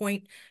starting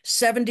point.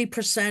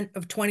 70%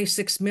 of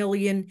 26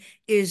 million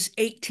is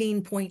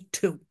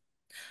 18.2.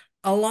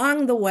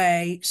 Along the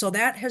way, so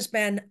that has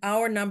been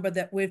our number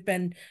that we've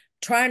been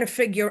trying to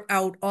figure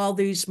out all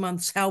these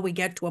months how we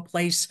get to a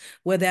place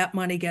where that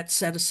money gets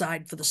set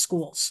aside for the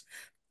schools.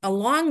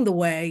 Along the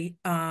way,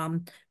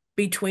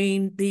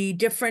 between the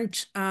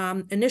different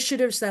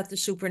initiatives that the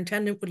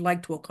superintendent would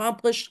like to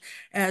accomplish,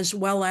 as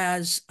well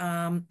as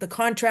the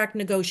contract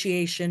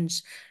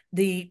negotiations,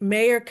 the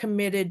mayor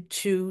committed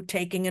to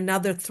taking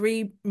another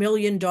 $3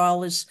 million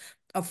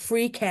of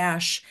free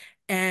cash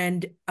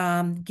and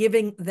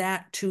giving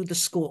that to the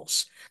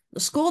schools. The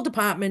school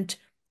department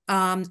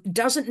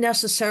doesn't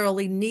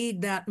necessarily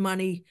need that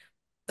money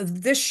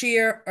this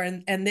year,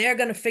 and they're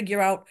going to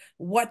figure out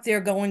what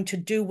they're going to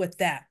do with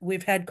that.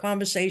 We've had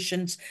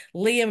conversations,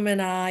 Liam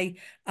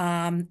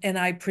and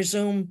I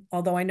presume,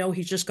 although I know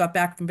he just got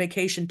back from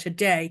vacation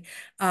today,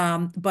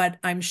 but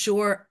I'm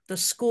sure the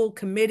school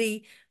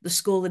committee, the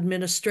school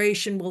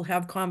administration will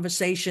have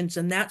conversations,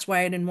 and that's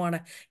why I didn't want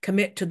to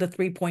commit to the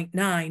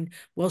 3.9.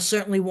 We'll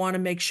certainly want to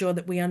make sure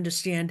that we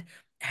understand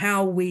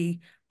how we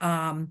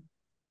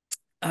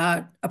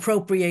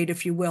appropriate,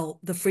 if you will,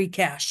 the free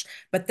cash.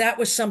 But that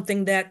was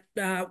something that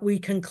we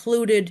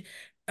concluded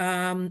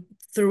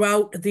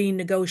throughout the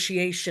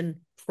negotiation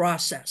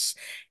process.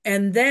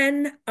 And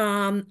then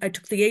I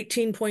took the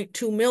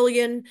 18.2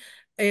 million.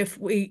 If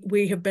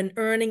we have been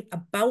earning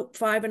about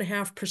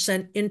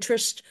 5.5%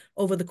 interest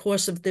over the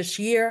course of this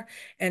year.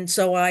 And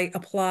so I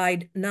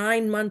applied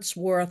 9 months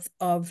worth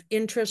of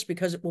interest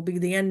because it will be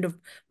the end of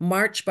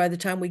March by the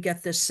time we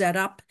get this set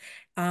up.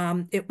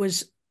 It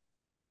was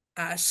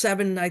I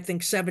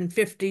think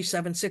 750,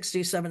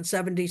 760,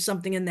 770,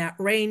 something in that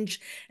range.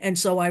 And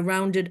so I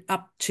rounded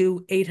up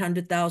to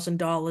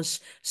 $800,000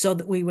 so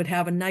that we would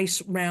have a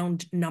nice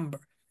round number.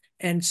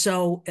 And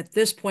so at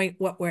this point,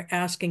 what we're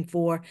asking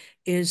for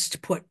is to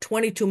put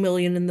 22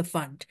 million in the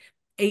fund.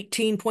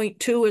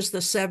 18.2 is the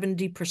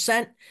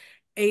 70%.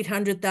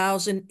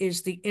 800,000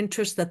 is the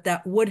interest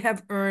that would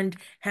have earned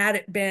had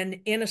it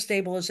been in a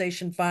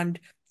stabilization fund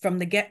from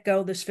the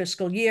get-go this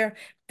fiscal year,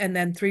 and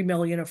then 3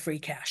 million of free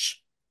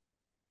cash.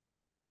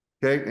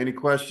 Okay, any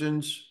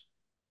questions?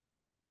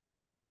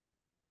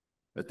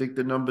 I think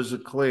the numbers are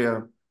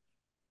clear.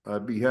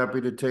 I'd be happy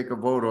to take a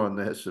vote on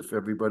this if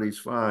everybody's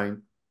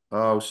fine.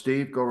 Oh,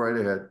 Steve, go right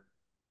ahead.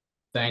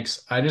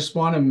 Thanks. I just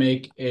want to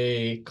make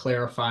a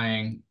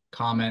clarifying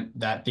comment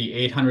that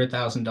the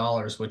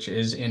 $800,000, which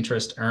is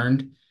interest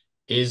earned,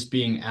 is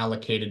being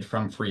allocated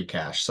from free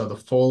cash. So the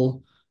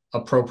full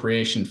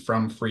appropriation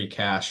from free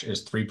cash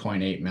is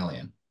 3.8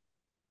 million.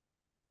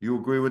 You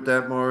agree with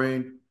that,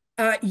 Maureen?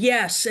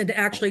 Yes, and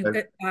actually,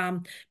 okay.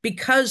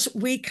 Because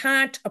we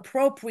can't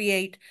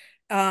appropriate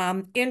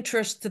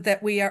interest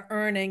that we are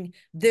earning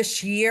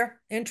this year,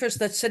 interest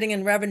that's sitting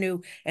in revenue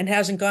and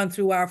hasn't gone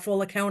through our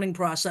full accounting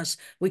process,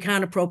 we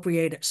can't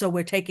appropriate it. So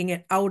we're taking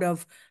it out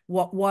of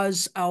what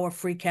was our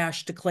free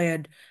cash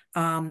declared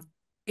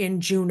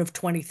in June of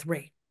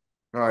 23.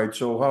 All right,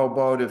 so how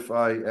about if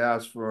I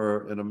ask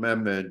for an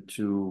amendment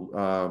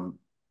to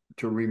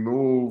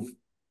remove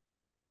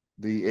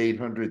the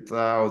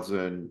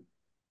 800,000?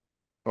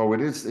 Oh,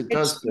 it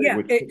does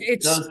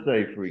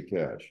say free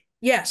cash.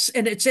 Yes,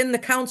 and it's in the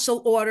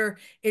council order.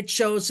 It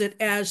shows it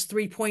as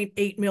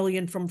 3.8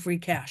 million from free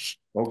cash.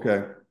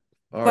 Okay.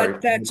 All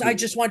but right. I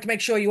just want to make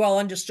sure you all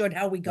understood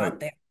how we got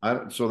there.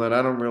 So then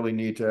I don't really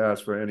need to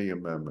ask for any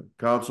amendment.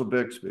 Council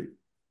Bixby.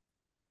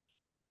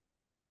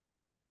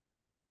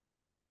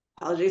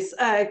 Apologies,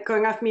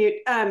 going off mute.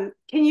 Can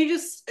you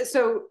just,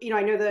 so, you know,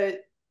 I know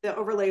the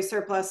overlay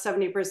surplus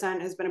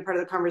 70% has been a part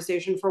of the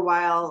conversation for a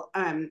while.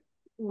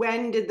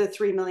 When did the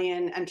 3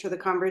 million enter the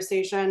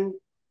conversation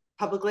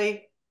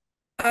publicly?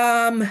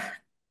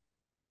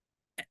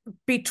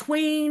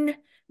 Between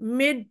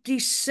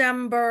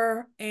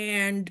mid-December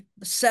and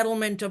the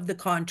settlement of the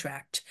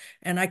contract.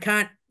 And I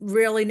can't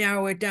really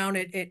narrow it down.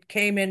 It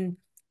came in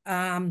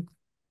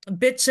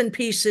bits and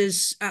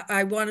pieces.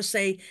 I want to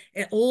say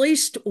at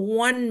least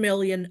 1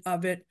 million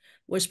of it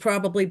was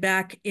probably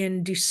back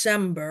in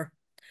December.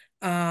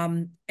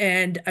 And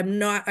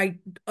I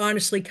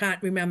honestly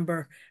can't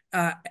remember,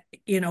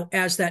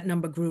 as that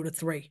number grew to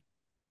 3.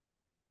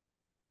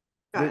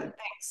 Got it.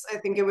 Thanks. I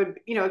think it would,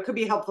 it could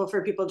be helpful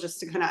for people just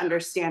to kind of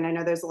understand. I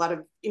know there's a lot of,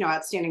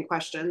 outstanding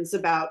questions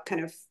about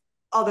kind of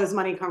all those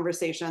money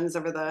conversations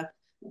over the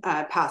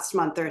past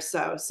month or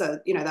so. So,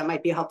 that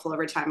might be helpful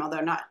over time,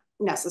 although not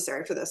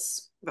necessary for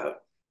this vote.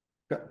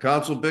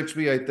 Council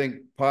Bixby, I think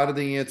part of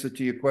the answer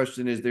to your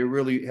question is there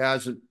really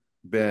hasn't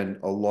been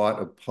a lot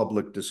of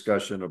public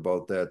discussion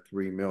about that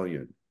 3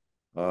 million.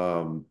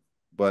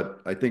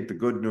 But I think the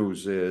good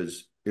news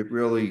is it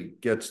really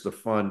gets the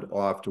fund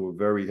off to a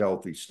very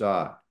healthy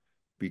start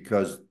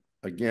because,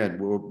 again,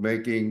 we're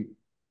making,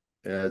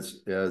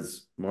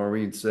 as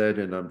Maureen said,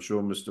 and I'm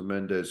sure Mr.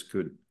 Mendez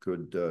could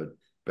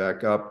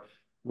back up,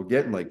 we're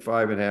getting like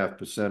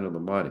 5.5% of the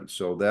money.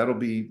 So that'll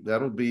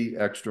be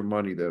extra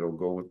money that'll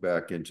go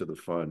back into the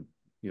fund,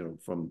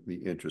 from the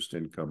interest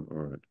income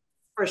earned.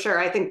 For sure.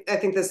 I think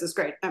this is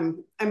great.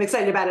 I'm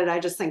excited about it.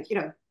 I just think,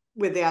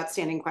 with the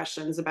outstanding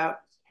questions about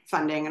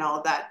funding and all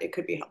of that, it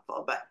could be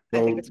helpful, but I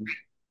think it's great.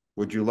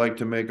 Would you like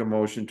to make a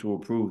motion to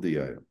approve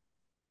the item?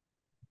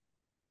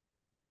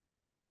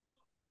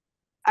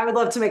 I would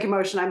love to make a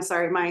motion. I'm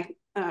sorry, my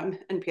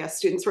NPS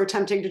students were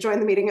attempting to join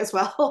the meeting as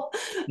well.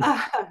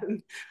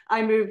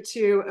 I move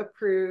to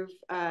approve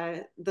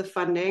the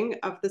funding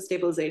of the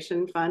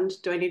stabilization fund.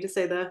 Do I need to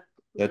say the?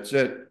 That's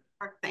it.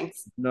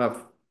 Thanks.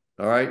 Enough.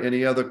 All right,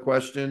 any other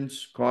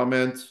questions,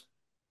 comments?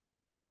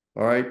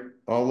 All right,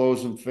 all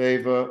those in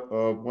favor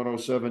of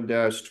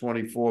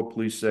 107-24,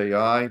 please say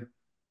aye.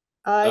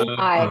 Aye.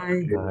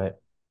 Aye.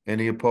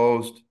 Any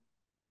opposed?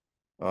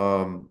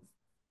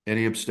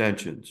 Any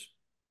abstentions?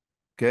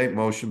 Okay,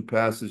 motion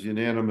passes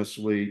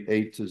unanimously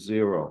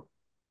 8-0.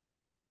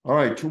 All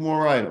right, two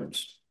more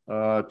items.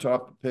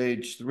 Top of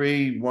page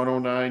 3,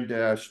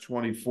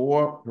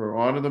 109-24. Per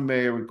order of the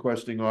mayor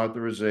requesting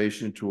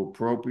authorization to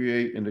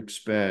appropriate and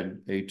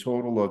expend a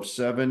total of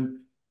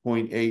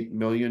 $7.8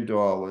 million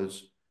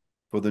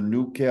for the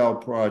New Cal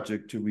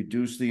project to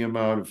reduce the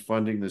amount of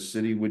funding the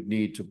city would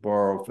need to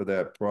borrow for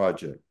that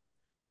project.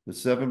 The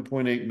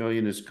 $7.8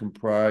 million is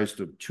comprised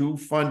of two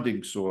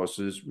funding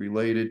sources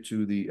related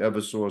to the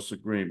Eversource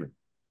agreement.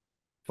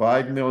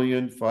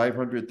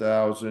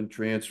 $5,500,000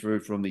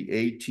 transferred from the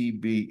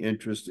ATB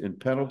interest and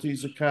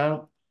penalties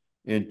account,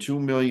 and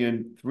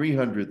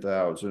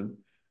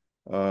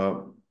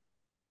 $2,300,000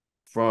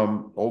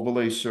 from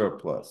overlay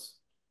surplus.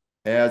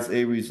 As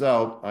a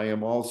result, I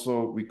am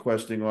also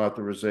requesting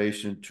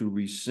authorization to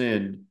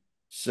rescind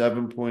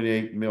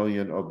 $7.8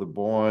 million of the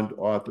bond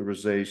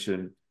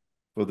authorization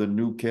for the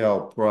New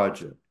Cal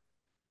project.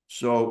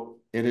 So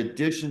in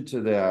addition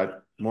to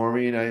that,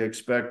 Maureen, I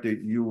expect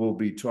that you will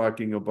be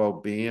talking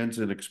about bands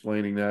and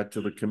explaining that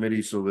to the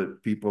committee so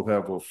that people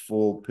have a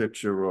full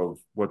picture of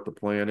what the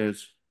plan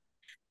is.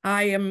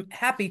 I am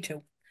happy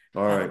to.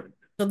 All right.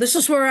 So this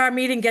is where our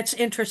meeting gets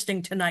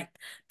interesting tonight.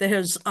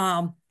 There's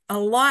a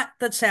lot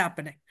that's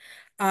happening.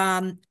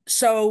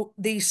 So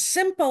the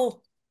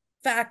simple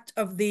fact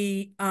of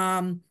the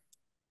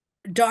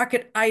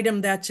docket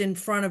item that's in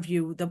front of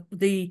you,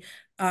 the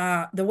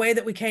way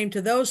that we came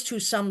to those two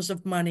sums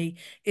of money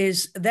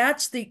is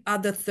that's the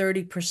other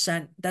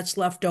 30% that's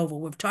left over.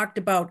 We've talked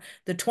about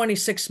the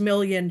 26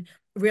 million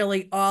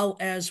really all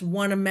as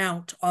one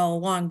amount all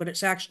along, but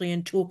it's actually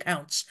in two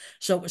accounts.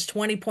 So it was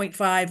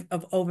 20.5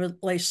 of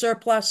overlay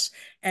surplus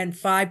and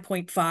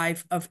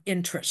 5.5 of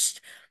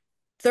interest.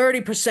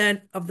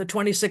 30% of the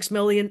 26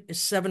 million is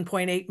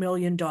 $7.8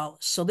 million.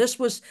 So this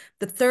was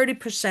the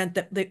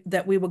 30%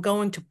 that we were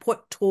going to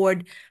put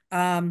toward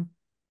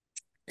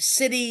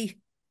city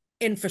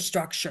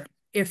infrastructure,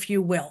 if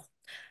you will.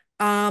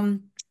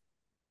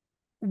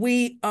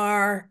 We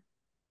are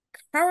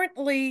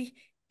currently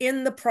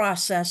in the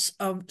process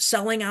of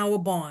selling our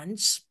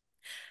bonds.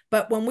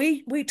 But when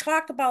we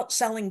talk about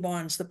selling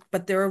bonds,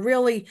 but there are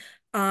really,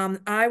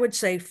 I would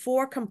say,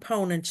 4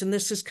 components, and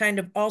this is kind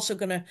of also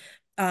going to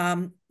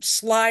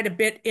slide a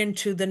bit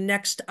into the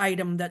next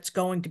item that's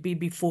going to be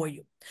before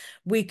you.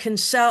 We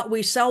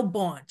sell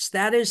bonds.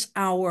 That is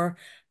our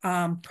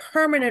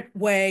permanent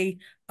way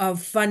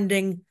of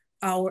funding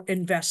our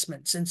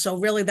investments. And so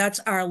really that's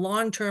our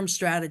long-term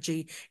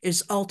strategy,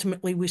 is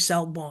ultimately we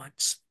sell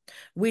bonds.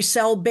 We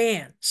sell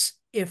bands,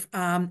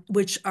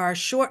 which are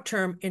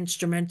short-term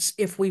instruments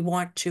if we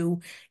want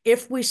to.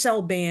 If we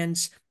sell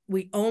bands,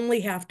 we only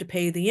have to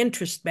pay the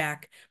interest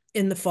back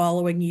in the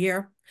following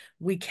year.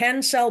 We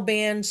can sell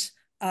bands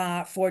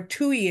for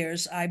 2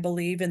 years, I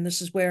believe, and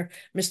this is where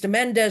Mr.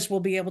 Mendez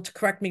will be able to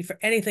correct me for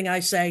anything I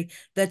say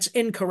that's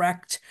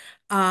incorrect.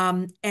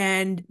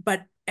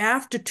 But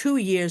after 2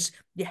 years,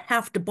 you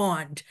have to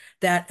bond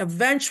that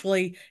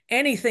eventually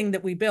anything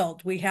that we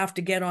build, we have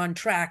to get on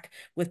track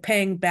with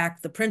paying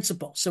back the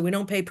principal. So we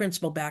don't pay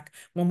principal back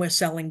when we're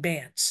selling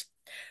bands.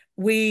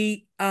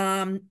 We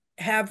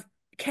have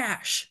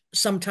cash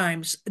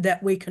sometimes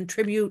that we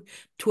contribute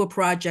to a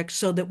project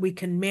so that we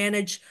can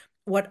manage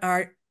what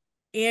our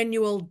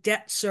annual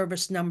debt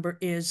service number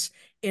is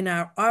in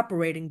our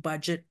operating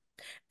budget.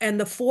 And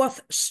the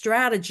fourth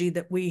strategy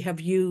that we have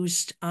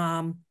used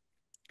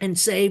and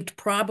saved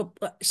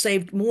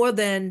more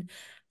than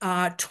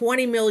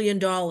 $20 million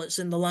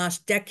in the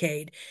last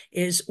decade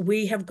is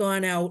we have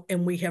gone out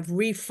and we have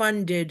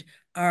refunded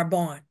our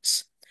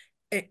bonds.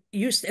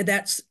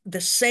 That's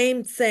the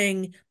same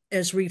thing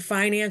as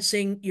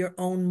refinancing your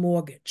own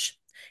mortgage.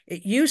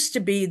 It used to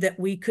be that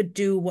we could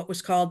do what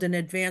was called an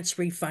advance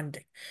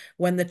refunding.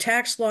 When the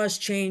tax laws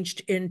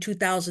changed in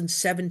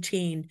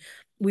 2017,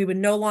 we were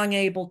no longer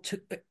able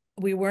to,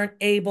 we weren't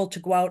able to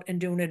go out and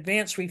do an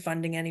advance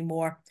refunding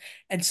anymore.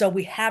 And so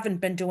we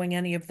haven't been doing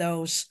any of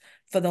those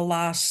for the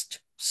last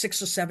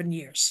 6 or 7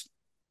 years.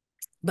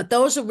 But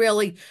those are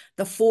really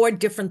the 4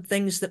 different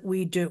things that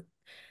we do.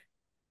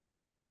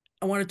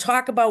 I want to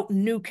talk about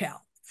New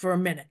Cal for a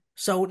minute.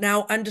 So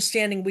now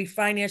understanding we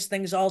finance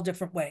things all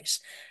different ways.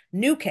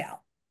 New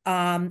Cal,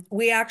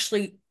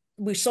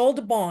 we sold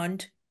a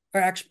bond,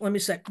 or actually, let me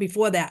say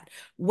before that,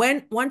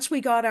 once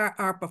we got our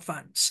ARPA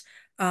funds,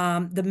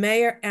 the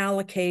mayor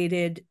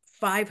allocated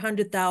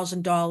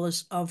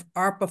 $500,000 of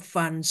ARPA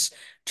funds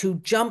to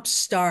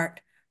jumpstart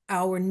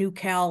our New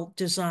Cal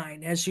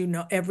design. As you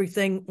know,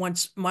 everything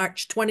once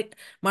March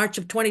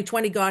of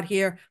 2020 got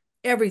here,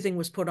 everything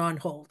was put on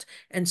hold.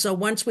 And so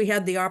once we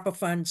had the ARPA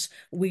funds,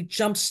 we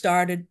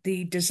jump-started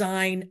the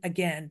design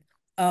again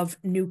of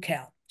New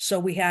Cal. So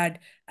we had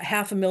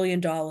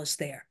 $500,000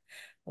 there.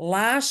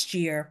 Last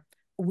year,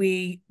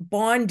 we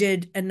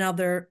bonded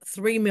another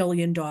 $3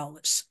 million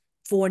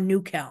for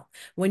New Cal.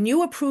 When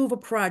you approve a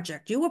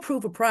project,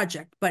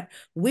 but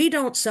we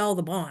don't sell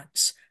the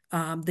bonds.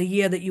 The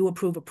year that you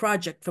approve a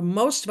project. For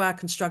most of our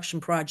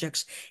construction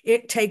projects,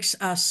 it takes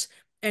us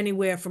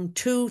anywhere from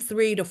 2,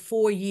 3 to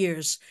 4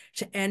 years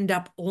to end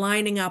up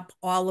lining up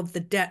all of the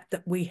debt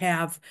that we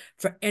have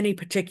for any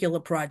particular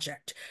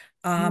project.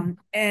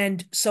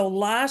 And so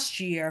last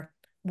year,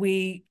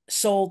 we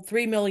sold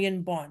 3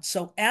 million bonds.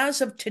 So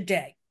as of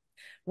today,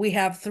 we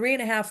have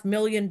 $3.5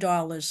 million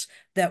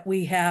that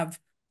we have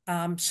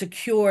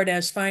secured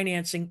as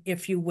financing,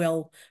 if you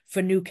will,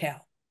 for New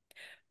Cal.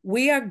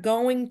 We are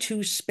going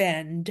to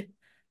spend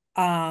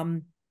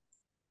about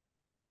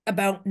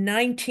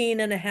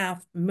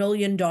 $19.5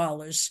 million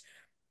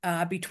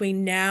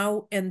between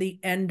now and the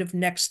end of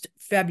next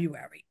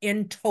February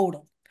in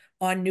total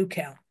on New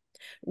Cal.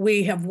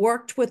 We have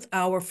worked with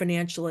our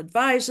financial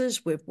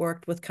advisors. We've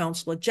worked with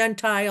Councilor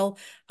Gentile,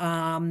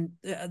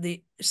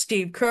 the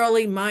Steve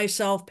Curley,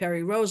 myself,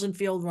 Perry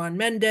Rosenfield, Ron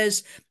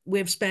Mendez.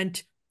 We've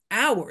spent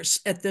hours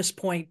at this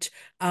point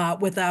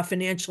with our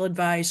financial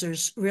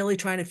advisors, really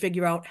trying to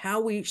figure out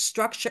how we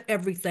structure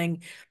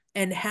everything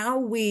and how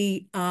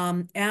we,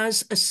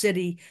 as a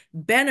city,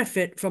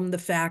 benefit from the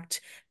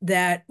fact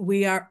that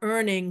we are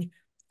earning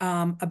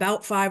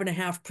about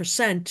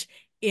 5.5%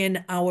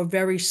 in our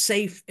very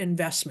safe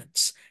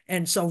investments.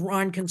 And so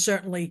Ron can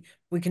certainly,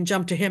 we can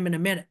jump to him in a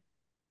minute.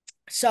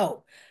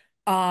 So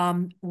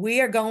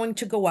we are going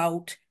to go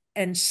out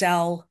and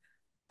sell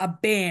a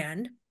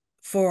band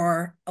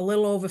for a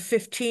little over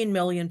 15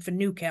 million for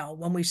New Cal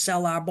when we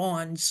sell our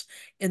bonds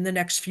in the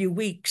next few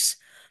weeks.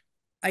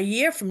 A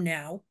year from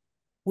now,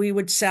 we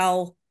would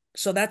sell,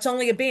 so that's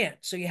only a band.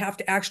 So you have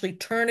to actually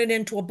turn it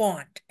into a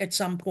bond at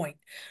some point.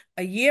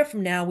 A year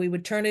from now, we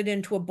would turn it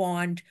into a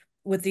bond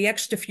with the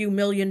extra few $1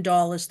 million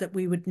that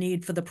we would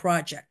need for the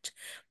project.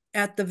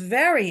 At the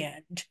very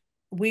end,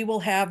 we will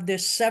have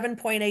this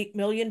 $7.8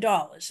 million,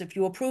 if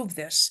you approve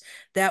this,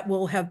 that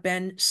will have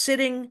been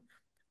sitting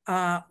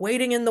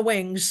waiting in the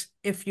wings,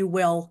 if you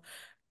will,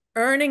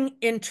 earning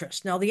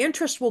interest. Now, the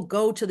interest will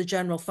go to the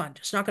general fund.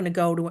 It's not going to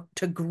go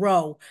to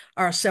grow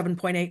our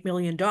 $7.8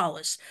 million.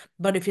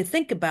 But if you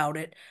think about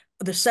it,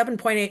 the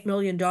 $7.8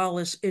 million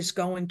is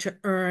going to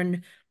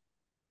earn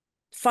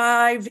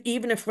 5,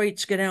 even if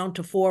rates go down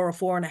to 4 or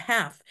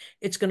 4.5,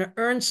 it's going to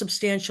earn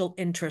substantial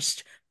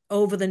interest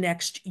over the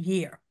next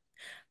year.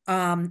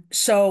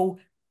 So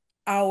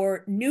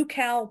our New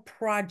Cal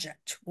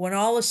project, when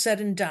all is said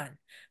and done,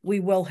 we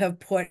will have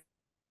put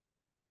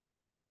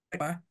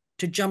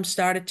to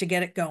jumpstart it, to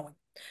get it going.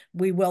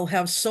 We will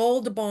have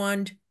sold the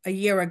bond a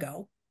year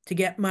ago to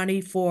get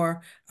money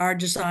for our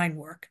design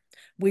work.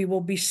 We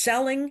will be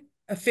selling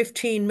a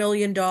 $15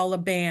 million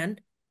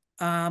band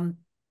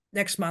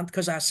next month,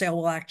 because our sale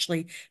will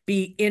actually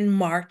be in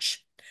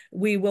March.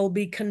 We will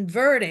be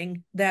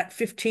converting that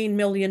 $15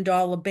 million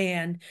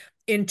band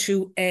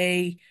into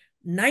a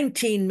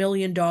 $19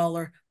 million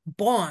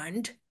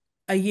bond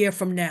a year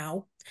from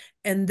now.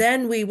 And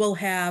then we will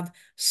have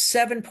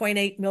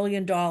 $7.8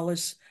 million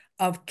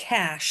of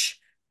cash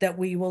that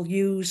we will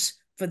use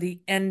for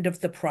the end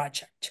of the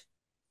project.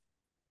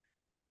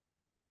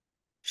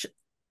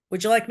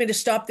 Would you like me to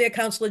stop there,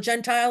 Councilor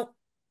Gentile?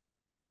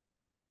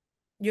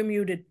 You're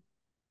muted.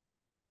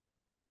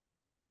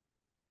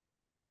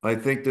 I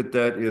think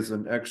that is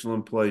an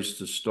excellent place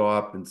to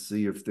stop and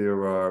see if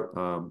there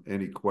are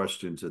any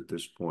questions at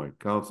this point.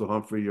 Councilor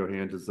Humphrey, your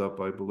hand is up,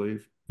 I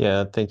believe.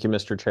 Yeah, thank you,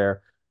 Mr.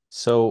 Chair.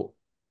 So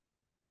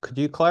could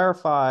you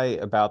clarify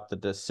about the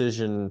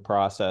decision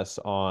process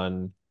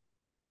on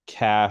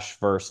cash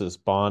versus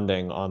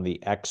bonding on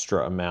the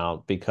extra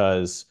amount?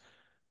 Because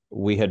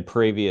we had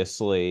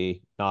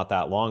previously, not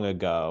that long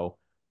ago,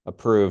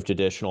 approved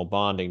additional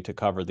bonding to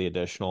cover the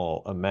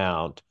additional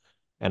amount.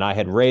 And I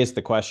had raised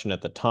the question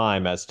at the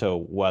time as to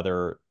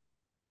whether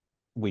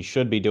we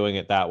should be doing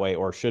it that way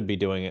or should be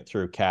doing it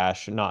through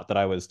cash. Not that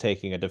I was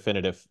taking a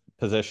definitive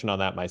position on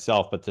that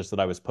myself, but just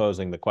that I was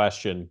posing the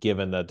question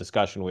given the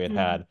discussion we had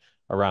had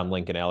around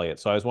Lincoln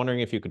Elliott. So I was wondering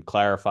if you could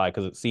clarify,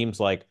 because it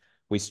seems like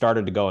we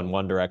started to go in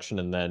one direction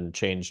and then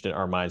changed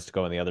our minds to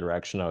go in the other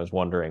direction. I was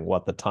wondering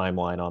what the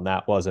timeline on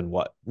that was and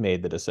what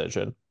made the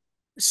decision.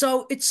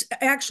 So it's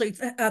actually,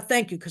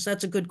 thank you, because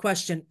that's a good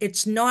question.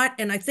 It's not,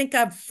 and I think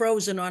I've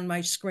frozen on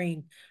my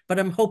screen, but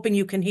I'm hoping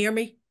you can hear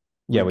me.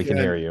 Yeah, we can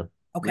hear you.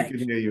 Okay. We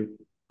can hear you.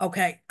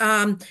 Okay.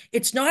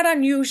 It's not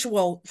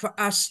unusual for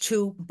us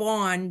to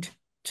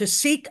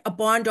seek a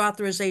bond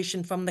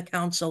authorization from the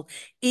council,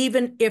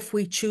 even if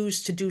we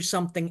choose to do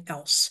something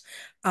else.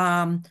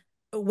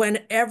 When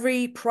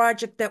every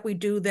project that we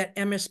do that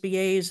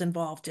MSBA is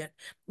involved in,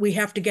 we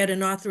have to get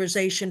an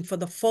authorization for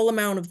the full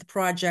amount of the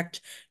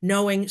project,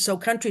 knowing, so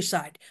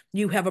Countryside,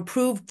 you have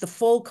approved the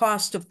full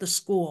cost of the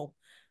school.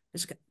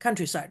 It's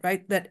Countryside,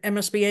 right? That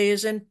MSBA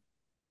is in?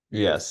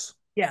 Yes.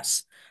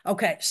 Yes.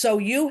 Okay. So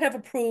you have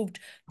approved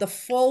the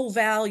full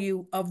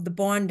value of the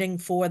bonding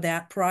for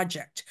that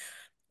project.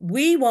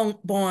 We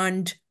won't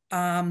bond.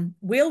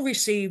 We'll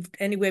receive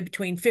anywhere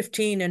between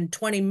 15 and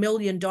 $20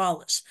 million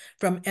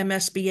from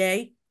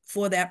MSBA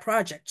for that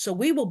project. So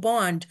we will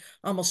bond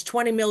almost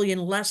 20 million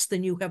less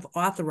than you have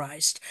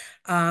authorized.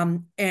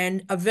 And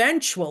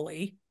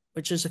eventually,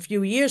 which is a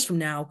few years from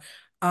now,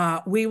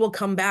 we will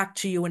come back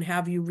to you and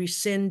have you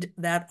rescind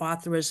that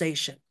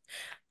authorization.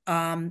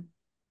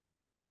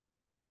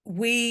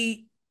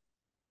 We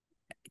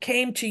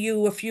came to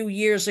you a few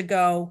years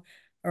ago,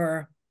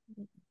 or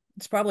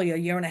it's probably a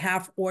year and a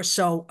half or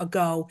so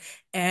ago,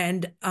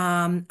 and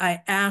I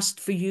asked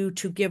for you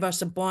to give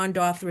us a bond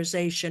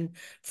authorization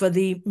for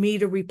the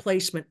meter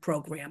replacement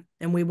program.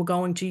 And we were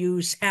going to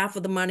use half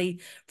of the money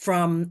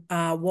from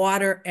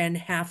water and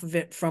half of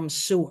it from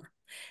sewer.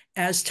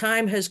 As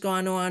time has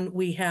gone on,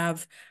 we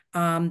have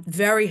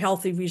very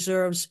healthy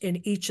reserves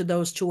in each of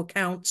those two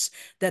accounts,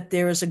 that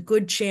there is a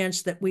good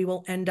chance that we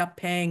will end up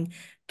paying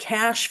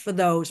cash for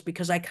those,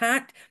 because I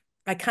can't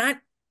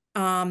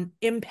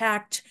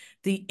impact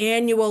the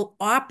annual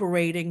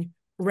operating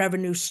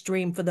revenue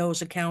stream for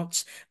those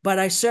accounts, but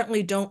I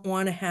certainly don't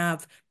want to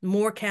have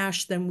more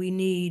cash than we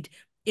need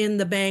in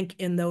the bank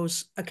in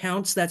those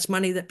accounts. That's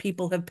money that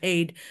people have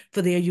paid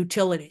for their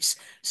utilities.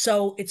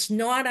 So it's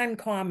not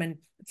uncommon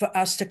for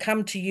us to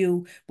come to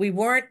you. We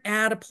weren't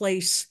at a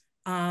place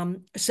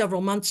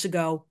several months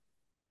ago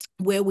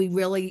where we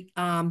really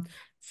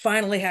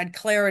finally had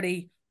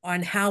clarity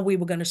on how we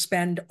were going to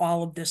spend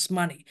all of this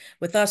money.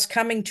 With us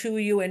coming to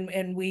you,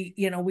 and we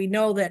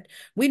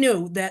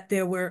knew that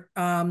there were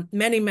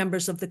many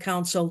members of the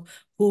council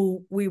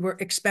who we were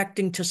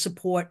expecting to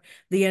support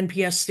the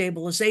NPS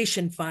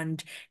stabilization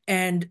fund.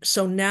 And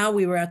so now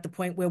we were at the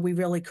point where we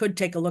really could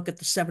take a look at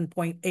the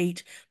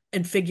 7.8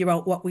 and figure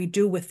out what we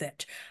do with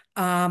it.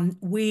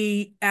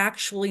 We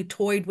actually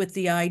toyed with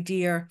the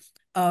idea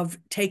of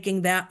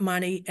taking that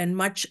money, and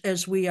much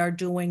as we are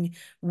doing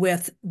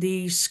with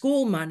the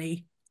school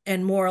money,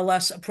 and more or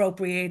less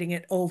appropriating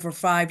it over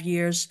 5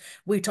 years,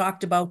 we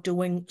talked about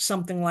doing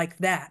something like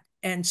that.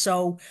 And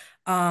so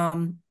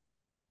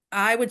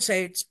I would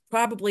say it's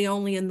probably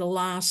only in the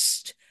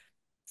last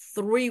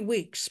 3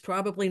 weeks,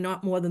 probably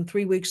not more than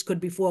 3 weeks, could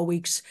be 4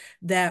 weeks,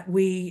 that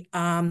we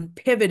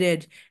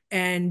pivoted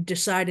and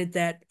decided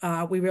that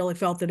we really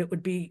felt that it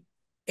would be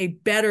a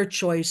better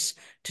choice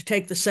to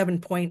take the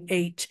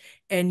 7.8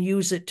 and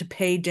use it to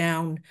pay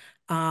down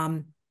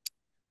or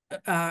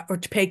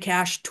to pay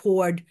cash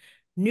toward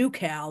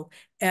NewCal,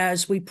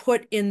 as we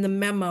put in the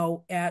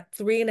memo at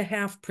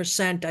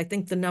 3.5%. I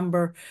think the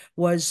number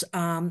was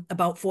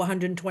about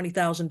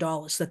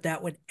 $420,000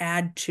 that would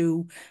add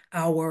to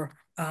our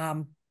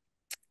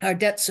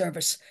debt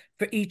service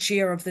for each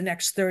year of the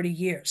next 30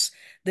 years.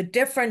 The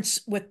difference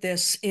with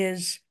this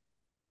is,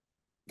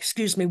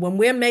 when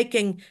we're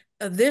making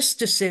this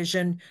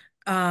decision,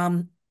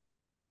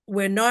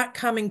 we're not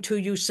coming to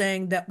you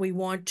saying that we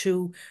want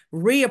to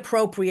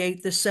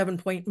reappropriate the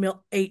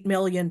 7.8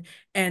 million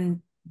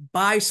and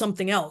buy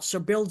something else or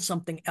build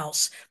something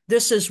else.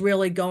 This is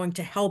really going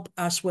to help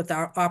us with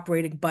our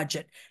operating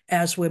budget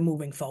as we're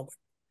moving forward.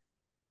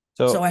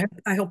 So I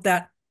hope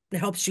that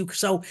helps you.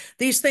 So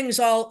these things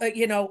all,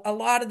 a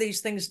lot of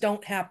these things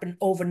don't happen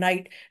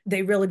overnight.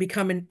 They really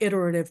become an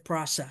iterative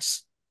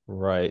process.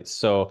 Right.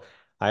 So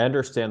I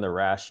understand the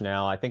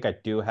rationale. I think I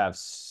do have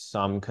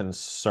some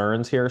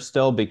concerns here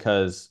still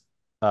because,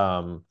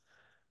 so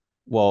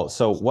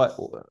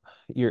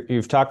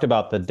you've talked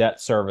about the debt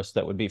service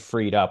that would be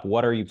freed up.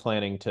 What are you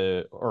planning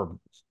to, or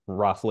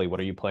roughly what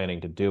are you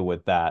planning to do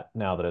with that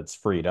now that it's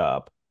freed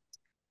up?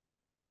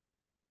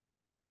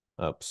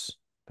 Oops,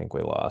 I think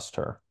we lost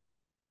her.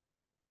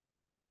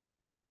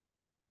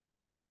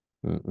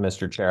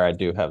 Mr. Chair, I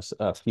do have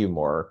a few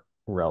more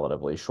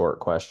relatively short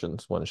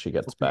questions when she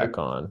gets back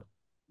on.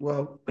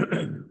 Well,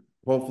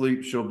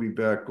 hopefully she'll be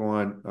back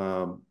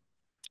on.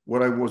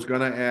 What I was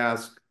going to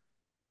ask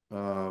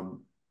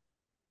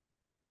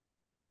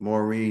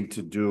Maureen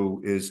to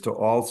do is to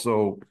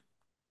also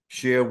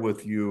share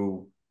with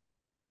you,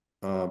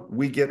 the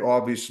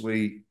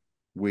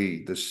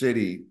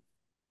city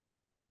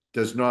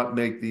does not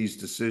make these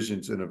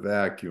decisions in a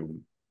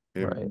vacuum.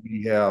 And right.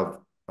 We have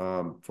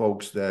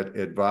folks that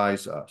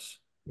advise us.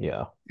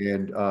 Yeah.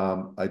 And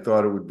I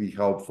thought it would be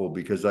helpful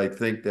because I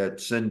think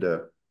that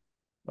Cinda,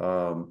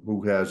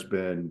 who has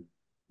been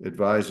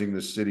advising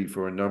the city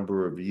for a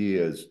number of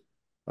years,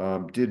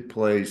 did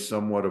play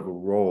somewhat of a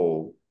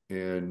role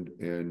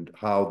in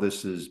how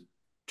this is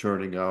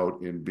turning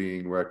out and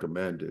being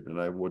recommended. And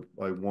I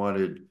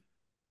wanted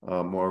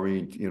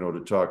Maureen,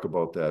 to talk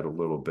about that a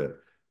little bit.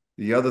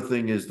 The other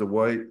thing is the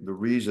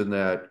reason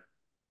that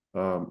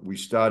we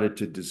started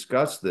to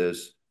discuss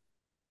this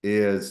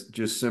is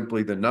just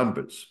simply the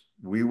numbers.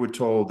 We were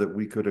told that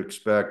we could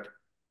expect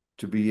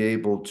to be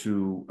able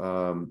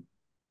to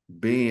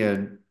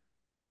ban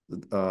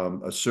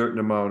a certain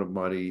amount of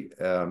money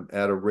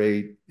at a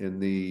rate in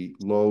the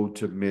low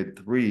to mid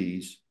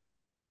threes.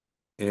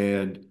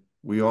 And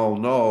we all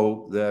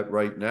know that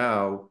right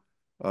now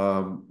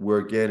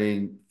we're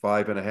getting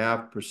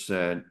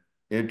 5.5%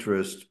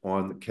 interest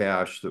on the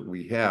cash that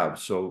we have.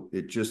 So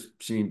it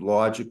just seemed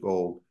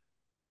logical,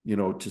 you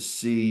know, to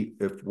see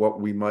if what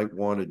we might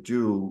want to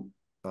do,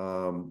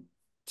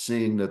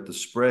 seeing that the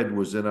spread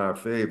was in our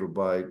favor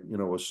by, you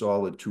know, a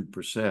solid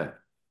 2%.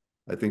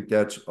 I think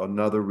that's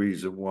another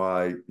reason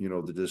why, you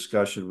know, the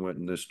discussion went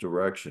in this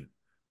direction.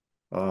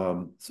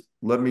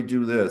 Let me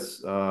do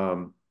this.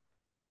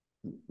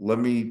 Let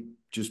me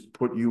just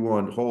put you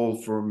on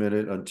hold for a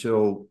minute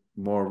until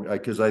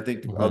because I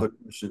think the other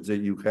questions that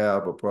you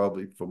have are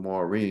probably for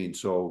Maureen.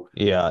 So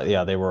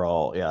yeah, they were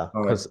all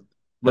because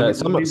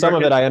some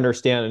of it I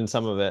understand, and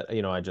some of it,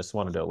 you know, I just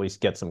wanted to at least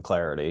get some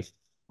clarity.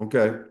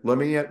 Okay,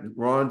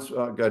 Ron's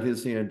got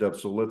his hand up,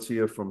 so let's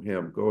hear from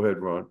him. Go ahead,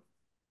 Ron.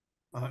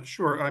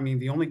 Sure. I mean,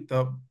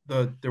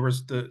 there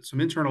was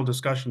some internal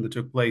discussion that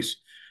took place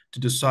to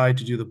decide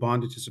to do the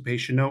bond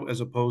anticipation note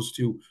as opposed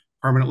to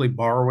permanently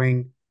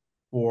borrowing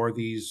for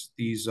the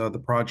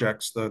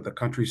projects, the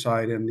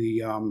countryside and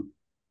the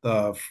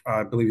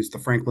I believe it's the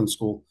Franklin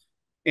School,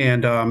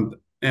 and the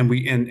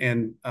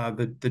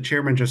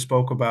chairman just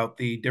spoke about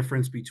the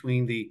difference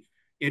between the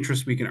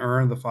interest we can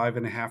earn, the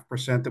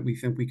 5.5% that we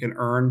think we can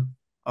earn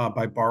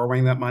by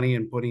borrowing that money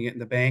and putting it in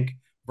the bank,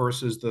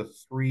 versus the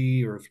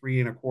 3 or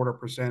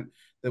 3.25%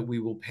 that we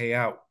will pay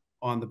out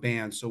on the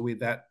band. So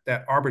that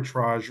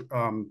arbitrage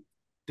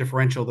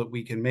differential that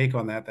we can make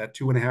on that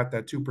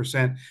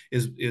 2%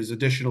 is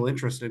additional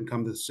interest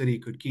income the city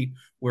could keep.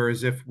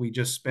 Whereas if we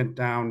just spent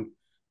down,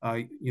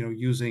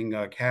 using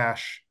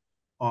cash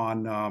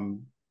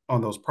on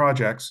those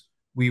projects,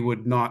 we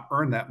would not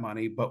earn that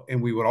money,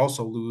 and we would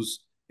also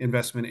lose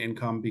investment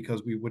income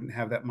because we wouldn't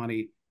have that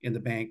money in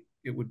the bank.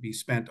 It would be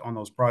spent on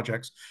those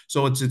projects.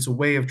 So it's a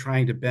way of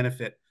trying to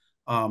benefit,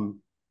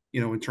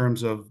 in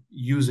terms of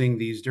using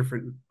these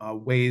different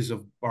ways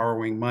of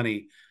borrowing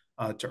money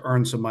to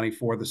earn some money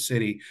for the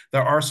city.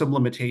 There are some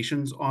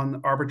limitations on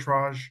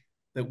arbitrage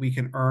that we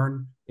can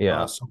earn.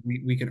 So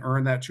we can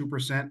earn that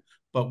 2%,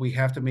 but we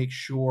have to make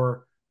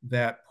sure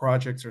that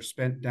projects are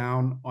spent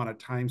down on a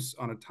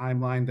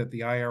timeline that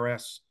the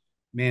IRS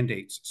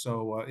mandates.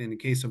 So in the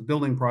case of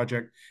building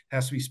project, it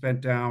has to be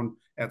spent down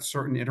at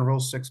certain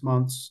intervals, 6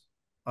 months.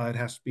 It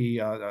has to be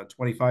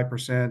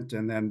 25%,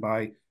 and then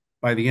by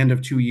the end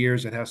of 2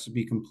 years, it has to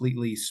be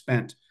completely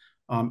spent.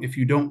 If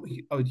you don't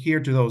adhere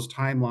to those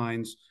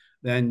timelines,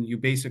 then you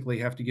basically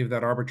have to give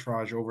that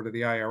arbitrage over to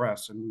the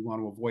IRS, and we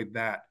want to avoid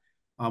that,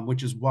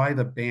 which is why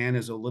the ban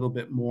is a little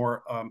bit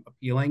more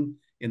appealing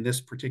in this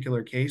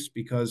particular case,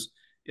 because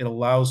it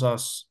allows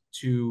us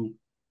to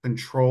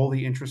control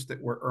the interest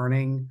that we're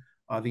earning,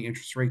 the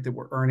interest rate that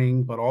we're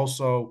earning, but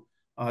also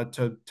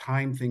to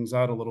time things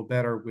out a little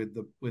better with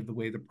the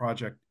way the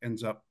project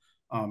ends up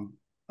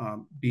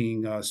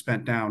being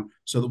spent down,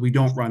 so that we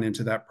don't run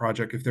into that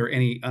project if there are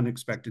any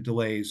unexpected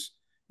delays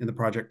in the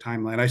project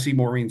timeline. I see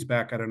Maureen's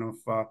back. I don't know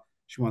if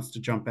she wants to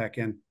jump back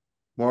in.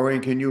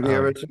 Maureen, can you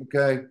hear us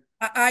okay?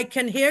 I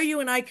can hear you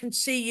and I can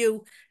see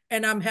you,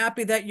 and I'm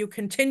happy that you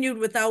continued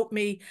without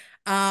me.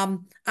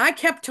 I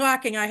kept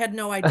talking. I had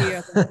no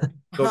idea.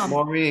 So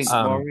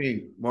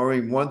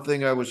Maureen, one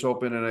thing I was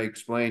hoping, and I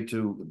explained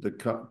to the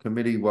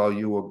committee while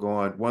you were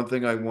gone, one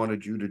thing I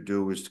wanted you to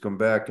do is to come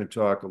back and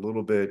talk a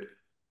little bit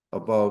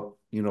about,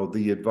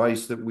 the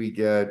advice that we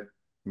get,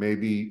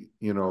 maybe,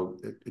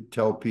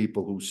 tell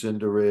people who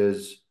Cinder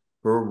is,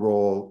 her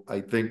role.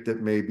 I think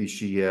that maybe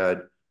she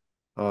had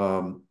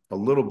a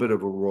little bit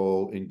of a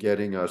role in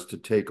getting us to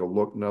take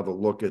another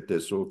look at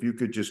this. So if you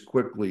could just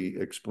quickly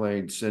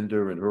explain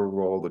Cinder and her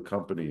role, the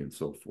company and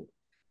so forth.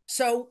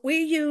 So we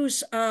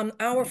use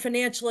our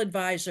financial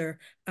advisor.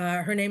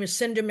 Her name is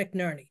Cinder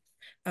McNerney.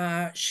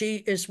 She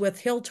is with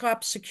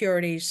Hilltop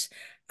Securities.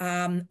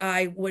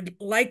 I would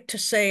like to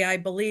say I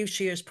believe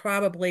she is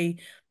probably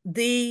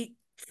the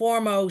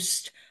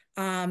foremost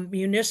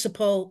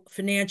municipal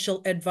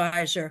financial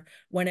advisor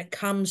when it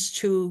comes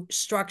to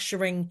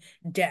structuring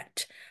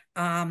debt.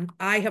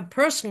 I have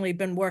personally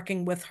been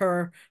working with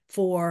her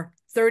for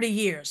 30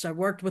 years. I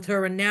worked with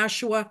her in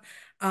Nashua.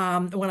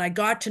 When I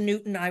got to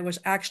Newton, I was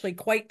actually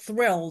quite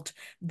thrilled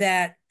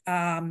that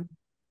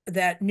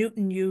that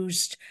Newton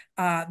used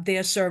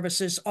their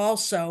services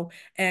also.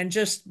 And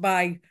just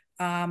by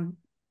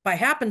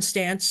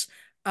happenstance,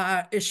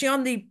 is she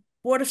on the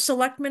Board of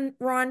Selectmen,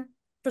 Ron,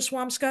 for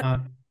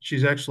Swampscott?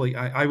 She's actually,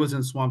 I was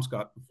in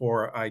Swampscott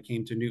before I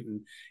came to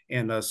Newton,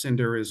 and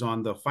Cinder is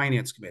on the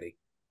Finance Committee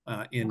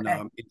in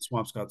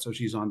Swampscott. So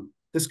she's on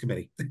this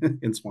committee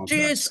in Swampscott.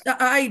 She is,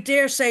 I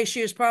dare say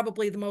she is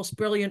probably the most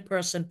brilliant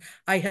person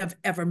I have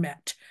ever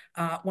met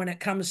when it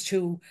comes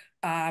to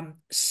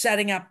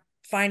setting up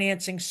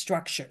financing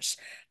structures.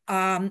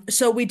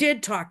 So we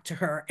did talk to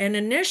her, and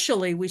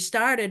initially we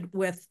started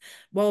with,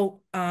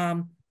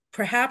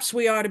 perhaps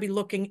we ought to be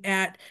looking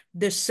at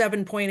this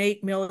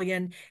 7.8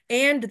 million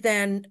and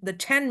then the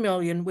 10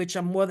 million, which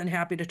I'm more than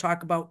happy to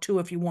talk about too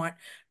if you want,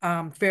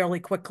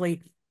 fairly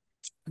quickly,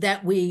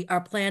 that we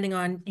are planning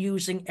on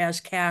using as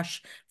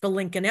cash for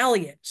Lincoln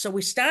Elliott. So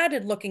we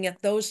started looking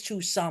at those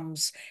two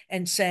sums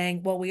and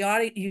saying, well, we ought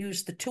to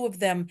use the two of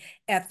them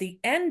at the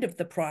end of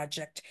the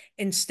project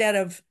instead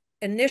of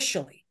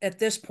initially at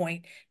this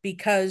point,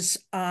 because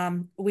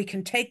we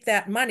can take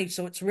that money.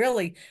 So it's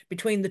really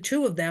between the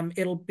two of them,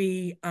 it'll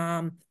be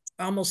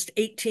almost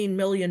 $18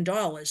 million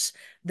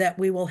that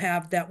we will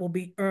have that will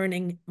be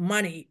earning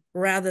money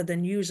rather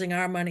than using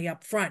our money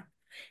up front.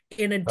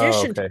 In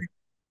addition to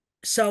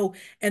so,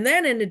 and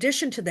then in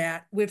addition to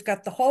that, we've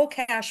got the whole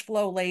cash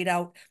flow laid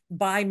out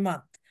by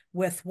month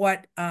with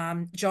what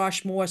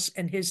Josh Morse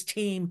and his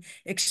team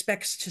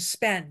expects to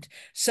spend.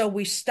 So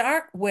we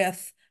start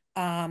with,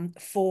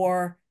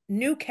 for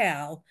New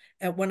Cal,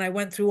 when I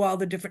went through all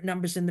the different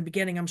numbers in the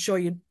beginning, I'm sure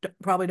you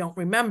probably don't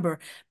remember,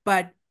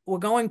 but we're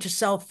going to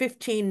sell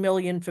 15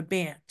 million for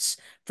bands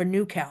for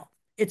New Cal.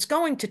 It's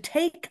going to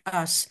take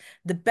us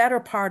the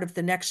better part of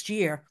the next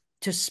year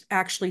to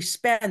actually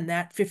spend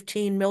that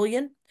 15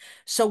 million.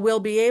 So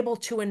we'll be able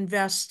to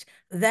invest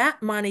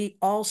that money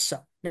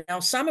also. Now,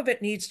 some of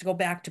it needs to go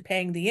back to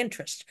paying the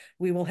interest.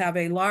 We will have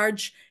a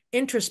large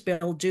interest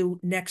bill due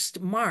next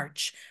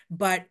March,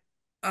 but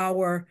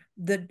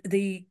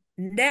the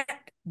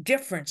net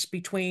difference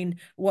between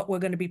what we're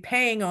going to be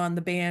paying on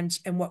the bands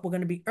and what we're going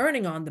to be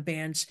earning on the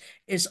bands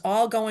is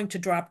all going to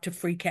drop to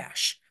free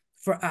cash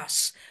for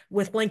us.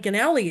 With Lincoln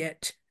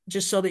Elliott,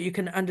 just so that you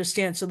can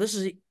understand, so this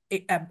is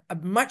a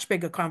much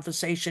bigger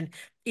conversation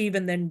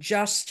even than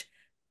just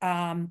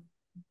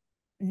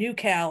New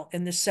Cal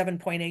in this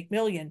 7.8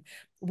 million.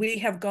 We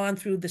have gone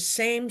through the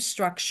same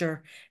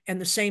structure and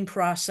the same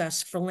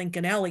process for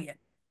Lincoln Elliott.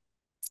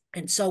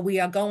 And so we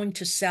are going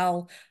to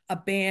sell a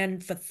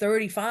band for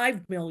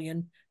 35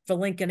 million for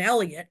Lincoln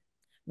Elliott.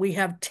 We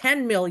have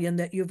 10 million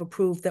that you've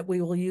approved that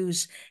we will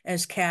use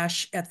as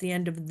cash at the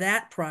end of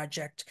that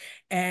project.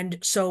 And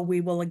so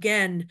we will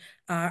again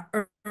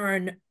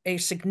earn a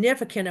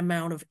significant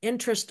amount of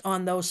interest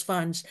on those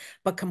funds,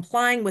 but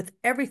complying with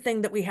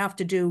everything that we have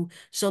to do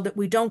so that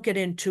we don't get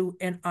into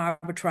an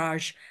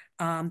arbitrage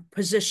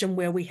position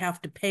where we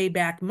have to pay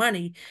back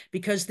money,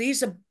 because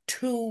these are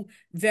two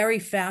very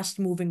fast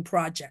moving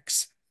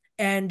projects.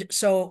 And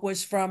so it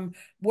was from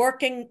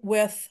working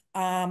with,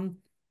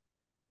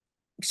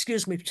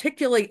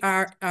 particularly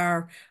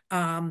our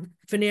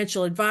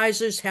financial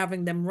advisors,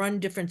 having them run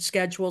different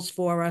schedules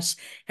for us,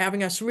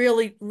 having us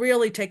really,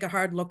 really take a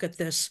hard look at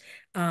this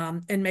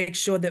and make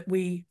sure that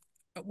we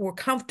were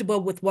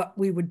comfortable with what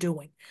we were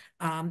doing.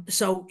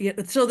 So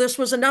this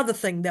was another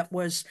thing that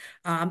was,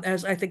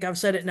 as I think I've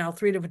said it now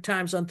 3 different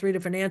times on 3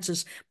 different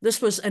answers,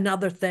 this was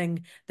another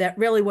thing that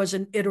really was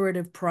an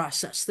iterative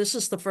process. This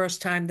is the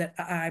first time that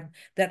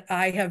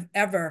I have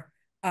ever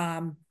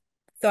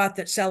thought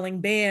that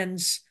selling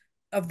bands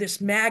of this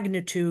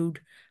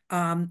magnitude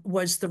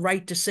was the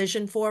right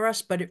decision for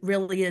us, but it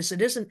really is.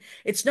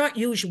 It's not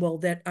usual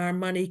that our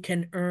money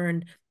can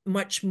earn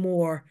much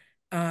more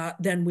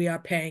than we are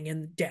paying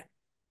in debt.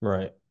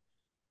 Right.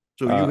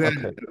 So you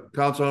had,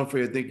 Council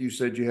Humphrey, I think you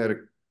said you had a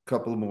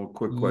couple more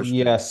quick questions.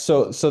 Yes.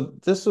 So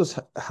this was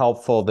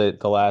helpful, the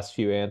last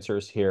few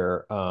answers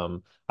here.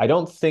 I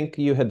don't think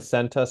you had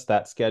sent us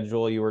that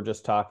schedule you were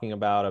just talking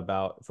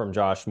about from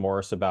Josh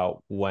Morse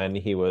about when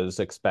he was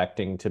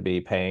expecting to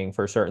be paying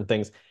for certain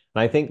things.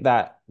 And I think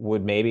that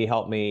would maybe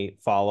help me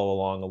follow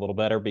along a little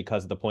better,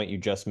 because the point you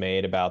just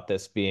made about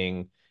this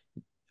being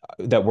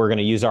that we're going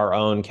to use our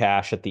own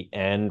cash at the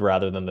end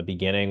rather than the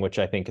beginning, which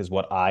I think is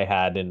what I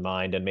had in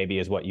mind and maybe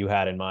is what you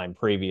had in mind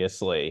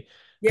previously,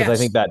 because I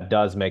think that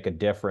does make a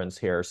difference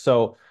here.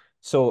 So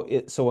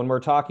when we're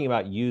talking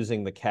about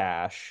using the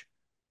cash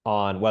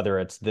on whether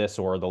it's this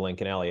or the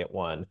Lincoln Elliott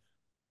one,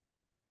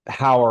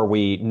 how are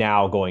we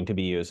now going to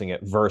be using it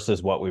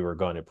versus what we were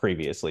going to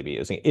previously be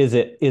using? Is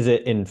it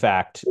in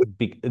fact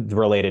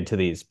related to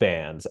these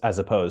bands as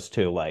opposed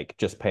to like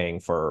just paying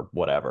for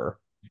whatever?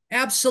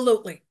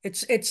 Absolutely.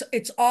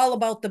 It's all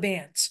about the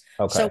bands.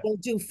 Okay. So we'll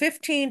do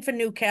 15 for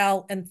New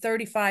Cal and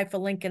 35 for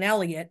Lincoln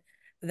Elliott.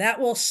 That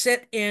will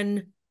sit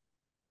in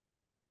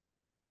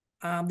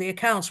the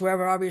accounts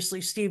wherever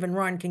obviously Steve and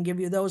Ron can give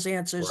you those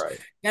answers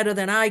better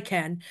than I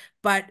can.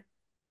 But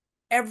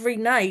every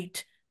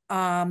night,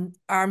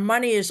 our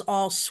money is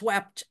all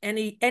swept.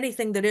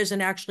 Anything that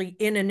isn't actually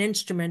in an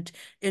instrument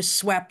is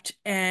swept,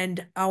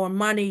 and our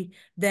money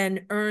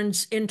then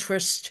earns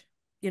interest,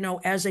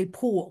 as a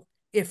pool,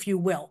 if you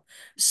will.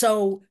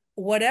 So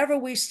whatever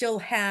we still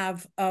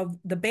have of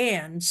the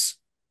bands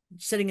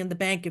sitting in the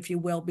bank, if you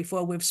will,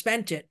 before we've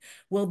spent it,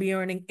 we'll be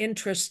earning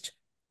interest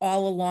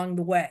all along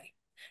the way.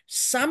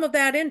 Some of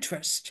that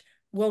interest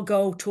will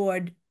go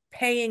toward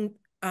paying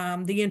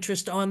the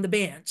interest on the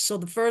bands. So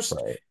the first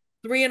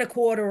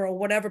 3.25% or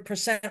whatever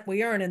percent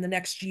we earn in the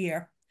next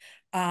year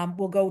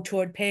will go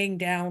toward paying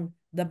down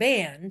the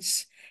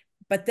bands.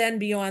 But then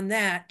beyond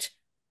that,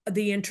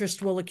 the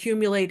interest will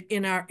accumulate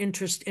in our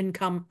interest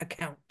income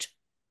account.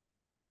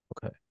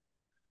 Okay.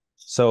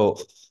 So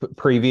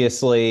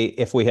previously,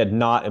 if we had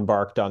not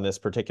embarked on this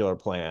particular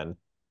plan,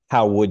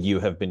 how would you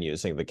have been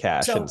using the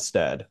cash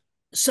instead?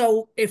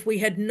 So if we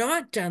had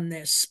not done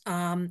this,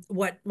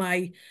 what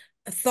my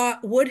thought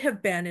would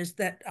have been is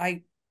that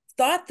I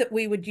thought that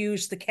we would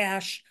use the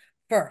cash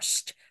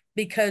first,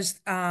 because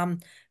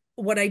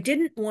what I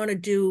didn't want to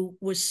do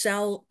was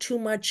sell too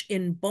much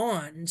in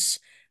bonds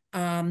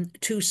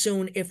too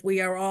soon if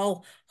we are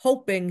all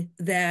hoping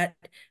that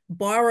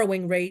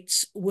borrowing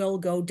rates will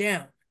go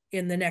down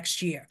in the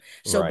next year.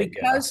 So Right,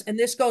 because, and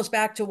this goes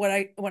back to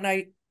what when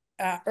I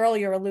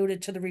earlier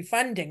alluded to the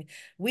refunding,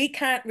 we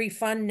can't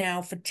refund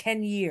now for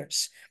 10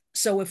 years.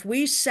 So if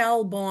we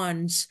sell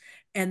bonds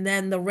and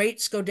then the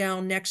rates go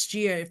down next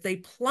year, if they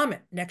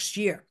plummet next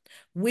year,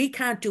 we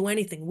can't do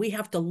anything. We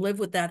have to live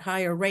with that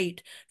higher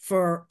rate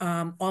for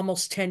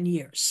almost 10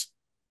 years.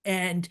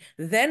 And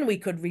then we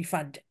could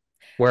refund it.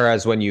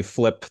 Whereas when you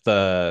flip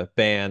the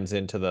bands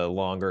into the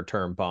longer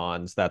term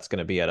bonds, that's going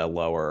to be at a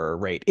lower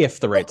rate if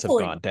the rates have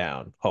gone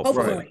down.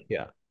 Hopefully. Hopefully.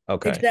 Yeah.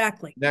 Okay.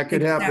 Exactly. That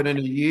could happen in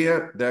a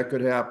year. That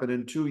could happen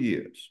in 2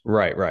 years.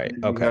 Right.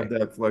 And you have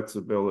that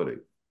flexibility.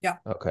 Yeah.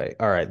 Okay.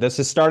 All right. This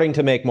is starting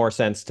to make more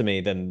sense to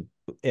me than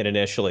it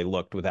initially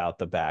looked without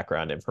the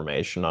background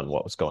information on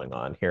what was going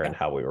on here and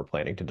how we were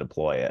planning to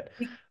deploy it.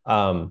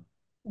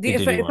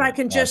 If I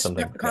can just,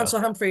 something? Councilor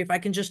Humphrey, if I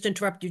can just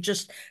interrupt you,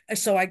 just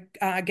so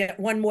I get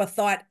one more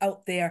thought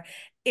out there.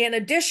 In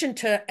addition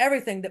to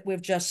everything that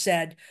we've just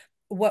said,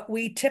 what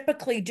we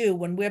typically do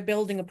when we're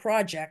building a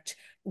project,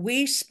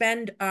 we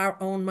spend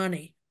our own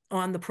money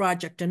on the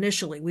project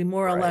initially. We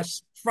more or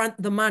less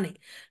front the money.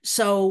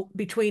 So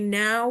between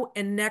now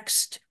and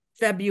next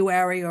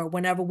February, or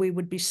whenever we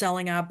would be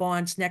selling our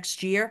bonds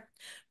next year,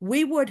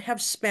 we would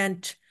have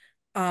spent,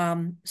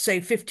 say,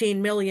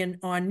 15 million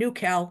on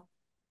NewCal.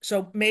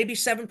 So maybe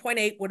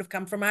 7.8 would have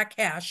come from our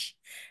cash,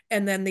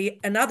 and then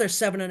another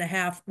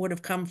 7.5 would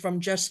have come from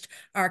just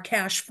our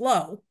cash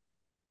flow.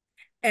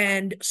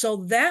 And so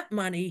that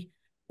money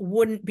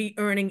wouldn't be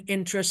earning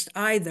interest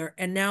either.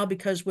 And now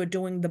because we're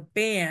doing the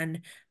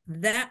ban,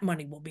 that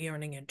money will be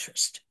earning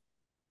interest.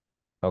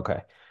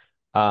 Okay.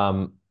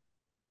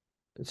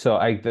 So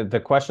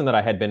the question that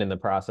I had been in the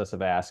process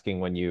of asking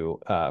when you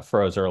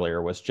froze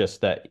earlier was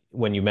just that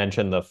when you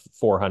mentioned the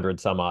 400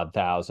 some odd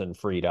thousand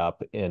freed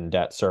up in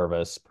debt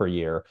service per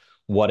year,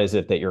 what is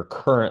it that you're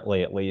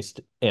currently at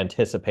least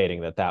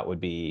anticipating that would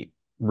be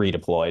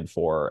redeployed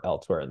for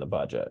elsewhere in the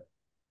budget?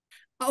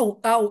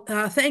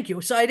 Thank you.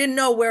 So I didn't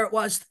know where it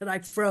was that I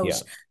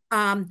froze.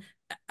 Yeah.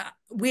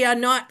 We are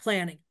not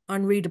planning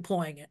on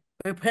redeploying it.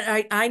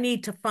 I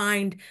need to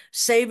find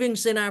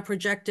savings in our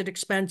projected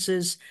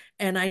expenses,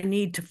 and I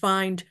need to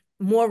find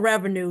more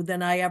revenue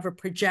than I ever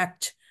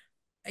project,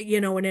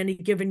 in any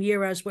given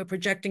year. As we're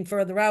projecting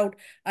further out,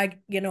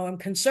 I'm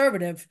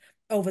conservative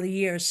over the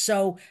years.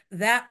 So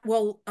that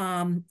will,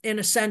 in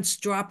a sense,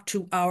 drop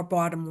to our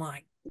bottom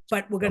line.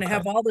 But we're going to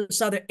have all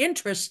this other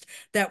interest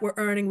that we're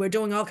earning. We're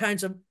doing all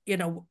kinds of,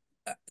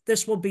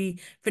 this will be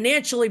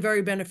financially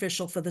very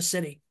beneficial for the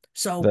city.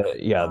 So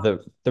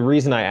the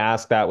reason I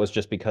asked that was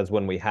just because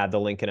when we had the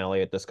Lincoln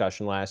Elliott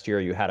discussion last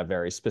year, you had a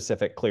very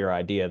specific, clear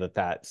idea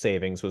that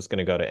savings was going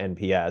to go to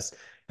NPS.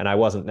 And I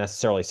wasn't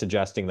necessarily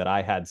suggesting that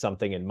I had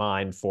something in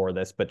mind for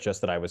this, but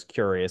just that I was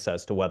curious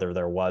as to whether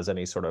there was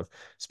any sort of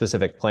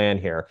specific plan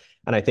here.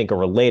 And I think a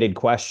related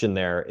question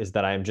there is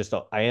that I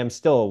am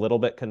still a little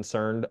bit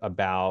concerned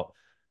about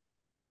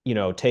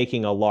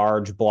taking a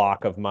large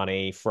block of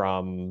money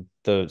from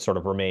the sort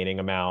of remaining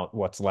amount,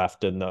 what's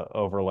left in the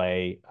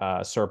overlay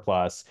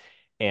surplus,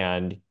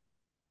 and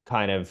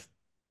kind of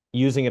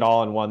using it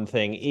all in one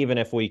thing, even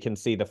if we can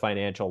see the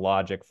financial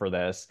logic for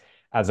this,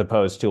 as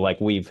opposed to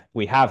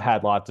we have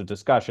had lots of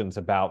discussions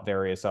about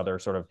various other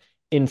sort of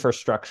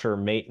infrastructure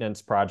maintenance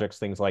projects,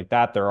 things like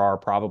that. There are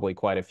probably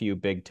quite a few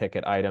big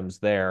ticket items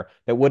there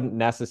that wouldn't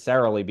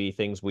necessarily be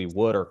things we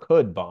would or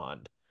could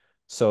bond.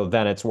 So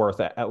then it's worth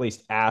at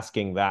least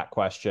asking that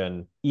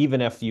question, even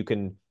if you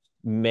can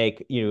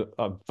make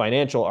a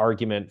financial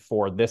argument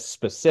for this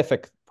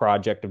specific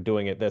project of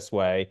doing it this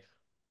way.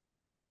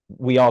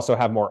 We also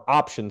have more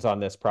options on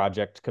this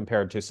project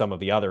compared to some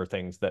of the other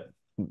things that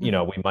we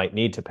might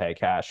need to pay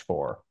cash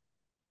for.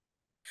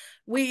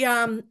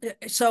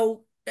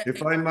 So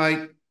if I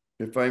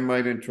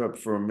might interrupt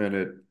for a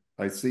minute,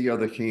 I see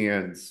other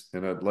hands,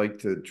 and I'd like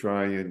to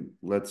try and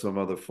let some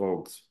other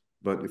folks.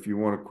 But if you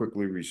want to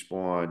quickly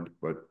respond,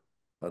 but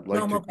I'd like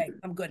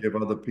I'm good. Give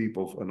other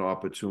people an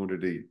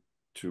opportunity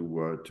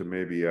to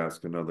maybe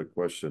ask another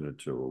question or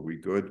two. Are we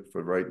good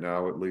for right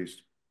now, at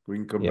least? We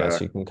can come back.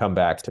 Yes, you can come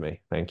back to me.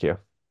 Thank you.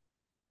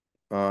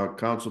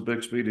 Council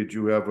Bixby, did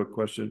you have a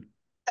question?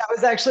 That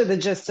was actually the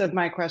gist of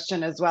my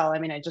question as well. I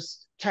mean, I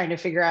just trying to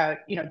figure out,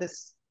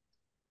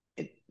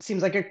 it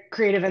seems like a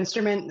creative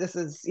instrument. This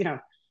is,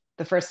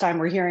 the first time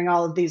we're hearing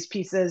all of these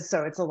pieces,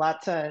 so it's a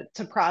lot to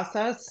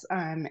process.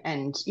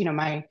 And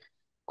my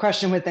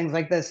question with things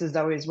like this is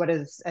always, what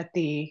are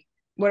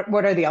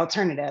the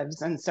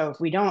alternatives? And so if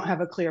we don't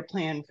have a clear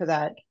plan for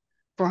that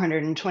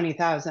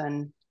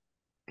 420,000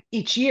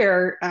 each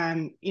year,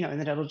 and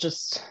then it'll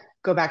just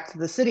go back to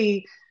the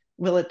city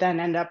will it then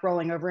end up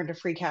rolling over into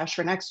free cash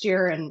for next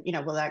year? And,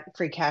 will that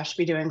free cash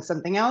be doing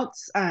something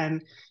else?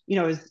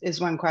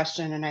 Is one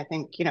question. And I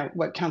think,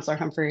 what Councillor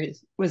Humphrey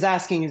was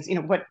asking is,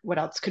 what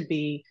else could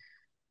be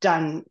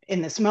done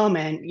in this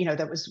moment,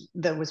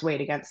 that was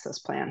weighed against this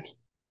plan.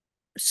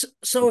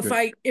 So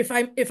okay. if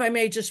I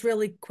may just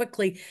really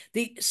quickly,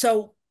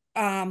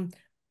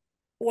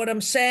 what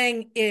I'm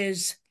saying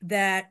is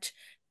that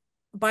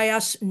by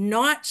us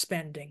not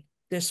spending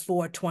this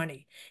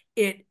 420,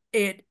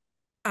 it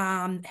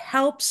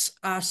helps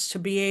us to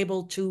be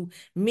able to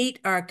meet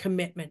our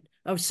commitment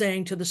of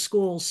saying to the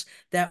schools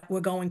that we're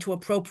going to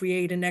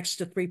appropriate an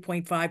extra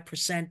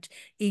 3.5%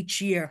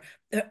 each year.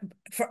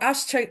 For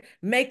us to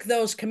make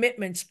those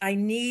commitments, I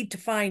need to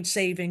find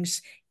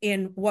savings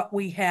in what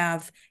we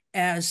have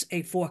as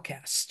a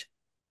forecast.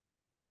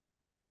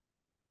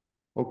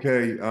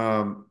 Okay,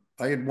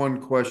 I had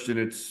one question.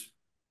 It's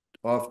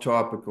off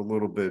topic a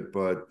little bit,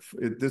 but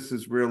this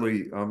is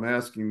really, I'm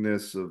asking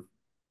this of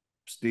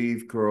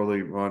Steve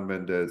Curley, Ron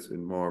Mendez,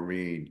 and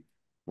Maureen.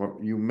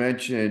 You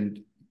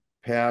mentioned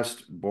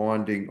past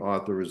bonding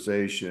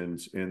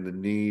authorizations and the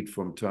need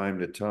from time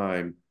to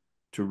time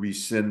to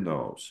rescind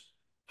those.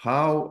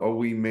 How are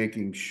we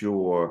making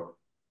sure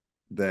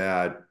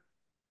that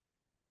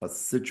a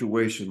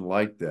situation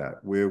like that,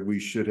 where we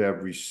should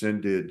have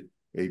rescinded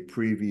a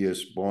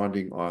previous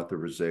bonding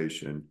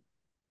authorization,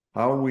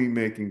 how are we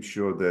making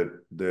sure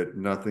that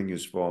nothing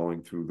is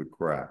falling through the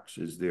cracks?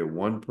 Is there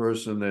one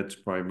person that's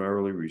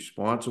primarily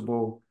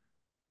responsible?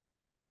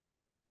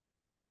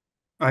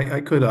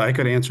 I could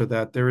answer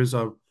that. There's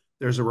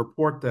a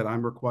report that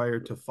I'm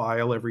required to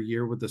file every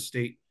year with the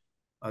state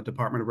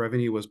Department of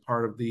Revenue as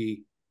part of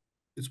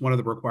it's one of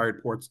the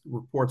required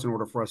reports in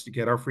order for us to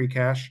get our free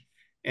cash.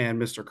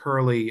 And Mr.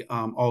 Curley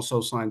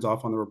also signs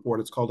off on the report.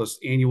 It's called an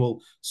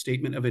annual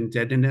statement of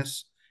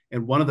indebtedness.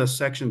 And one of the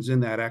sections in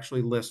that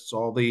actually lists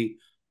all the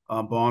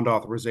bond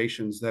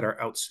authorizations that are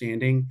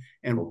outstanding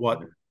and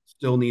what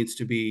still needs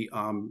to be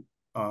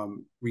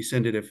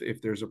rescinded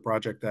if there's a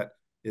project that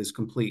is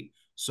complete.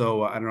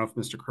 So I don't know if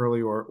Mr.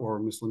 Curley or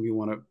Ms. Lemieux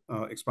want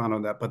to expound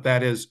on that, but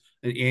that is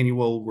an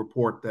annual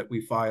report that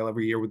we file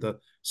every year with the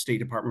State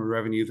Department of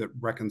Revenue that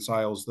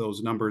reconciles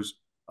those numbers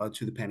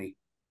to the penny.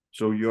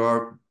 So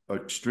you're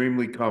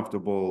extremely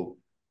comfortable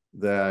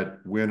that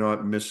we're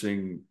not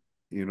missing,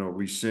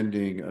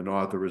 rescinding an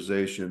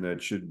authorization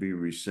that should be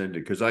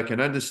rescinded? Because I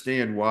can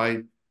understand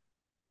why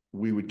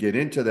we would get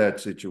into that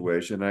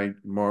situation.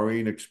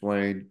 Maureen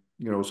explained,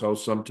 how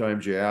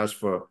sometimes you ask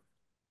for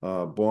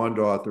bond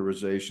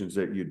authorizations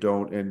that you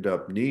don't end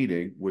up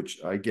needing,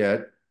 which I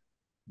get,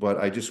 but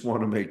I just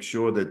want to make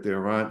sure that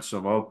there aren't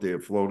some out there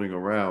floating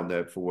around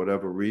that for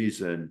whatever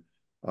reason,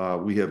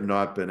 we have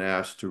not been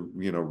asked to,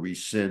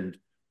 rescind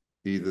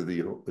either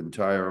the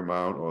entire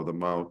amount or the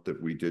amount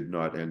that we did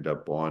not end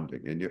up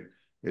bonding. And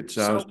it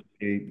sounds to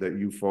me that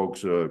you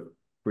folks are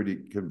pretty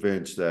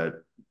convinced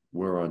that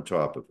we're on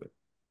top of it.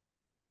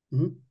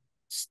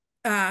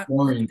 Mm-hmm.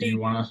 Maureen, do you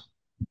want to?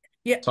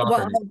 Yeah,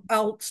 well,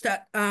 I'll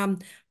start. On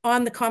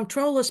the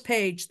comptroller's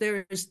page,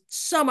 there is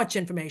so much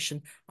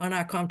information on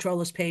our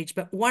comptroller's page,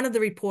 but one of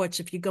the reports,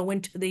 if you go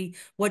into the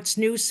what's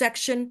new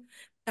section,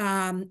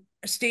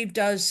 Steve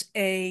does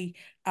a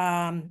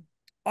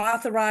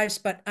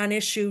authorized but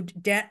unissued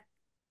debt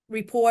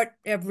report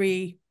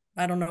every,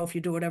 I don't know if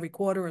you do it every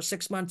quarter or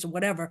 6 months or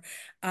whatever.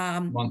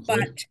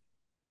 But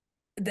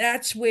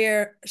that's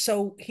where,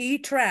 so he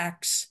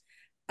tracks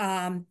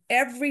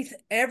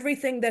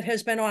everything that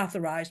has been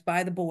authorized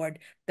by the board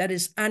that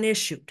is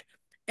unissued.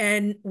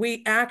 And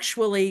we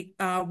actually,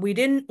 we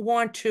didn't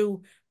want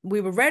to, we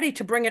were ready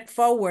to bring it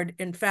forward.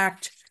 In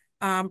fact,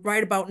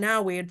 right about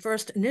now, we had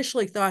first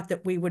initially thought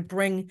that we would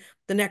bring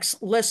the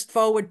next list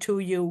forward to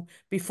you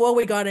before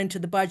we got into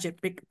the budget,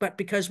 but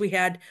because we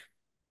had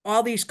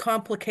all these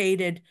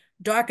complicated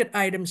docket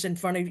items in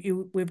front of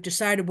you, we've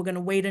decided we're going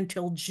to wait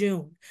until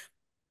June.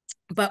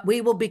 But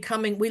we will be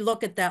coming, we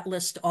look at that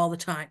list all the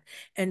time.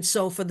 And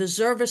so for the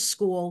Zervis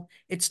School,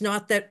 it's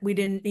not that we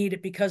didn't need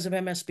it because of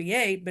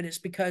MSBA, but it's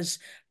because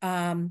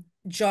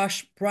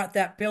Josh brought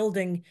that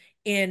building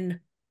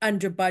in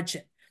under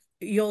budget.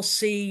 You'll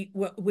see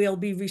we'll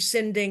be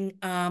rescinding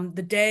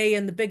the Day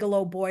and the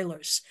Bigelow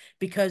boilers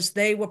because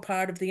they were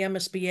part of the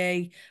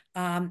MSBA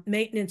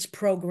maintenance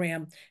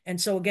program. And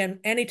so again,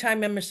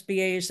 anytime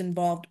MSBA is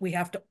involved, we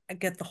have to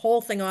get the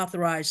whole thing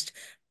authorized,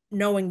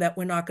 knowing that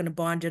we're not going to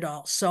bond it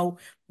all. So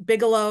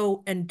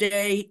Bigelow and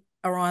Day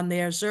are on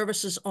there,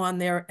 Zervis is on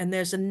there, and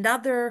there's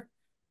another,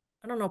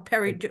 I don't know,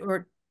 Perry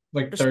or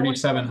like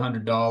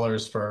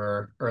 $3,700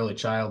 for early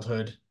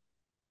childhood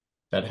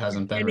that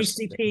hasn't been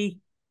NECP.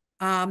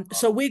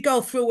 So we go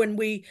through and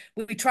we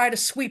try to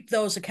sweep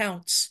those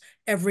accounts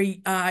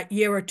every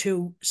year or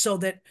two so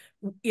that,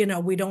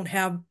 we don't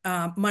have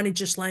money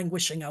just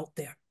languishing out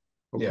there.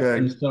 Okay. Yeah,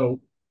 and so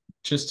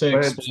just to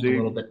expand a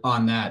little bit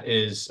on that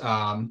is,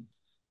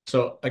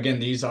 so again,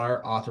 these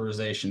are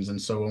authorizations. And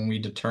so when we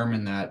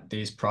determine that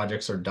these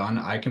projects are done,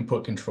 I can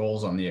put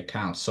controls on the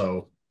account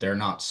so they're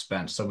not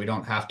spent. So we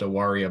don't have to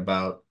worry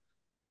about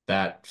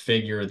that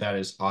figure that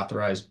is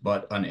authorized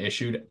but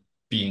unissued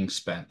being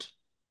spent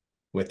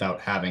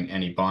without having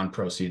any bond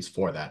proceeds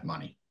for that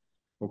money.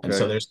 And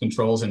so Okay. there's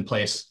controls in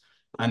place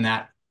on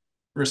that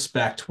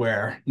respect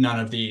where none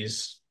of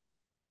these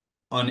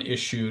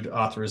unissued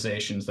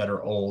authorizations that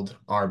are old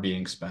are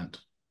being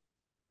spent.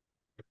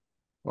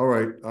 All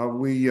right, are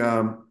we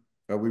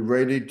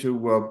ready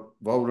to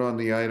vote on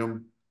the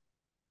item?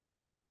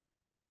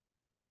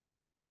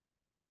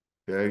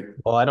 Okay,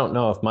 Well, I don't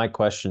know if my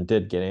question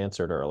did get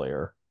answered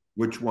earlier.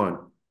 which one?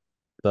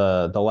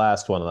 The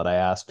last one that I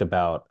asked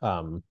about,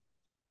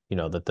 you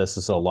know, that this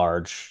is a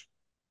large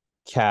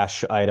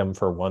cash item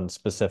for one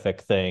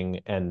specific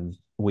thing, and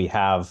we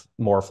have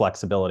more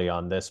flexibility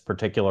on this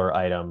particular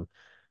item,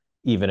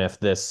 even if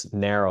this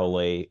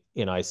narrowly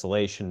in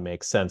isolation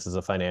makes sense as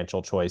a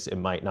financial choice, it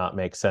might not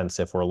make sense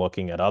if we're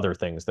looking at other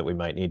things that we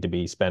might need to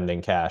be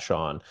spending cash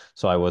on.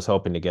 So I was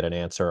hoping to get an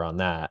answer on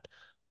that.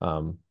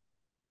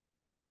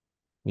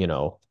 You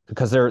know,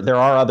 because there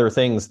are other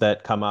things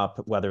that come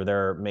up, whether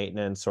they're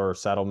maintenance or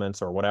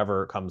settlements or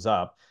whatever comes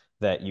up,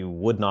 that you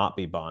would not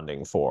be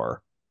bonding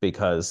for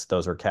because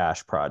those are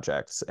cash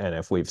projects. And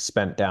if we've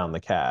spent down the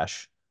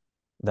cash,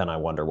 then I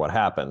wonder what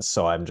happens.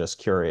 So I'm just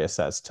curious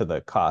as to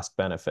the cost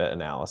benefit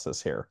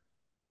analysis here.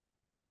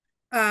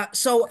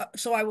 So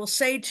I will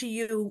say to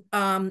you,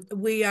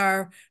 we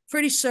are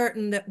pretty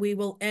certain that we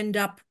will end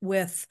up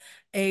with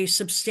a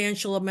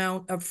substantial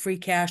amount of free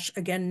cash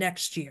again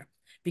next year,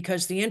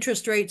 because the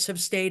interest rates have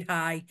stayed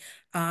high.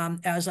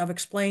 As I've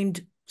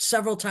explained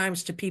several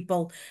times to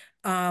people,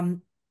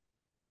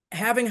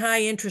 having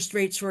high interest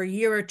rates for a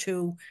year or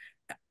two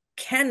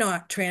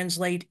cannot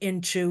translate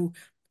into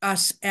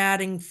us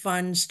adding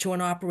funds to an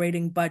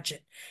operating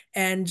budget.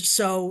 And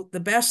so the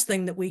best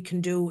thing that we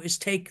can do is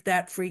take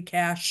that free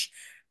cash.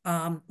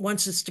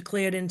 Once it's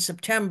declared in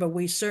September,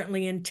 we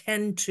certainly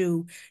intend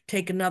to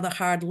take another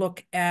hard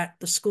look at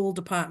the school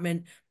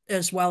department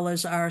as well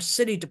as our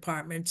city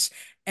departments.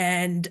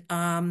 And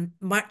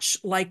much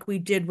like we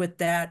did with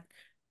that,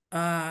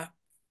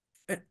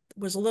 it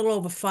was a little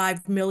over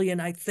 5 million,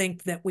 I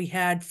think, that we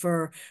had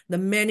for the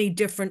many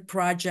different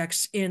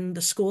projects in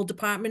the school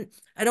department.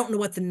 I don't know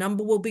what the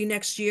number will be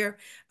next year,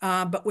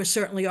 but we're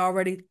certainly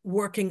already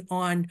working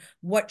on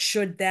what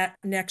should that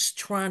next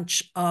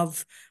tranche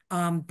of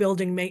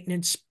building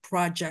maintenance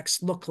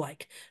projects look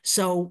like.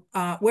 So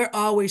we're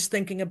always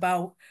thinking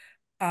about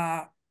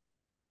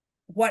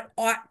what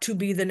ought to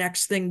be the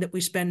next thing that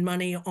we spend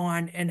money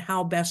on and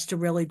how best to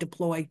really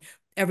deploy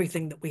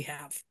everything that we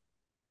have.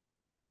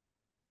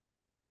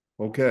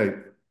 Okay,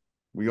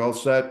 we all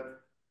set?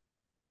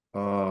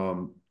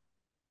 Can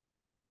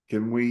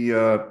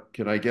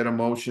I get a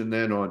motion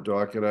then on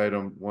docket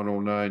item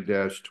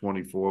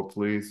 109-24,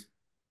 please?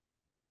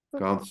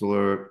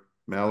 Counselor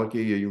Maliki,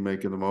 are you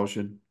making the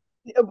motion?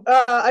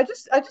 I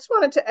just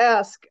wanted to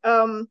ask,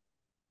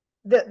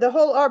 the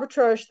whole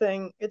arbitrage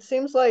thing, it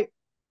seems like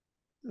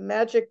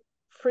magic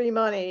free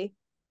money.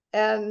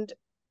 And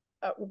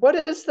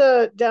what is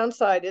the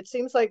downside? It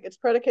seems like it's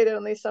predicated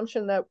on the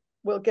assumption that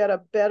we'll get a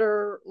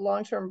better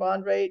long-term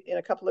bond rate in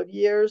a couple of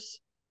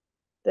years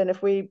than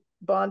if we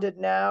bonded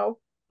now.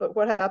 But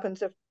what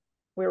happens if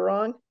we're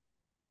wrong?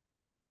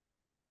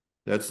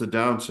 That's the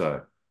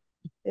downside.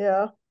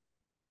 Yeah.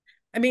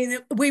 I mean,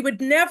 we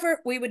would never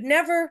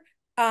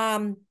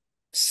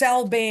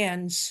sell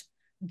bands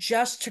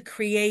just to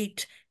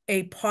create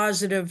a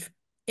positive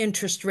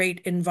interest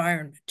rate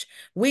environment.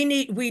 We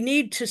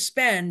need to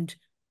spend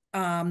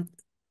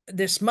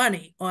this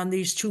money on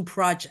these two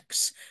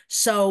projects.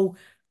 So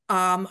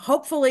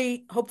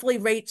hopefully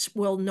rates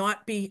will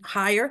not be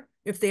higher.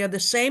 If they are the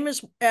same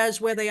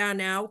as where they are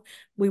now,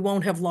 we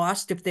won't have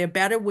lost. If they're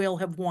better, we'll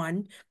have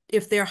won.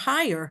 If they're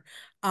higher,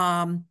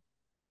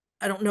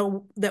 I don't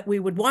know that we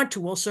would want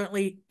to. We'll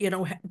certainly,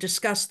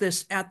 discuss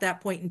this at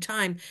that point in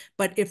time.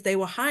 But if they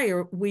were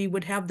higher, we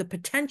would have the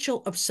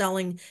potential of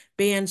selling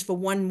bands for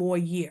one more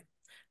year.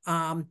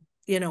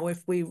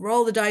 If we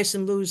roll the dice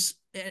and lose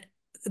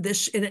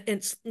this,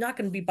 it's not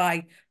going to be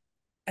by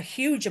a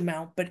huge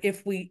amount, but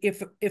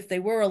if they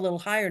were a little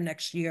higher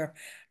next year,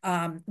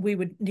 we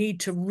would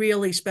need to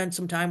really spend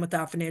some time with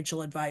our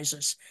financial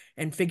advisors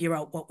and figure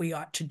out what we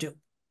ought to do.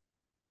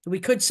 We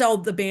could sell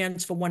the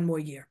bands for one more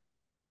year.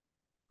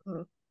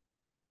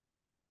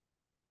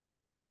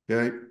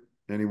 Okay,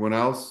 anyone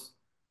else?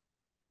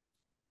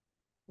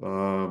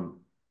 Can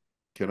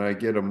I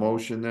get a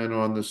motion then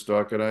on this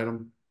docket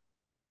item?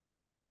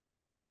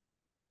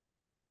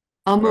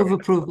 I'll move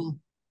approval.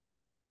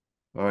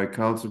 All right,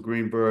 Council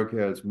Greenberg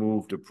has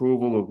moved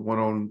approval of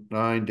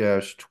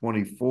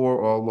 109-24.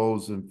 All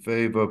those in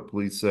favor,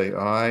 please say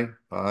aye.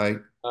 Aye.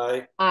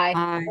 Aye.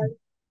 Aye.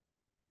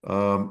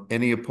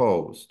 Any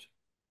opposed?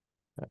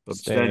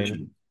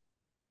 Abstention.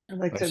 I'd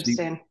like to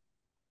abstain.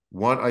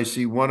 I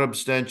see one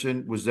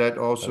abstention. Was that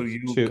also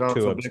you, two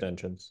Council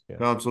abstentions? Yeah.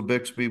 Council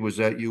Bixby, was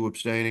that you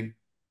abstaining?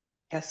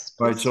 Yes.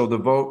 All right, so the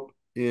vote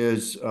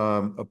is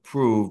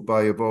approved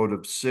by a vote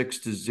of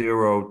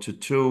 6-0 to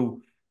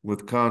 2,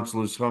 with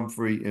Councilors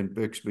Humphrey and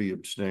Bixby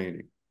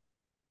abstaining.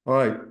 All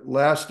right,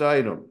 last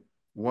item.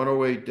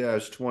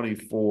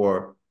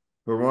 108-24,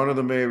 her honor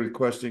the mayor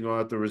requesting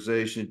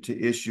authorization to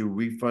issue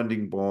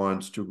refunding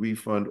bonds to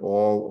refund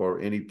all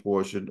or any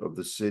portion of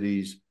the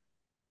city's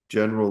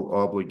general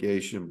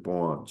obligation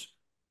bonds.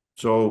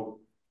 So,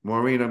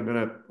 Maureen, I'm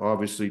going to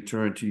obviously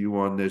turn to you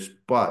on this,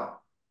 but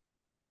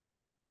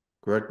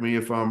correct me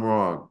if I'm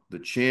wrong, the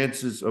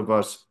chances of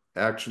us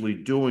actually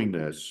doing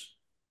this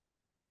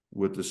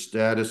with the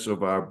status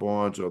of our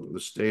bonds or the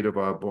state of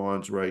our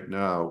bonds right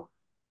now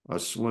are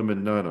slim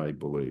and none, I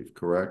believe,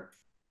 correct?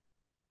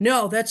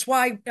 No, that's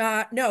why,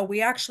 no,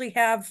 we actually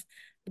have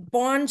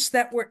bonds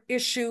that were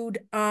issued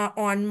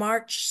on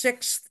March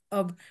 6th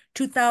of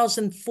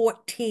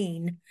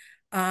 2014.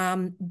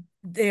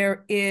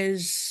 There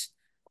is,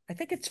 I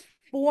think it's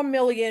 4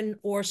 million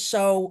or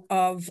so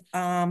of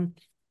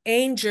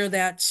Anger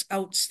that's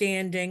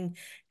outstanding,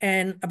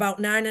 and about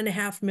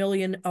 9.5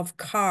 million of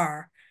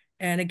CAR.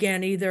 And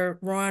again, either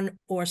Ron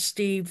or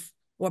Steve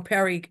or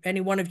Perry,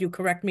 any one of you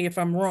correct me if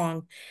I'm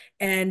wrong.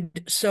 And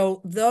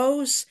so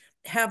those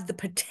have the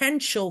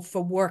potential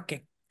for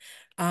working.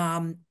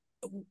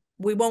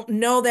 We won't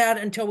know that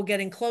until we're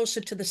getting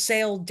closer to the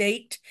sale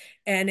date.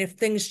 And if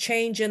things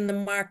change in the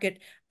market,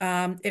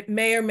 it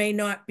may or may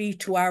not be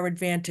to our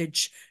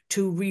advantage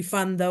to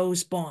refund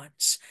those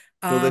bonds.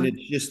 So then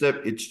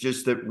it's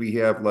just that we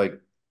have like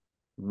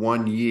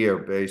 1 year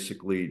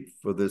basically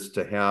for this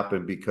to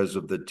happen because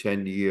of the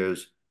 10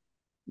 years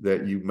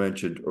that you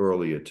mentioned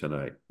earlier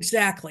tonight.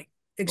 Exactly.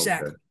 Okay.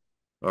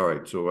 All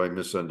right. So I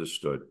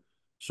misunderstood.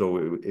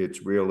 So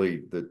it's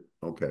really that,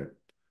 okay.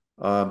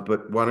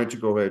 But why don't you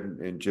go ahead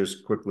and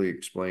just quickly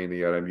explain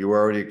the item? You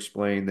already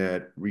explained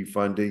that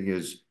refunding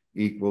is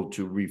equal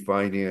to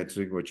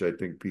refinancing, which I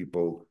think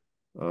people,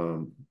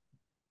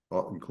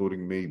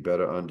 including me,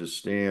 better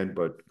understand,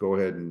 but go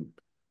ahead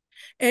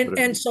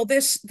and so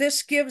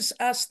this gives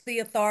us the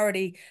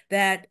authority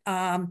that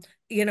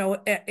you know,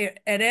 at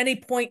any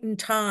point in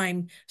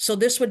time, so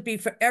this would be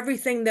for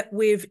everything that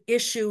we've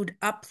issued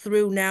up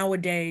through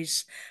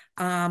nowadays,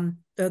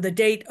 the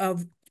date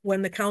of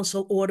when the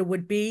council order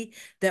would be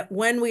that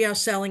when we are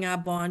selling our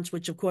bonds,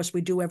 which of course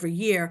we do every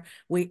year,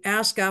 we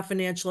ask our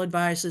financial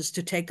advisors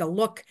to take a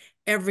look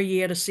every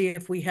year to see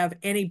if we have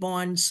any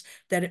bonds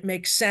that it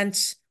makes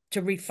sense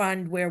to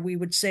refund where we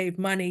would save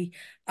money.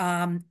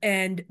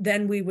 And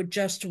then we would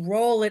just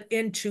roll it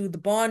into the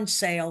bond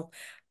sale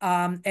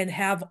and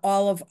have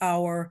all of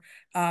our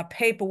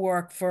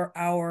paperwork for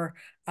our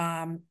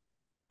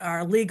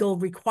legal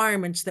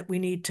requirements that we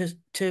need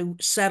to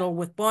settle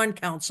with bond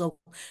counsel.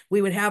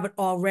 We would have it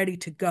all ready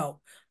to go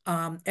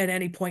at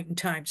any point in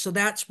time. So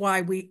that's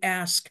why we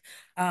ask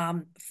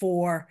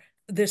for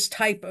this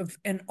type of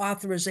an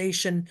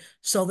authorization,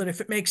 so that if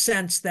it makes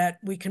sense that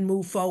we can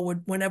move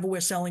forward whenever we're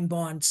selling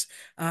bonds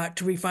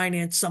to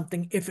refinance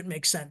something, if it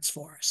makes sense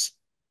for us.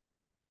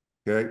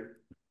 Okay.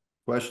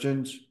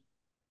 Questions?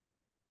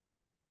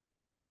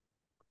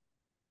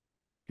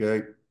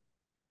 Okay.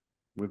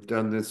 We've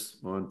done this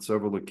on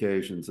several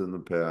occasions in the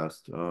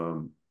past.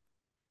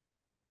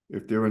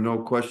 If there are no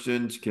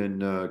questions,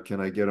 can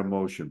I get a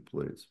motion,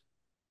 please?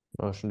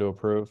 Motion to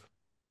approve.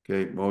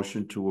 Okay,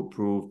 motion to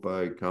approve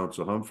by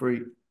Council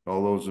Humphrey.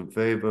 All those in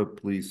favor,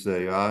 please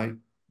say aye.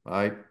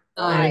 Aye.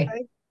 Aye.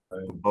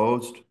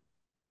 Opposed?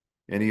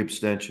 Any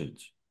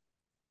abstentions?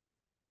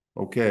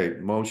 Okay,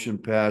 motion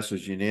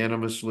passes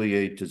unanimously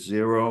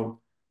 8-0.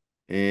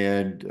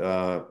 And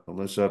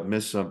unless I've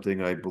missed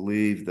something, I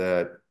believe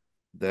that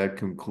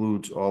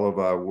concludes all of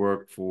our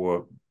work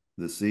for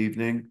this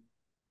evening.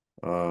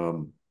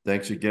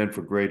 Thanks again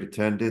for great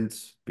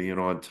attendance, being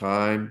on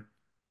time,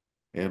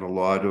 and a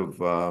lot of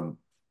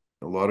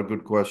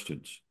good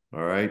questions.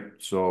 All right.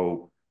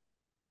 So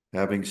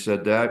having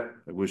said that,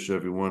 I wish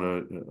everyone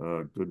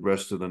a good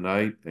rest of the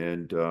night,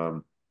 and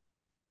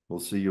we'll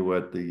see you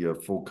at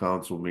the full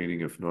council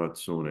meeting, if not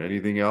sooner.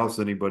 Anything else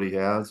anybody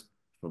has?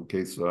 In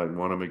case I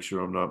want to make sure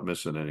I'm not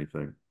missing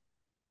anything.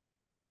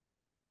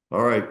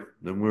 All right,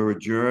 then we're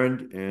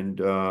adjourned, and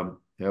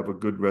have a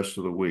good rest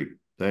of the week.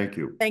 Thank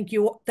you. Thank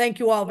you. Thank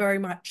you all very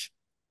much.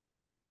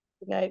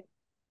 Good night.